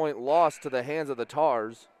 24-point loss to the hands of the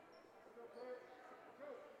Tars.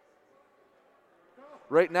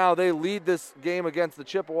 Right now, they lead this game against the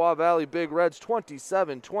Chippewa Valley Big Reds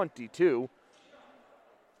 27-22.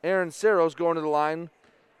 Aaron Saros going to the line.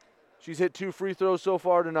 She's hit 2 free throws so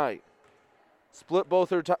far tonight. Split both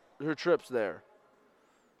her trips there.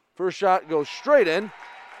 First shot goes straight in.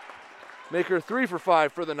 Make her 3 for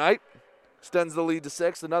 5 for the night. Extends the lead to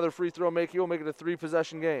 6. Another free throw will make it a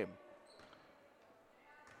 3-possession game.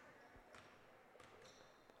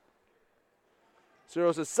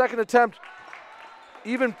 Zeros' second attempt,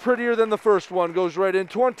 even prettier than the first one, goes right in.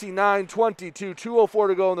 29-22, 2:04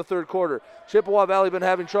 to go in the third quarter. Chippewa Valley been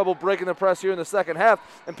having trouble breaking the press here in the second half,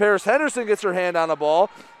 and Paris Henderson gets her hand on the ball,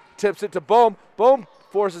 tips it to Bohm. Bohm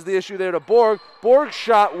forces the issue there to Borg. Borg's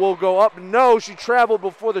shot will go up. No, she traveled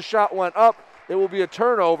before the shot went up. It will be a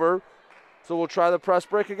turnover, so we'll try the press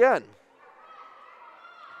break again.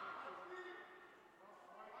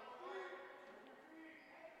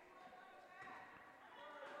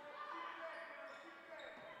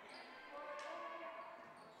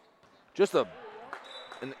 Just an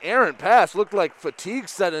errant pass. Looked like fatigue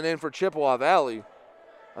setting in for Chippewa Valley.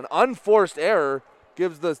 An unforced error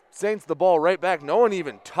gives the Saints the ball right back. No one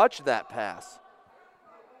even touched that pass.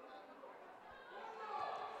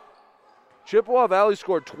 Chippewa Valley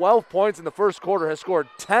scored 12 points in the first quarter, has scored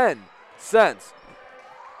 10 since.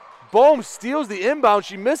 Bohm steals the inbound.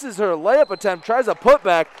 She misses her layup attempt, tries a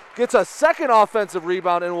putback, gets a second offensive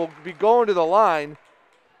rebound, and will be going to the line.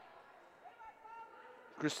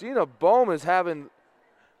 Christina Bohm is having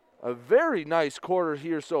a very nice quarter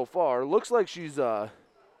here so far. Looks like she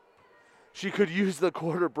could use the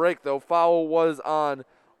quarter break, though. Foul was on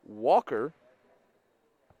Walker.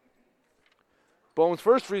 Bohm's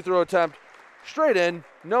first free throw attempt, straight in.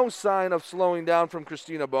 No sign of slowing down from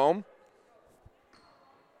Christina Bohm.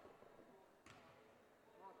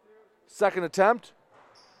 Second attempt,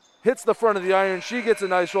 hits the front of the iron. She gets a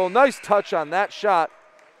nice roll. Nice touch on that shot.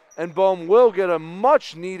 And Bohm will get a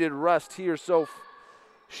much-needed rest here. So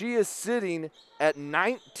she is sitting at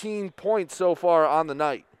 19 points so far on the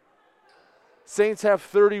night. Saints have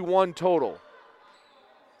 31 total.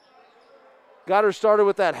 Got her started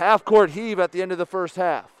with that half-court heave at the end of the first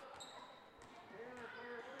half.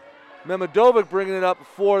 Memadovic bringing it up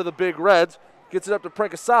for the Big Reds. Gets it up to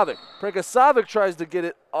Prenkasavic. Prenkasavic tries to get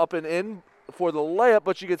it up and in for the layup,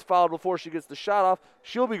 but she gets fouled before she gets the shot off.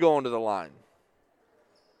 She'll be going to the line.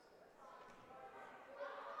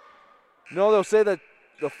 No, they'll say that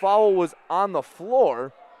the foul was on the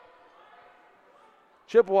floor.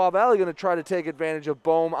 Chippewa Valley going to try to take advantage of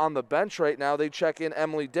Bohm on the bench right now. They check in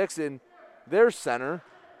Emily Dixon, their center.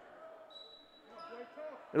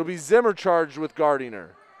 It'll be Zimmer charged with guarding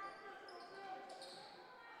her.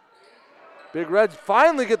 Big Reds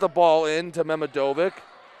finally get the ball in to Memadovic.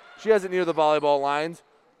 She has it near the volleyball lines.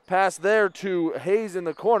 Pass there to Hayes in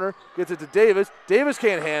the corner. Gets it to Davis. Davis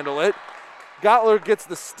can't handle it. Gottler gets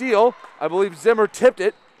the steal. I believe Zimmer tipped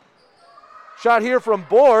it. Shot here from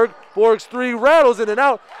Borg. Borg's three rattles in and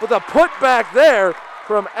out, but the putback there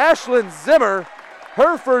from Ashlyn Zimmer,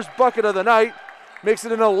 her first bucket of the night, makes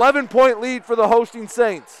it an 11-point lead for the hosting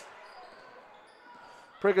Saints.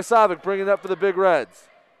 Prenkasavic bringing it up for the Big Reds.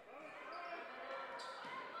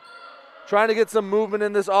 Trying to get some movement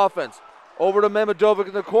in this offense. Over to Memadovic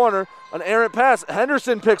in the corner. An errant pass.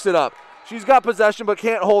 Henderson picks it up. She's got possession but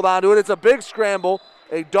can't hold on to it. It's a big scramble.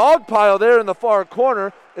 A dog pile there in the far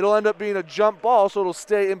corner. It'll end up being a jump ball, so it'll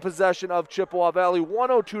stay in possession of Chippewa Valley.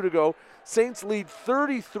 1:02 to go. Saints lead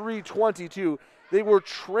 33-22. They were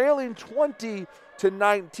trailing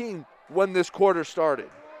 20-19 when this quarter started.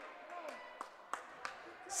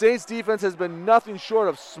 Saints defense has been nothing short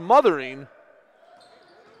of smothering.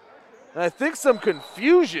 And I think some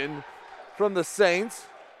confusion from the Saints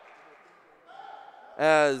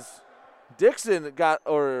as Dixon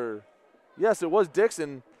yes, it was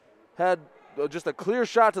Dixon, had just a clear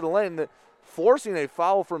shot to the lane, forcing a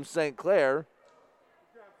foul from St. Clair.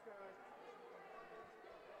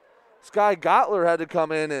 Sky Gottler had to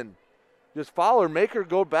come in and just foul her, make her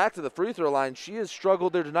go back to the free throw line. She has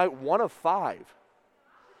struggled there tonight, 1 of 5.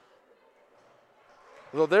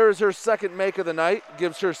 So there is her second make of the night,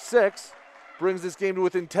 gives her 6, brings this game to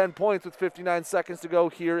within 10 points with 59 seconds to go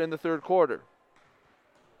here in the third quarter.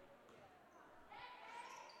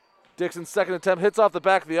 Dixon's second attempt hits off the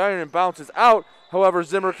back of the iron and bounces out. However,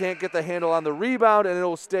 Zimmer can't get the handle on the rebound, and it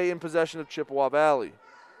will stay in possession of Chippewa Valley.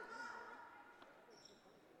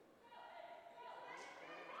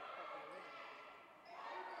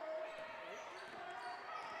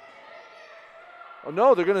 Oh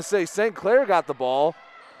no, they're going to say St. Clair got the ball.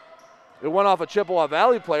 It went off a Chippewa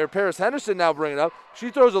Valley player. Paris Henderson now bringing it up. She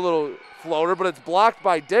throws a little floater, but it's blocked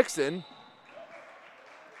by Dixon.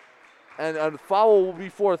 And a foul will be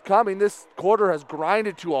forthcoming. This quarter has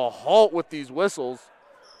grinded to a halt with these whistles.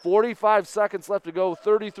 45 seconds left to go.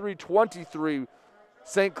 33-23.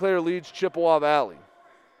 St. Clair leads Chippewa Valley.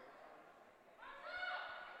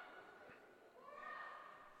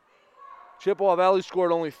 Chippewa Valley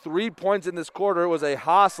scored only 3 points in this quarter. It was a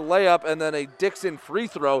Haas layup and then a Dixon free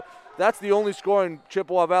throw. That's the only scoring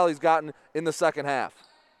Chippewa Valley's gotten in the second half.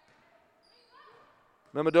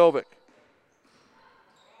 Memadovic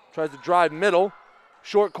Tries to drive middle.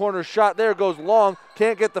 Short corner shot there, goes long.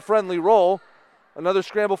 Can't get the friendly roll. Another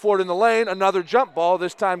scramble forward in the lane. Another jump ball,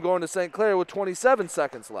 this time going to St. Clair with 27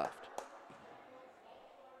 seconds left.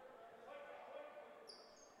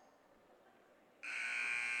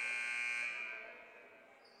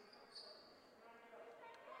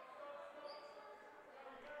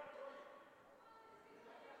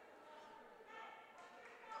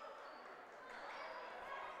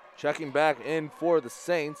 Checking back in for the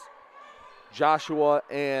Saints, Joshua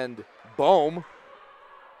and Bohm.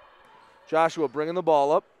 Joshua bringing the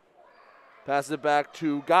ball up. Passes it back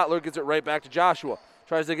to Gottler, gets it right back to Joshua.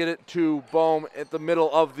 Tries to get it to Bohm at the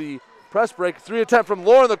middle of the press break. 3 attempt from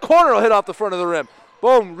Lohr in the corner, will hit off the front of the rim.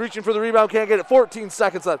 Bohm reaching for the rebound, can't get it. 14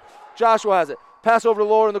 seconds left. Joshua has it. Pass over to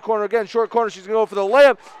Lohr in the corner again. Short corner, she's going to go for the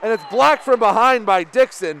layup, and it's blocked from behind by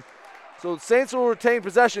Dixon. So Saints will retain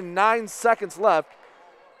possession, 9 seconds left.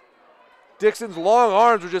 Dixon's long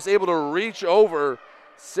arms were just able to reach over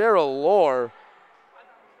Sarah Lohr.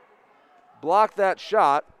 Block that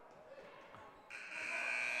shot.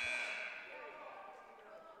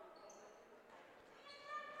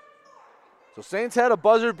 So Saints had a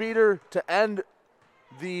buzzer beater to end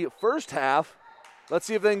the first half. Let's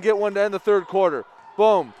see if they can get one to end the third quarter.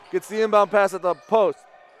 Boom, gets the inbound pass at the post.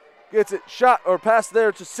 Gets it shot or pass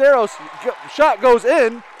there to Saros. Shot goes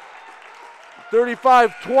in.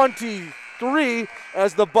 35-23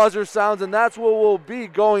 as the buzzer sounds, and that's what we'll be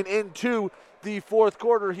going into the fourth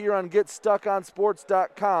quarter here on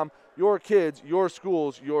GetStuckOnSports.com. Your kids, your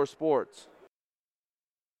schools, your sports.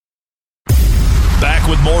 Back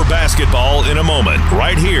with more basketball in a moment,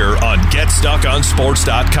 right here on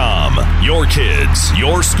GetStuckOnSports.com. Your kids,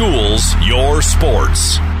 your schools, your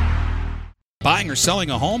sports. Buying or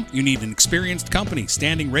selling a home? You need an experienced company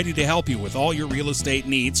standing ready to help you with all your real estate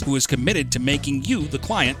needs, who is committed to making you the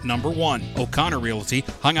client number one. O'Connor Realty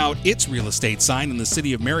hung out its real estate sign in the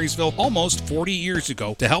city of Marysville almost 40 years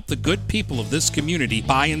ago to help the good people of this community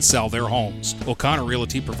buy and sell their homes. O'Connor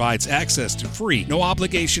Realty provides access to free,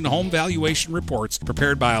 no-obligation home valuation reports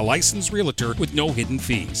prepared by a licensed realtor with no hidden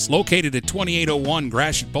fees. Located at 2801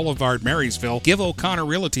 Gratiot Boulevard, Marysville, give O'Connor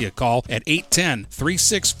Realty a call at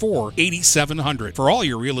 810-364-8700 for all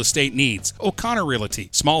your real estate needs. O'Connor Realty,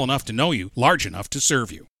 small enough to know you, large enough to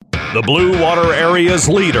serve you. The Blue Water Area's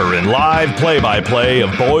leader in live play-by-play of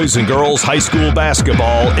boys and girls high school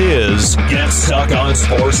basketball is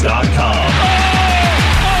GetStuckOnSports.com.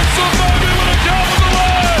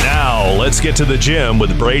 Now, let's get to the gym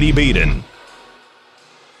with Brady Beaton.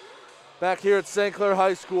 Back here at St. Clair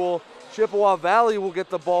High School, Chippewa Valley will get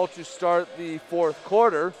the ball to start the fourth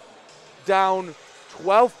quarter. Down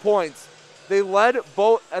 12 points. They led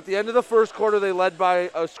both at the end of the first quarter. They led by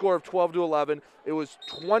a score of 12-11. It was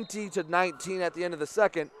 20-19 at the end of the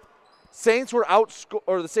second. The Saints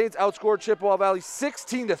outscored Chippewa Valley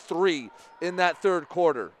 16-3 in that third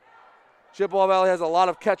quarter. Chippewa Valley has a lot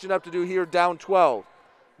of catching up to do here, down 12.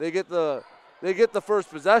 They get the first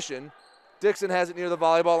possession. Dixon has it near the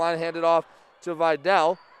volleyball line, handed off to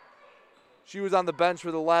Vidal. She was on the bench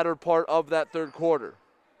for the latter part of that third quarter.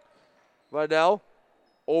 Vidal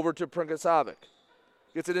over to Prinkasovic.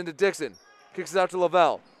 Gets it into Dixon. Kicks it out to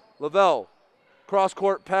Lavelle. Lavelle,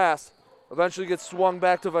 cross-court pass. Eventually gets swung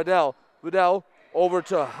back to Vidal. Vidal over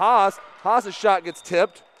to Haas. Haas's shot gets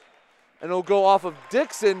tipped. And it'll go off of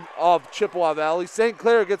Dixon of Chippewa Valley. St.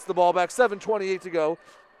 Clair gets the ball back. 7:28 to go.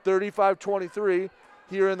 35-23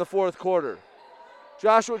 here in the fourth quarter.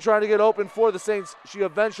 Joshua trying to get open for the Saints. She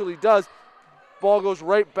eventually does. Ball goes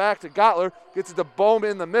right back to Gottler. Gets it to Bohm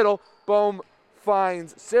in the middle. Bohm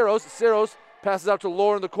finds Saros. Saros passes out to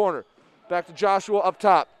Lohr in the corner. Back to Joshua up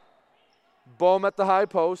top. Bohm at the high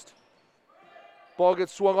post. Ball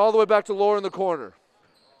gets swung all the way back to Lohr in the corner.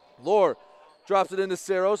 Lohr drops it into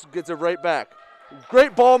Saros, gets it right back.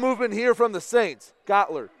 Great ball movement here from the Saints.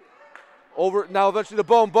 Gottler over now eventually to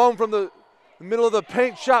Bohm. Bohm from the middle of the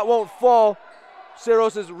paint. Shot won't fall.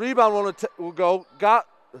 Saros' rebound will go.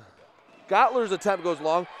 Gottler's attempt goes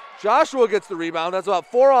long. Joshua gets the rebound. That's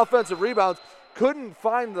about 4 offensive rebounds. Couldn't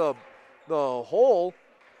find the hole.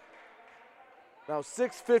 Now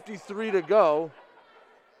 6:53 to go.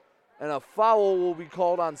 And a foul will be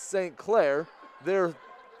called on St. Clair, their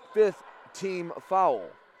 5th team foul.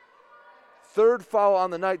 3rd foul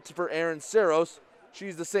on the night for Erin Saros.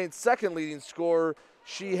 She's the Saints' 2nd leading scorer.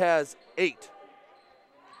 She has 8.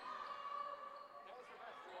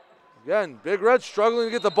 Again, Big Red struggling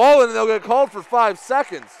to get the ball in, and they'll get called for 5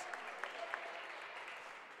 seconds.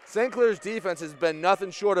 St. Clair's defense has been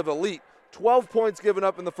nothing short of elite. 12 points given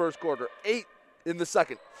up in the first quarter, 8 in the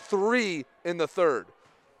second, 3 in the third.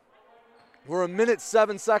 We're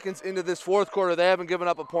 1:07 into this fourth quarter. They haven't given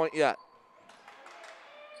up a point yet.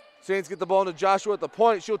 Saints get the ball into Joshua at the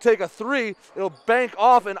point. She'll take a three. It'll bank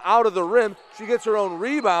off and out of the rim. She gets her own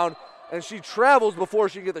rebound, and she travels before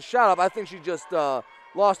she can get the shot up. I think she just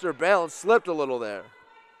lost her balance, slipped a little there.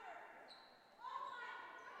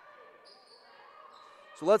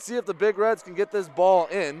 So let's see if the Big Reds can get this ball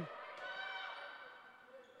in.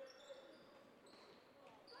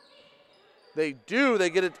 They do.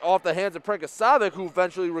 They get it off the hands of Prenka-Savic, who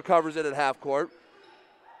eventually recovers it at half court.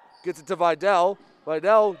 Gets it to Vidal.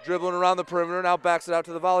 Vidal dribbling around the perimeter, now backs it out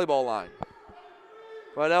to the volleyball line.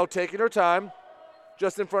 Vidal taking her time,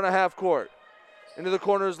 just in front of half court. Into the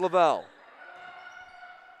corner is Lavelle.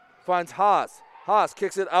 Finds Haas. Haas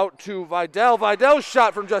kicks it out to Vidal. Vidal's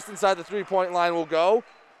shot from just inside the three-point line will go.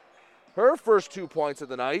 Her first 2 points of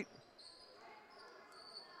the night.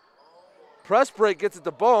 Press break gets it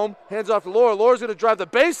to Bohm. Hands off to Laura. Laura's going to drive the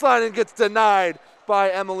baseline and gets denied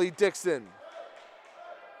by Emily Dixon.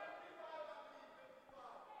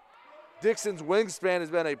 Dixon's wingspan has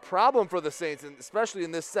been a problem for the Saints, and especially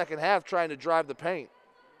in this second half, trying to drive the paint.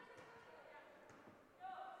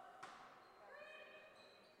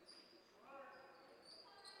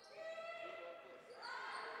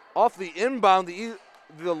 Off the inbound, the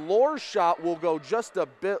Lohr shot will go just a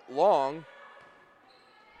bit long.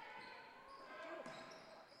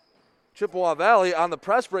 Chippewa Valley on the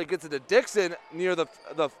press break gets it to Dixon near the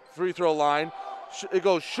free throw line. It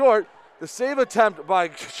goes short. The save attempt by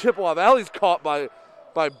Chippewa Valley is caught by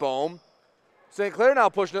Bohm. St. Clair now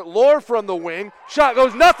pushing it. Lohr from the wing. Shot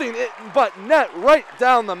goes nothing but net right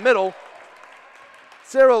down the middle.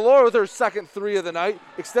 Sarah Lohr with her second three of the night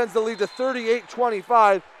extends the lead to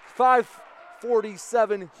 38-25.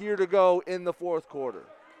 5:47 here to go in the fourth quarter.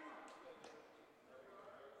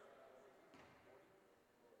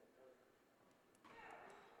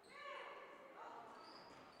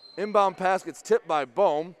 Inbound pass gets tipped by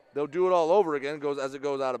Bohm. They'll do it all over again as it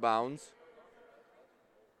goes out of bounds.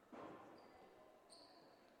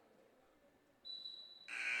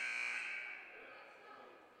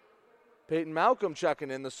 Peyton Malcolm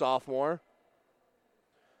checking in, the sophomore.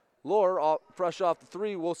 Lohr, fresh off the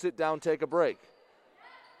three, will sit down, take a break.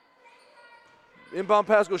 Inbound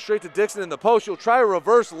pass goes straight to Dixon in the post. She'll try a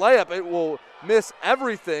reverse layup. It will miss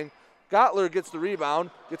everything. Gottler gets the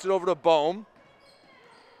rebound, gets it over to Bohm.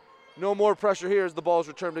 No more pressure here as the ball is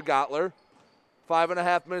returned to Gottler.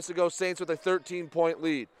 5.5 minutes to go, Saints with a 13-point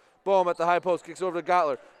lead. Bohm at the high post, kicks over to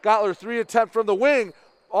Gottler. Gottler, three attempt from the wing,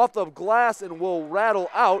 off the glass and will rattle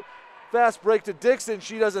out. Fast break to Dixon.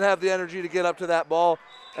 She doesn't have the energy to get up to that ball,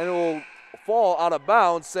 and it will fall out of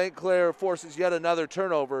bounds. St. Clair forces yet another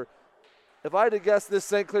turnover. If I had to guess, this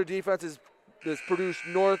St. Clair defense has produced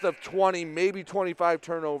north of 20, maybe 25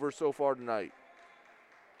 turnovers so far tonight.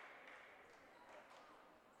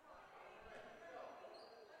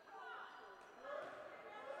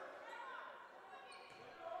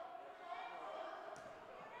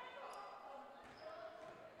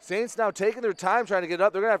 Saints now taking their time trying to get it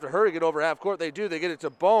up. They're going to have to hurry, get over half court. They do. They get it to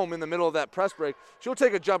Bohm in the middle of that press break. She'll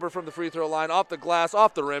take a jumper from the free throw line, off the glass,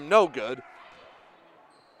 off the rim. No good.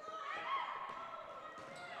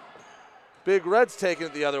 Big Red's taking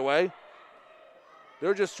it the other way.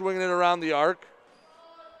 They're just swinging it around the arc.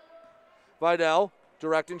 Vidal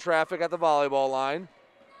directing traffic at the volleyball line.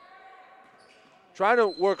 Trying to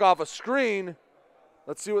work off a screen.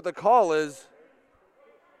 Let's see what the call is.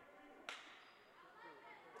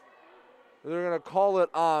 They're going to call it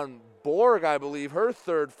on Borg, I believe, her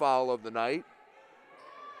third foul of the night.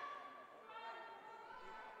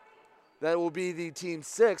 That will be the team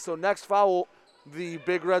sixth. So next foul, the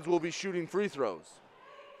Big Reds will be shooting free throws.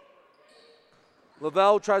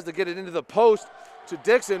 Lavelle tries to get it into the post to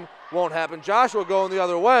Dixon. Won't happen. Joshua going the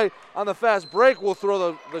other way. On the fast break, will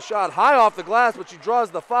throw the shot high off the glass, but she draws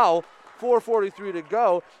the foul. 4:43 to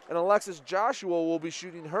go. And Alexis Joshua will be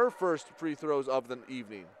shooting her first free throws of the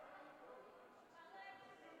evening.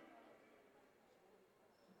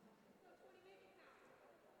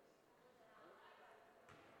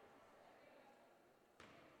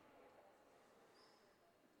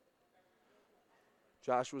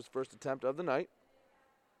 Joshua's first attempt of the night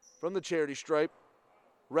from the charity stripe.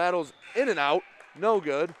 Rattles in and out. No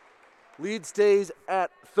good. Lead stays at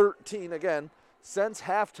 13 again. Since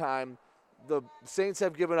halftime, the Saints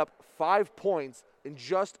have given up 5 points in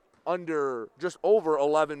just over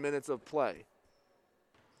 11 minutes of play.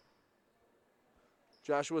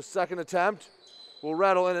 Joshua's second attempt will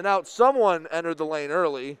rattle in and out. Someone entered the lane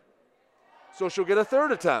early, so she'll get a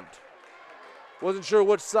third attempt. Wasn't sure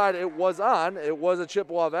which side it was on. It was a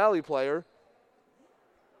Chippewa Valley player.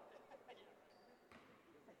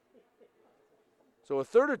 So a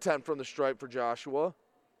third attempt from the stripe for Joshua.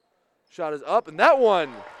 Shot is up, and that one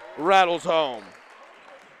rattles home.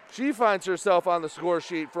 She finds herself on the score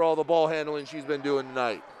sheet for all the ball handling she's been doing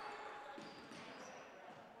tonight.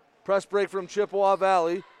 Press break from Chippewa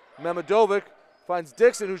Valley. Memadovic finds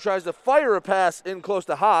Dixon, who tries to fire a pass in close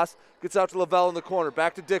to Haas. Gets out to Lavelle in the corner.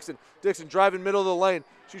 Back to Dixon. Dixon driving middle of the lane.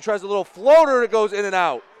 She tries a little floater, and it goes in and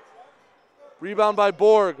out. Rebound by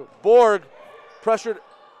Borg. Borg pressured,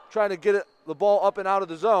 trying to get the ball up and out of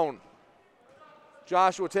the zone.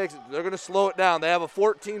 Joshua takes it. They're going to slow it down. They have a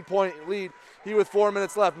 14-point lead. He with 4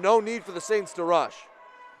 minutes left. No need for the Saints to rush.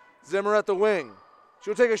 Zimmer at the wing.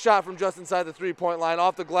 She'll take a shot from just inside the three-point line.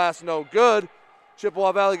 Off the glass, no good.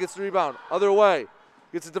 Chippewa Valley gets the rebound. Other way.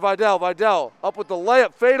 Gets it to Vidal. Vidal up with the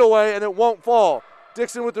layup, fade away, and it won't fall.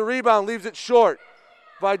 Dixon with the rebound, leaves it short.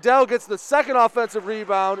 Vidal gets the second offensive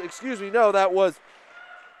rebound. Excuse me, no, that was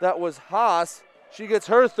Haas. She gets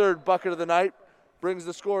her third bucket of the night. Brings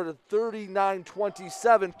the score to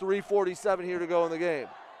 39-27, 3:47 here to go in the game.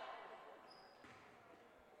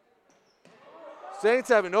 Saints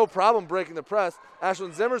having no problem breaking the press.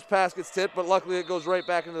 Ashlyn Zimmer's pass gets tipped, but luckily it goes right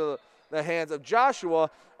back into the hands of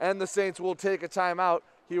Joshua, and the Saints will take a timeout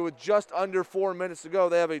here with just under 4 minutes to go.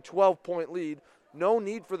 They have a 12-point lead. No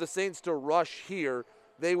need for the Saints to rush here.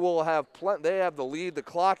 They will have they have the lead. The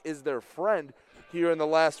clock is their friend here in the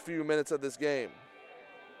last few minutes of this game.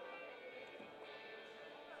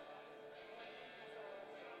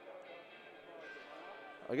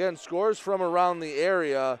 Again, scores from around the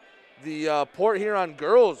area. The Port Huron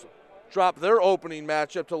girls dropped their opening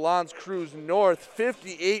matchup to L'Anse Creuse North,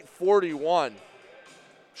 58-41.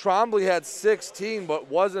 Trombley had 16, but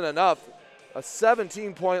wasn't enough. A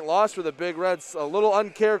 17-point loss for the Big Reds, a little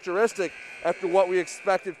uncharacteristic after what we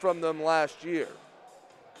expected from them last year.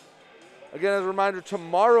 Again, as a reminder,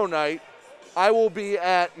 tomorrow night, I will be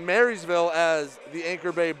at Marysville as the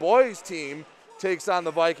Anchor Bay boys team takes on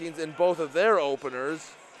the Vikings in both of their openers.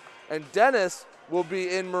 And Dennis will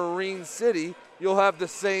be in Marine City. You'll have the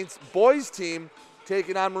Saints boys team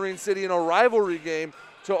taking on Marine City in a rivalry game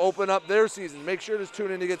to open up their season. Make sure to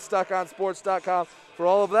tune in to GetStuckOnSports.com for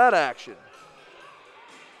all of that action.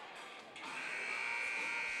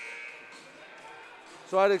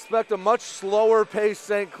 So I'd expect a much slower paced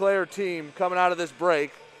St. Clair team coming out of this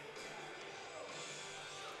break.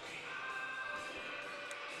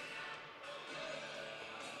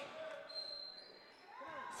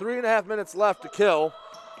 Three and a half minutes left to kill.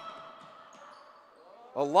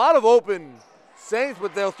 A lot of open Saints,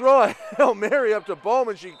 but they'll throw a Hail Mary up to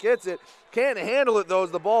Bowman. She gets it. Can't handle it, though, as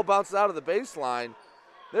the ball bounces out of the baseline.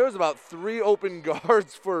 There was about 3 open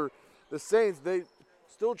guards for the Saints. They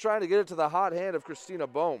still trying to get it to the hot hand of Christina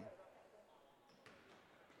Bohm.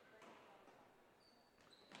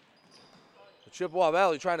 The Chippewa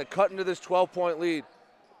Valley trying to cut into this 12-point lead.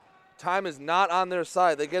 Time is not on their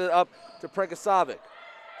side. They get it up to Prenkasavic.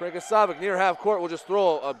 Prenkasavic near half court will just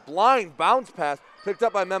throw a blind bounce pass picked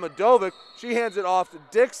up by Memadovic. She hands it off to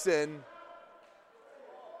Dixon.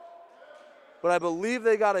 But I believe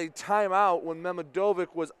they got a timeout when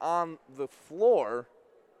Memadovic was on the floor.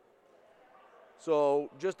 So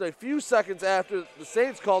just a few seconds after the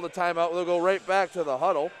Saints call the timeout, they'll go right back to the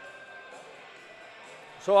huddle.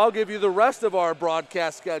 So I'll give you the rest of our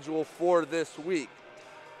broadcast schedule for this week.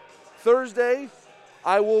 Thursday,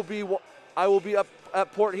 I will be up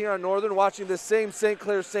at Port Huron Northern watching the same St.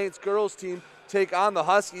 Clair Saints girls team take on the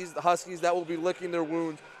Huskies. The Huskies that will be licking their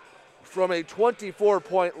wounds from a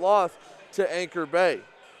 24-point loss to Anchor Bay.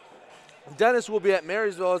 Dennis will be at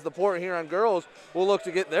Marysville as the Port Huron girls will look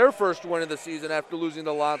to get their first win of the season after losing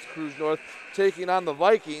to L'Anse Creuse North, taking on the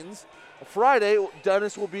Vikings. Friday,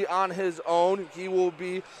 Dennis will be on his own. He will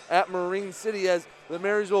be at Marine City as the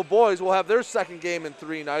Marysville boys will have their second game in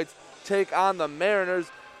 3 nights, take on the Mariners.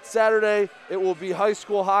 Saturday, it will be high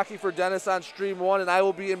school hockey for Dennis on Stream 1, and I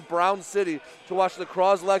will be in Brown City to watch the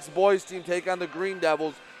Croslex boys team take on the Green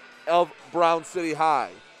Devils of Brown City High.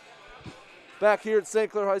 Back here at St.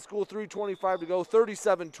 Clair High School, 3:25 to go,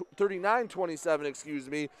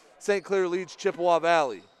 39-27, St. Clair leads Chippewa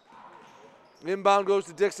Valley. Inbound goes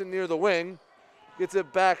to Dixon near the wing. Gets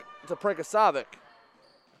it back to Prenkasavic.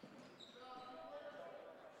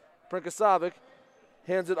 Prenkasavic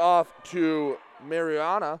hands it off to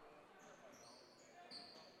Mariana.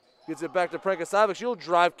 Gets it back to Prenkasavic. She'll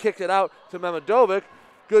drive, kicked it out to Memadovic.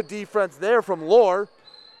 Good defense there from Lohr.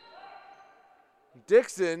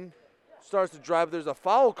 Dixon starts to drive. There's a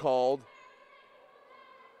foul called.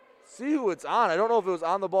 See who it's on. I don't know if it was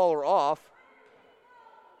on the ball or off.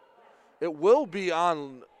 It will be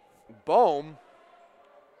on Bohm.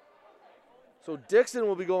 So Dixon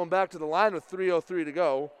will be going back to the line with 3:03 to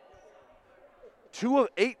go. 2 of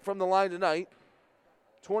 8 from the line tonight.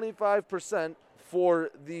 25% for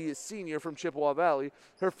the senior from Chippewa Valley.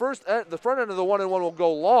 Her first, the front end of the 1-and-1 will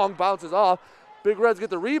go long, bounces off. Big Reds get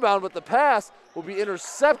the rebound, but the pass will be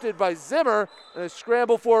intercepted by Zimmer, and a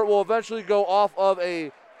scramble for it will eventually go off of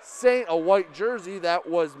a white jersey. That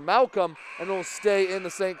was Malcolm, and will stay in the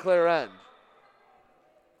St. Clair end.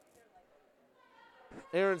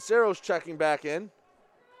 Aaron Saros checking back in.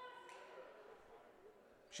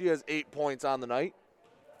 She has 8 points on the night.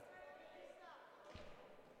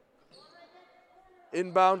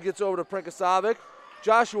 Inbound gets over to Prinkasovic.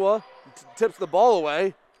 Joshua tips the ball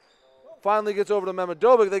away. Finally gets over to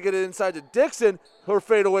Memadovic. They get it inside to Dixon. Her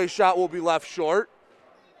fadeaway shot will be left short.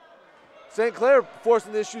 St. Clair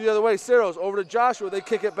forcing the issue the other way. Saros over to Joshua. They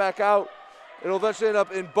kick it back out. It'll eventually end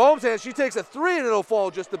up in Bohm's hands. She takes a 3 and it'll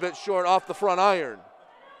fall just a bit short off the front iron.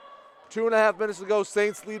 2.5 minutes to go.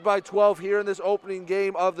 Saints lead by 12 here in this opening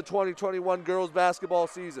game of the 2021 girls basketball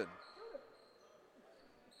season.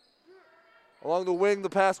 Along the wing, the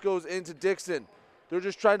pass goes into Dixon. They're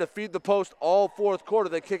just trying to feed the post all fourth quarter.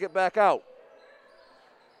 They kick it back out.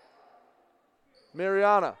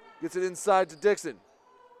 Mariana gets it inside to Dixon.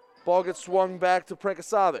 Ball gets swung back to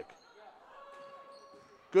Prinkasovic.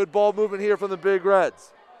 Good ball movement here from the Big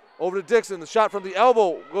Reds. Over to Dixon. The shot from the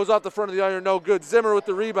elbow goes off the front of the iron. No good. Zimmer with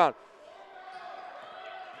the rebound.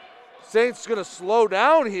 Saints going to slow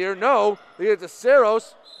down here. No. They get it to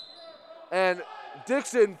Saros. And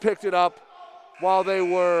Dixon picked it up while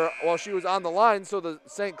she was on the line, so the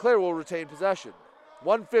St. Clair will retain possession.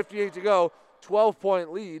 1:58 to go,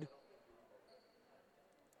 12-point lead.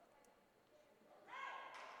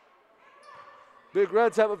 Big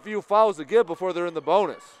Reds have a few fouls to give before they're in the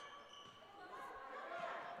bonus.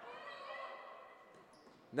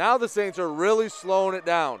 Now the Saints are really slowing it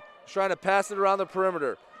down, trying to pass it around the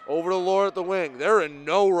perimeter. Over to Laura at the wing. They're in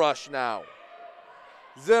no rush now.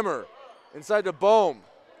 Zimmer inside to Bohm.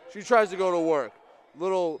 She tries to go to work.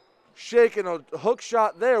 Little shake and a hook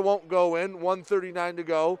shot there won't go in. 1:39 to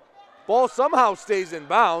go. Ball somehow stays in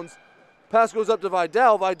bounds. Pass goes up to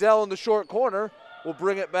Vidal. Vidal in the short corner will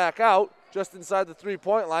bring it back out just inside the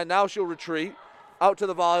three-point line. Now she'll retreat out to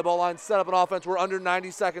the volleyball line, set up an offense. We're under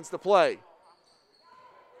 90 seconds to play.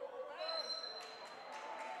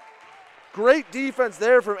 Great defense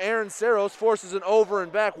there from Aaron Saros. Forces an over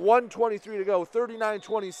and back. 1:23 to go.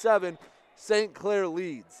 39-27. St. Clair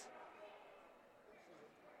leads.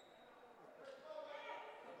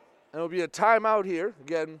 And it'll be a timeout here.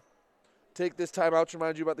 Again, take this timeout to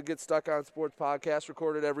remind you about the Get Stuck on Sports podcast,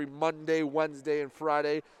 recorded every Monday, Wednesday, and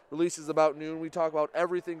Friday. Releases about noon. We talk about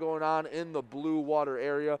everything going on in the Blue Water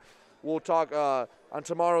area. We'll talk on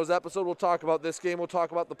tomorrow's episode. We'll talk about this game. We'll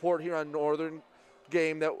talk about the Port Huron Northern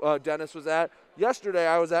game that Dennis was at. Yesterday,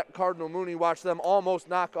 I was at Cardinal Mooney, watched them almost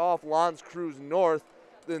knock off L'Anse Creuse North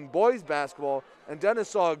in boys basketball, and Dennis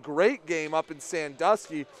saw a great game up in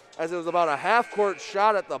Sandusky as it was about a half-court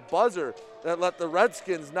shot at the buzzer that let the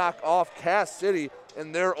Redskins knock off Cass City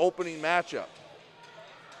in their opening matchup.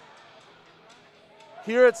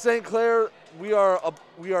 Here at St. Clair, we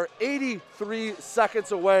are 83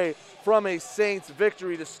 seconds away from a Saints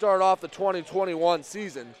victory to start off the 2021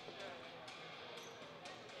 season.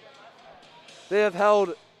 They have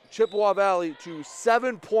held Chippewa Valley to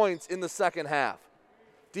 7 points in the second half.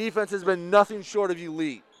 Defense has been nothing short of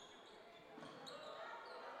elite.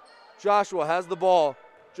 Joshua has the ball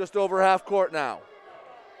just over half court now.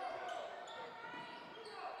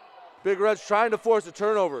 Big Red's trying to force a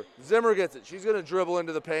turnover. Zimmer gets it. She's going to dribble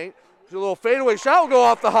into the paint. A little fadeaway shot will go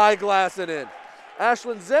off the high glass and in.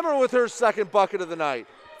 Ashlyn Zimmer with her second bucket of the night.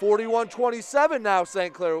 41-27 now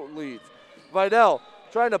St. Clair leads. Vidal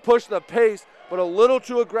trying to push the pace, but a little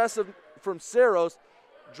too aggressive from Saros.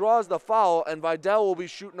 Draws the foul, and Vidal will be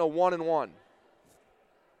shooting a 1-and-1.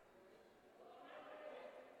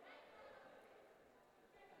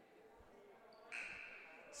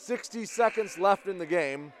 .60 seconds left in the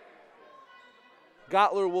game.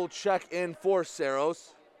 Gottler will check in for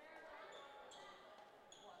Saros.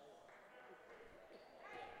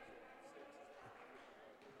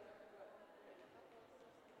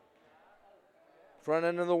 Front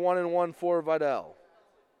end of the 1-and-1 for Vidal.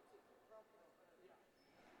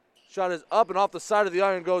 Shot is up and off the side of the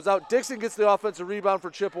iron, goes out. Dixon gets the offensive rebound for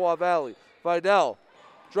Chippewa Valley. Vidal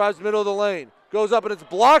drives middle of the lane, goes up and it's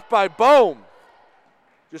blocked by Bohm.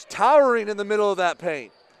 Just towering in the middle of that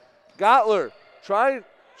paint. Gottler trying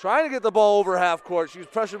to get the ball over half court. She was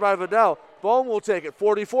pressured by Vidal. Bohm will take it.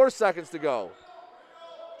 44 seconds to go.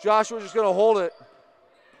 Joshua just going to hold it.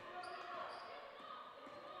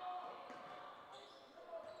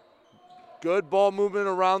 Good ball movement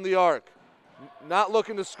around the arc. Not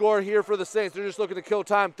looking to score here for the Saints. They're just looking to kill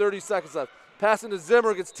time. 30 seconds left. Passing to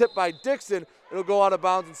Zimmer, gets tipped by Dixon. It'll go out of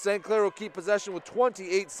bounds, and St. Clair will keep possession with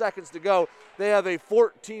 28 seconds to go. They have a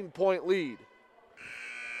 14-point lead.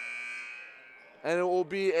 And it will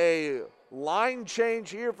be a line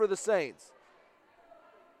change here for the Saints.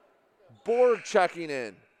 Borg checking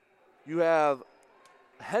in. You have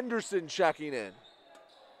Henderson checking in.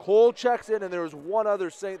 Cole checks in, and there was one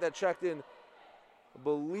other Saint that checked in. I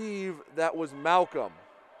believe that was Malcolm.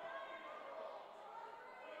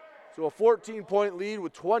 So a 14-point lead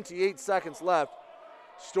with 28 seconds left.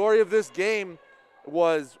 Story of this game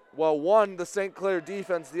was, well, one, the St. Clair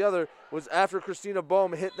defense. The other was after Christina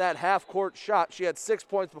Bohm hit that half-court shot. She had 6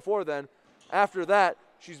 points before then. After that,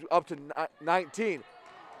 she's up to 19.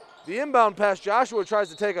 The inbound pass, Joshua tries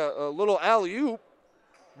to take a little alley-oop.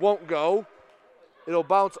 Won't go. It'll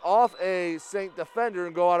bounce off a Saint defender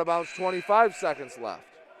and go out of bounds. 25 seconds left.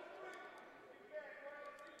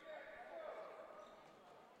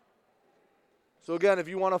 So again, if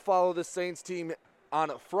you want to follow the Saints team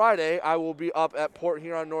on Friday, I will be up at Port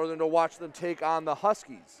Huron Northern to watch them take on the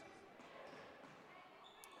Huskies.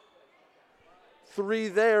 3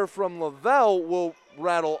 there from Lavelle will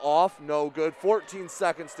rattle off. No good. 14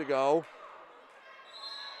 seconds to go.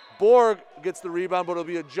 Borg gets the rebound, but it'll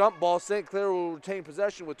be a jump ball. St. Clair will retain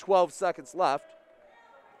possession with 12 seconds left.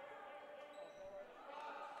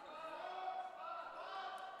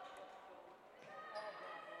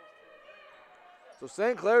 So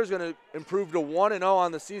St. Clair is going to improve to 1-0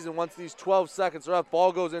 on the season once these 12 seconds are up.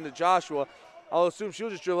 Ball goes into Joshua. I'll assume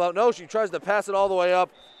she'll just dribble out. No, she tries to pass it all the way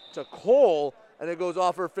up to Cole, and it goes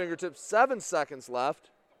off her fingertips. 7 seconds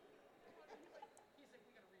left.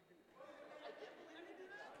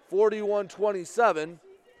 41-27.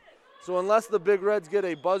 So unless the Big Reds get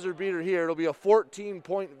a buzzer beater here, it'll be a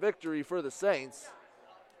 14-point victory for the Saints.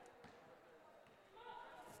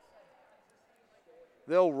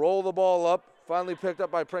 They'll roll the ball up. Finally picked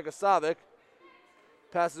up by Prinkasavic.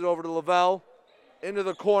 Passes it over to Lavelle. Into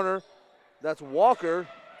the corner. That's Walker.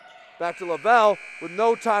 Back to Lavelle with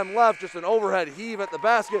no time left. Just an overhead heave at the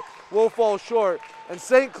basket. Will fall short. And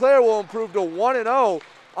St. Clair will improve to 1-0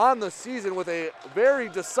 on the season with a very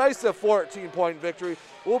decisive 14-point victory.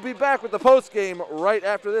 We'll be back with the postgame right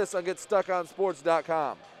after this on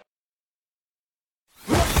GetStuckOnSports.com.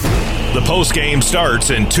 The postgame starts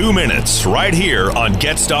in 2 minutes right here on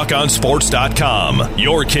GetStuckOnSports.com.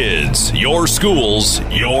 Your kids, your schools,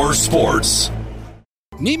 your sports.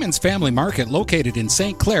 Neiman's Family Market, located in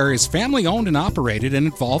St. Clair, is family-owned and operated and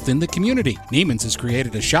involved in the community. Neiman's has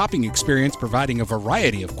created a shopping experience providing a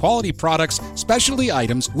variety of quality products, specialty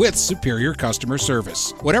items with superior customer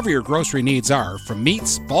service. Whatever your grocery needs are, from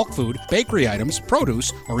meats, bulk food, bakery items,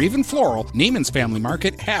 produce, or even floral, Neiman's Family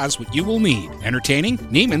Market has what you will need. Entertaining?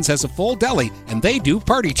 Neiman's has a full deli, and they do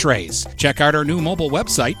party trays. Check out our new mobile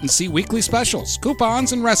website and see weekly specials,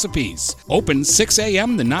 coupons, and recipes. Open 6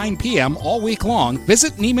 a.m. to 9 p.m. all week long.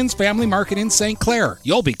 Visit Neiman's Family Market in St. Clair.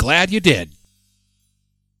 You'll be glad you did.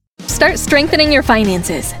 Start strengthening your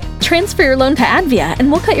finances. Transfer your loan to Advia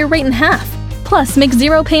and we'll cut your rate in half. Plus, make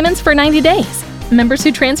 0 payments for 90 days. Members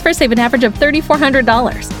who transfer save an average of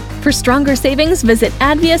 $3,400. For stronger savings, visit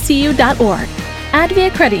adviacu.org.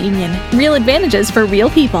 Advia Credit Union. Real advantages for real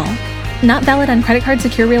people. Not valid on credit card,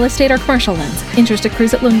 secure real estate, or commercial loans. Interest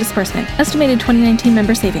accrues at loan disbursement. Estimated 2019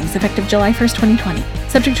 member savings effective July 1st, 2020.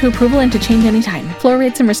 Subject to approval and to change anytime. Floor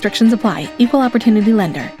rates and restrictions apply. Equal opportunity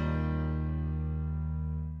lender.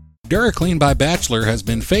 DuraClean by Bachelor has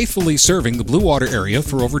been faithfully serving the Blue Water area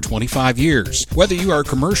for over 25 years. Whether you are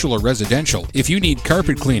commercial or residential, if you need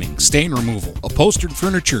carpet cleaning, stain removal, upholstered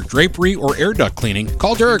furniture, drapery, or air duct cleaning,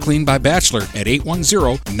 call DuraClean by Bachelor at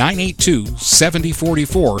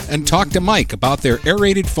 810-982-7044 and talk to Mike about their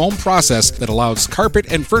aerated foam process that allows carpet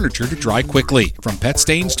and furniture to dry quickly. From pet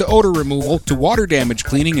stains to odor removal to water damage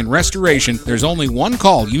cleaning and restoration, there's only one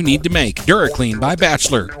call you need to make. DuraClean by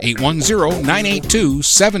Bachelor,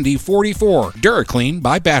 810-982-7044. DuraClean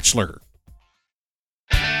by Bachelor.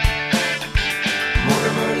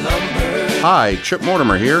 Hi, Chip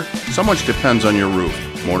Mortimer here. So much depends on your roof.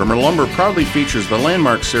 Mortimer Lumber proudly features the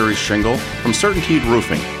Landmark Series shingle from Certainteed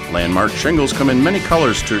Roofing. Landmark shingles come in many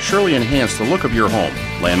colors to surely enhance the look of your home.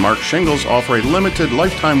 Landmark shingles offer a limited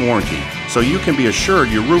lifetime warranty, so you can be assured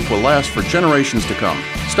your roof will last for generations to come.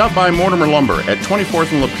 Stop by Mortimer Lumber at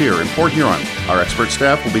 24th and Lapeer in Port Huron. Our expert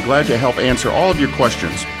staff will be glad to help answer all of your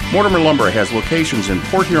questions. Mortimer Lumber has locations in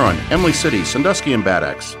Port Huron, Emily City, Sandusky, and Bad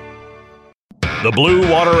Axe. The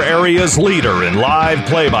Blue Water area's leader in live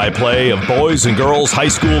play-by-play of boys and girls high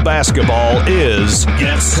school basketball is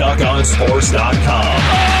GetStuckOnSports.com.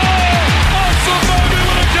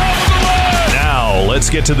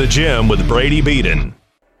 get to the gym with Brady Beaton.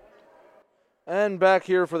 And back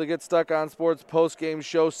here for the Get Stuck on Sports post-game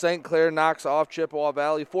show, St. Clair knocks off Chippewa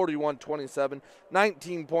Valley 41-27.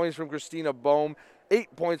 19 points from Christina Bohm,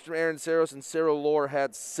 8 points from Aaron Saros, and Sarah Lohr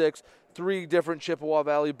had 6. 3 different Chippewa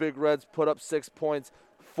Valley Big Reds put up 6 points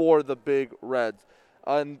for the Big Reds.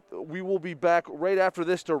 And we will be back right after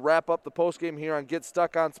this to wrap up the postgame here on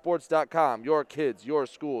GetStuckOnSports.com. Your kids, your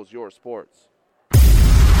schools, your sports.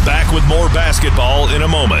 Back with more basketball in a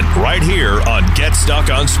moment, right here on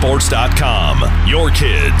GetStuckOnSports.com. Your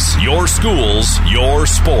kids, your schools, your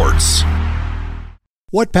sports.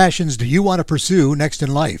 What passions do you want to pursue next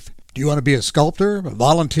in life? Do you want to be a sculptor, a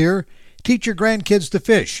volunteer, teach your grandkids to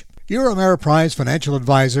fish? Your Ameriprise financial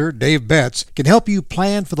advisor, Dave Betts, can help you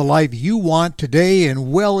plan for the life you want today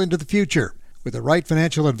and well into the future. With the right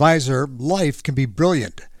financial advisor, life can be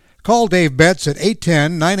brilliant. Call Dave Betts at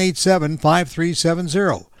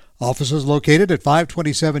 810-987-5370. Office is located at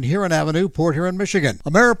 527 Huron Avenue, Port Huron, Michigan.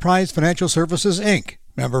 Ameriprise Financial Services, Inc.,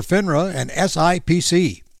 member FINRA and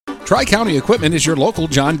SIPC. Tri-County Equipment is your local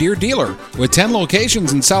John Deere dealer. With 10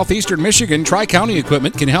 locations in southeastern Michigan, Tri-County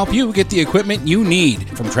Equipment can help you get the equipment you need.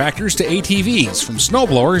 From tractors to ATVs, from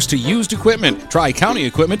snowblowers to used equipment, Tri-County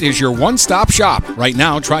Equipment is your one-stop shop. Right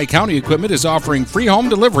now, Tri-County Equipment is offering free home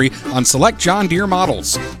delivery on select John Deere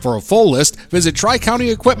models. For a full list, visit Tri-County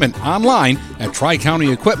Equipment online at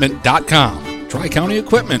tricountyequipment.com. Tri-County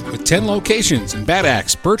Equipment with 10 locations in Bad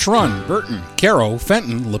Axe, Birch Run, Burton, Caro,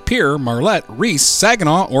 Fenton, Lapeer, Marlette, Reese,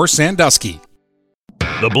 Saginaw, or Sandusky.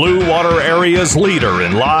 The Blue Water Area's leader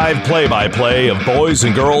in live play-by-play of boys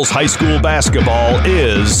and girls high school basketball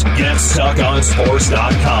is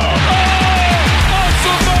GetStuckOnSports.com.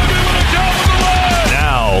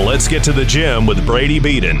 Now, let's get to the gym with Brady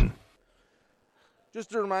Beaton.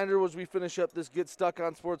 Just a reminder, as we finish up this Get Stuck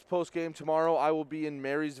on Sports postgame tomorrow, I will be in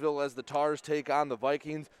Marysville as the Tars take on the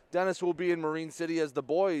Vikings. Dennis will be in Marine City as the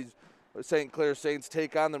boys, St. Clair Saints,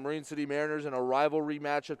 take on the Marine City Mariners in a rivalry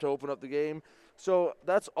matchup to open up the game. So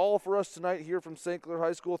that's all for us tonight here from St. Clair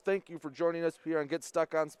High School. Thank you for joining us here on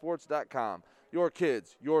GetStuckOnSports.com. Your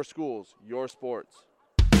kids, your schools, your sports.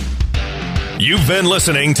 You've been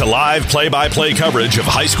listening to live play-by-play coverage of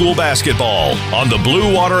high school basketball on the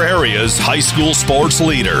Blue Water Area's high school sports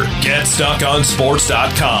leader.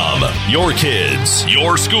 GetStuckOnSports.com. Your kids,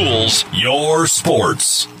 your schools, your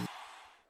sports.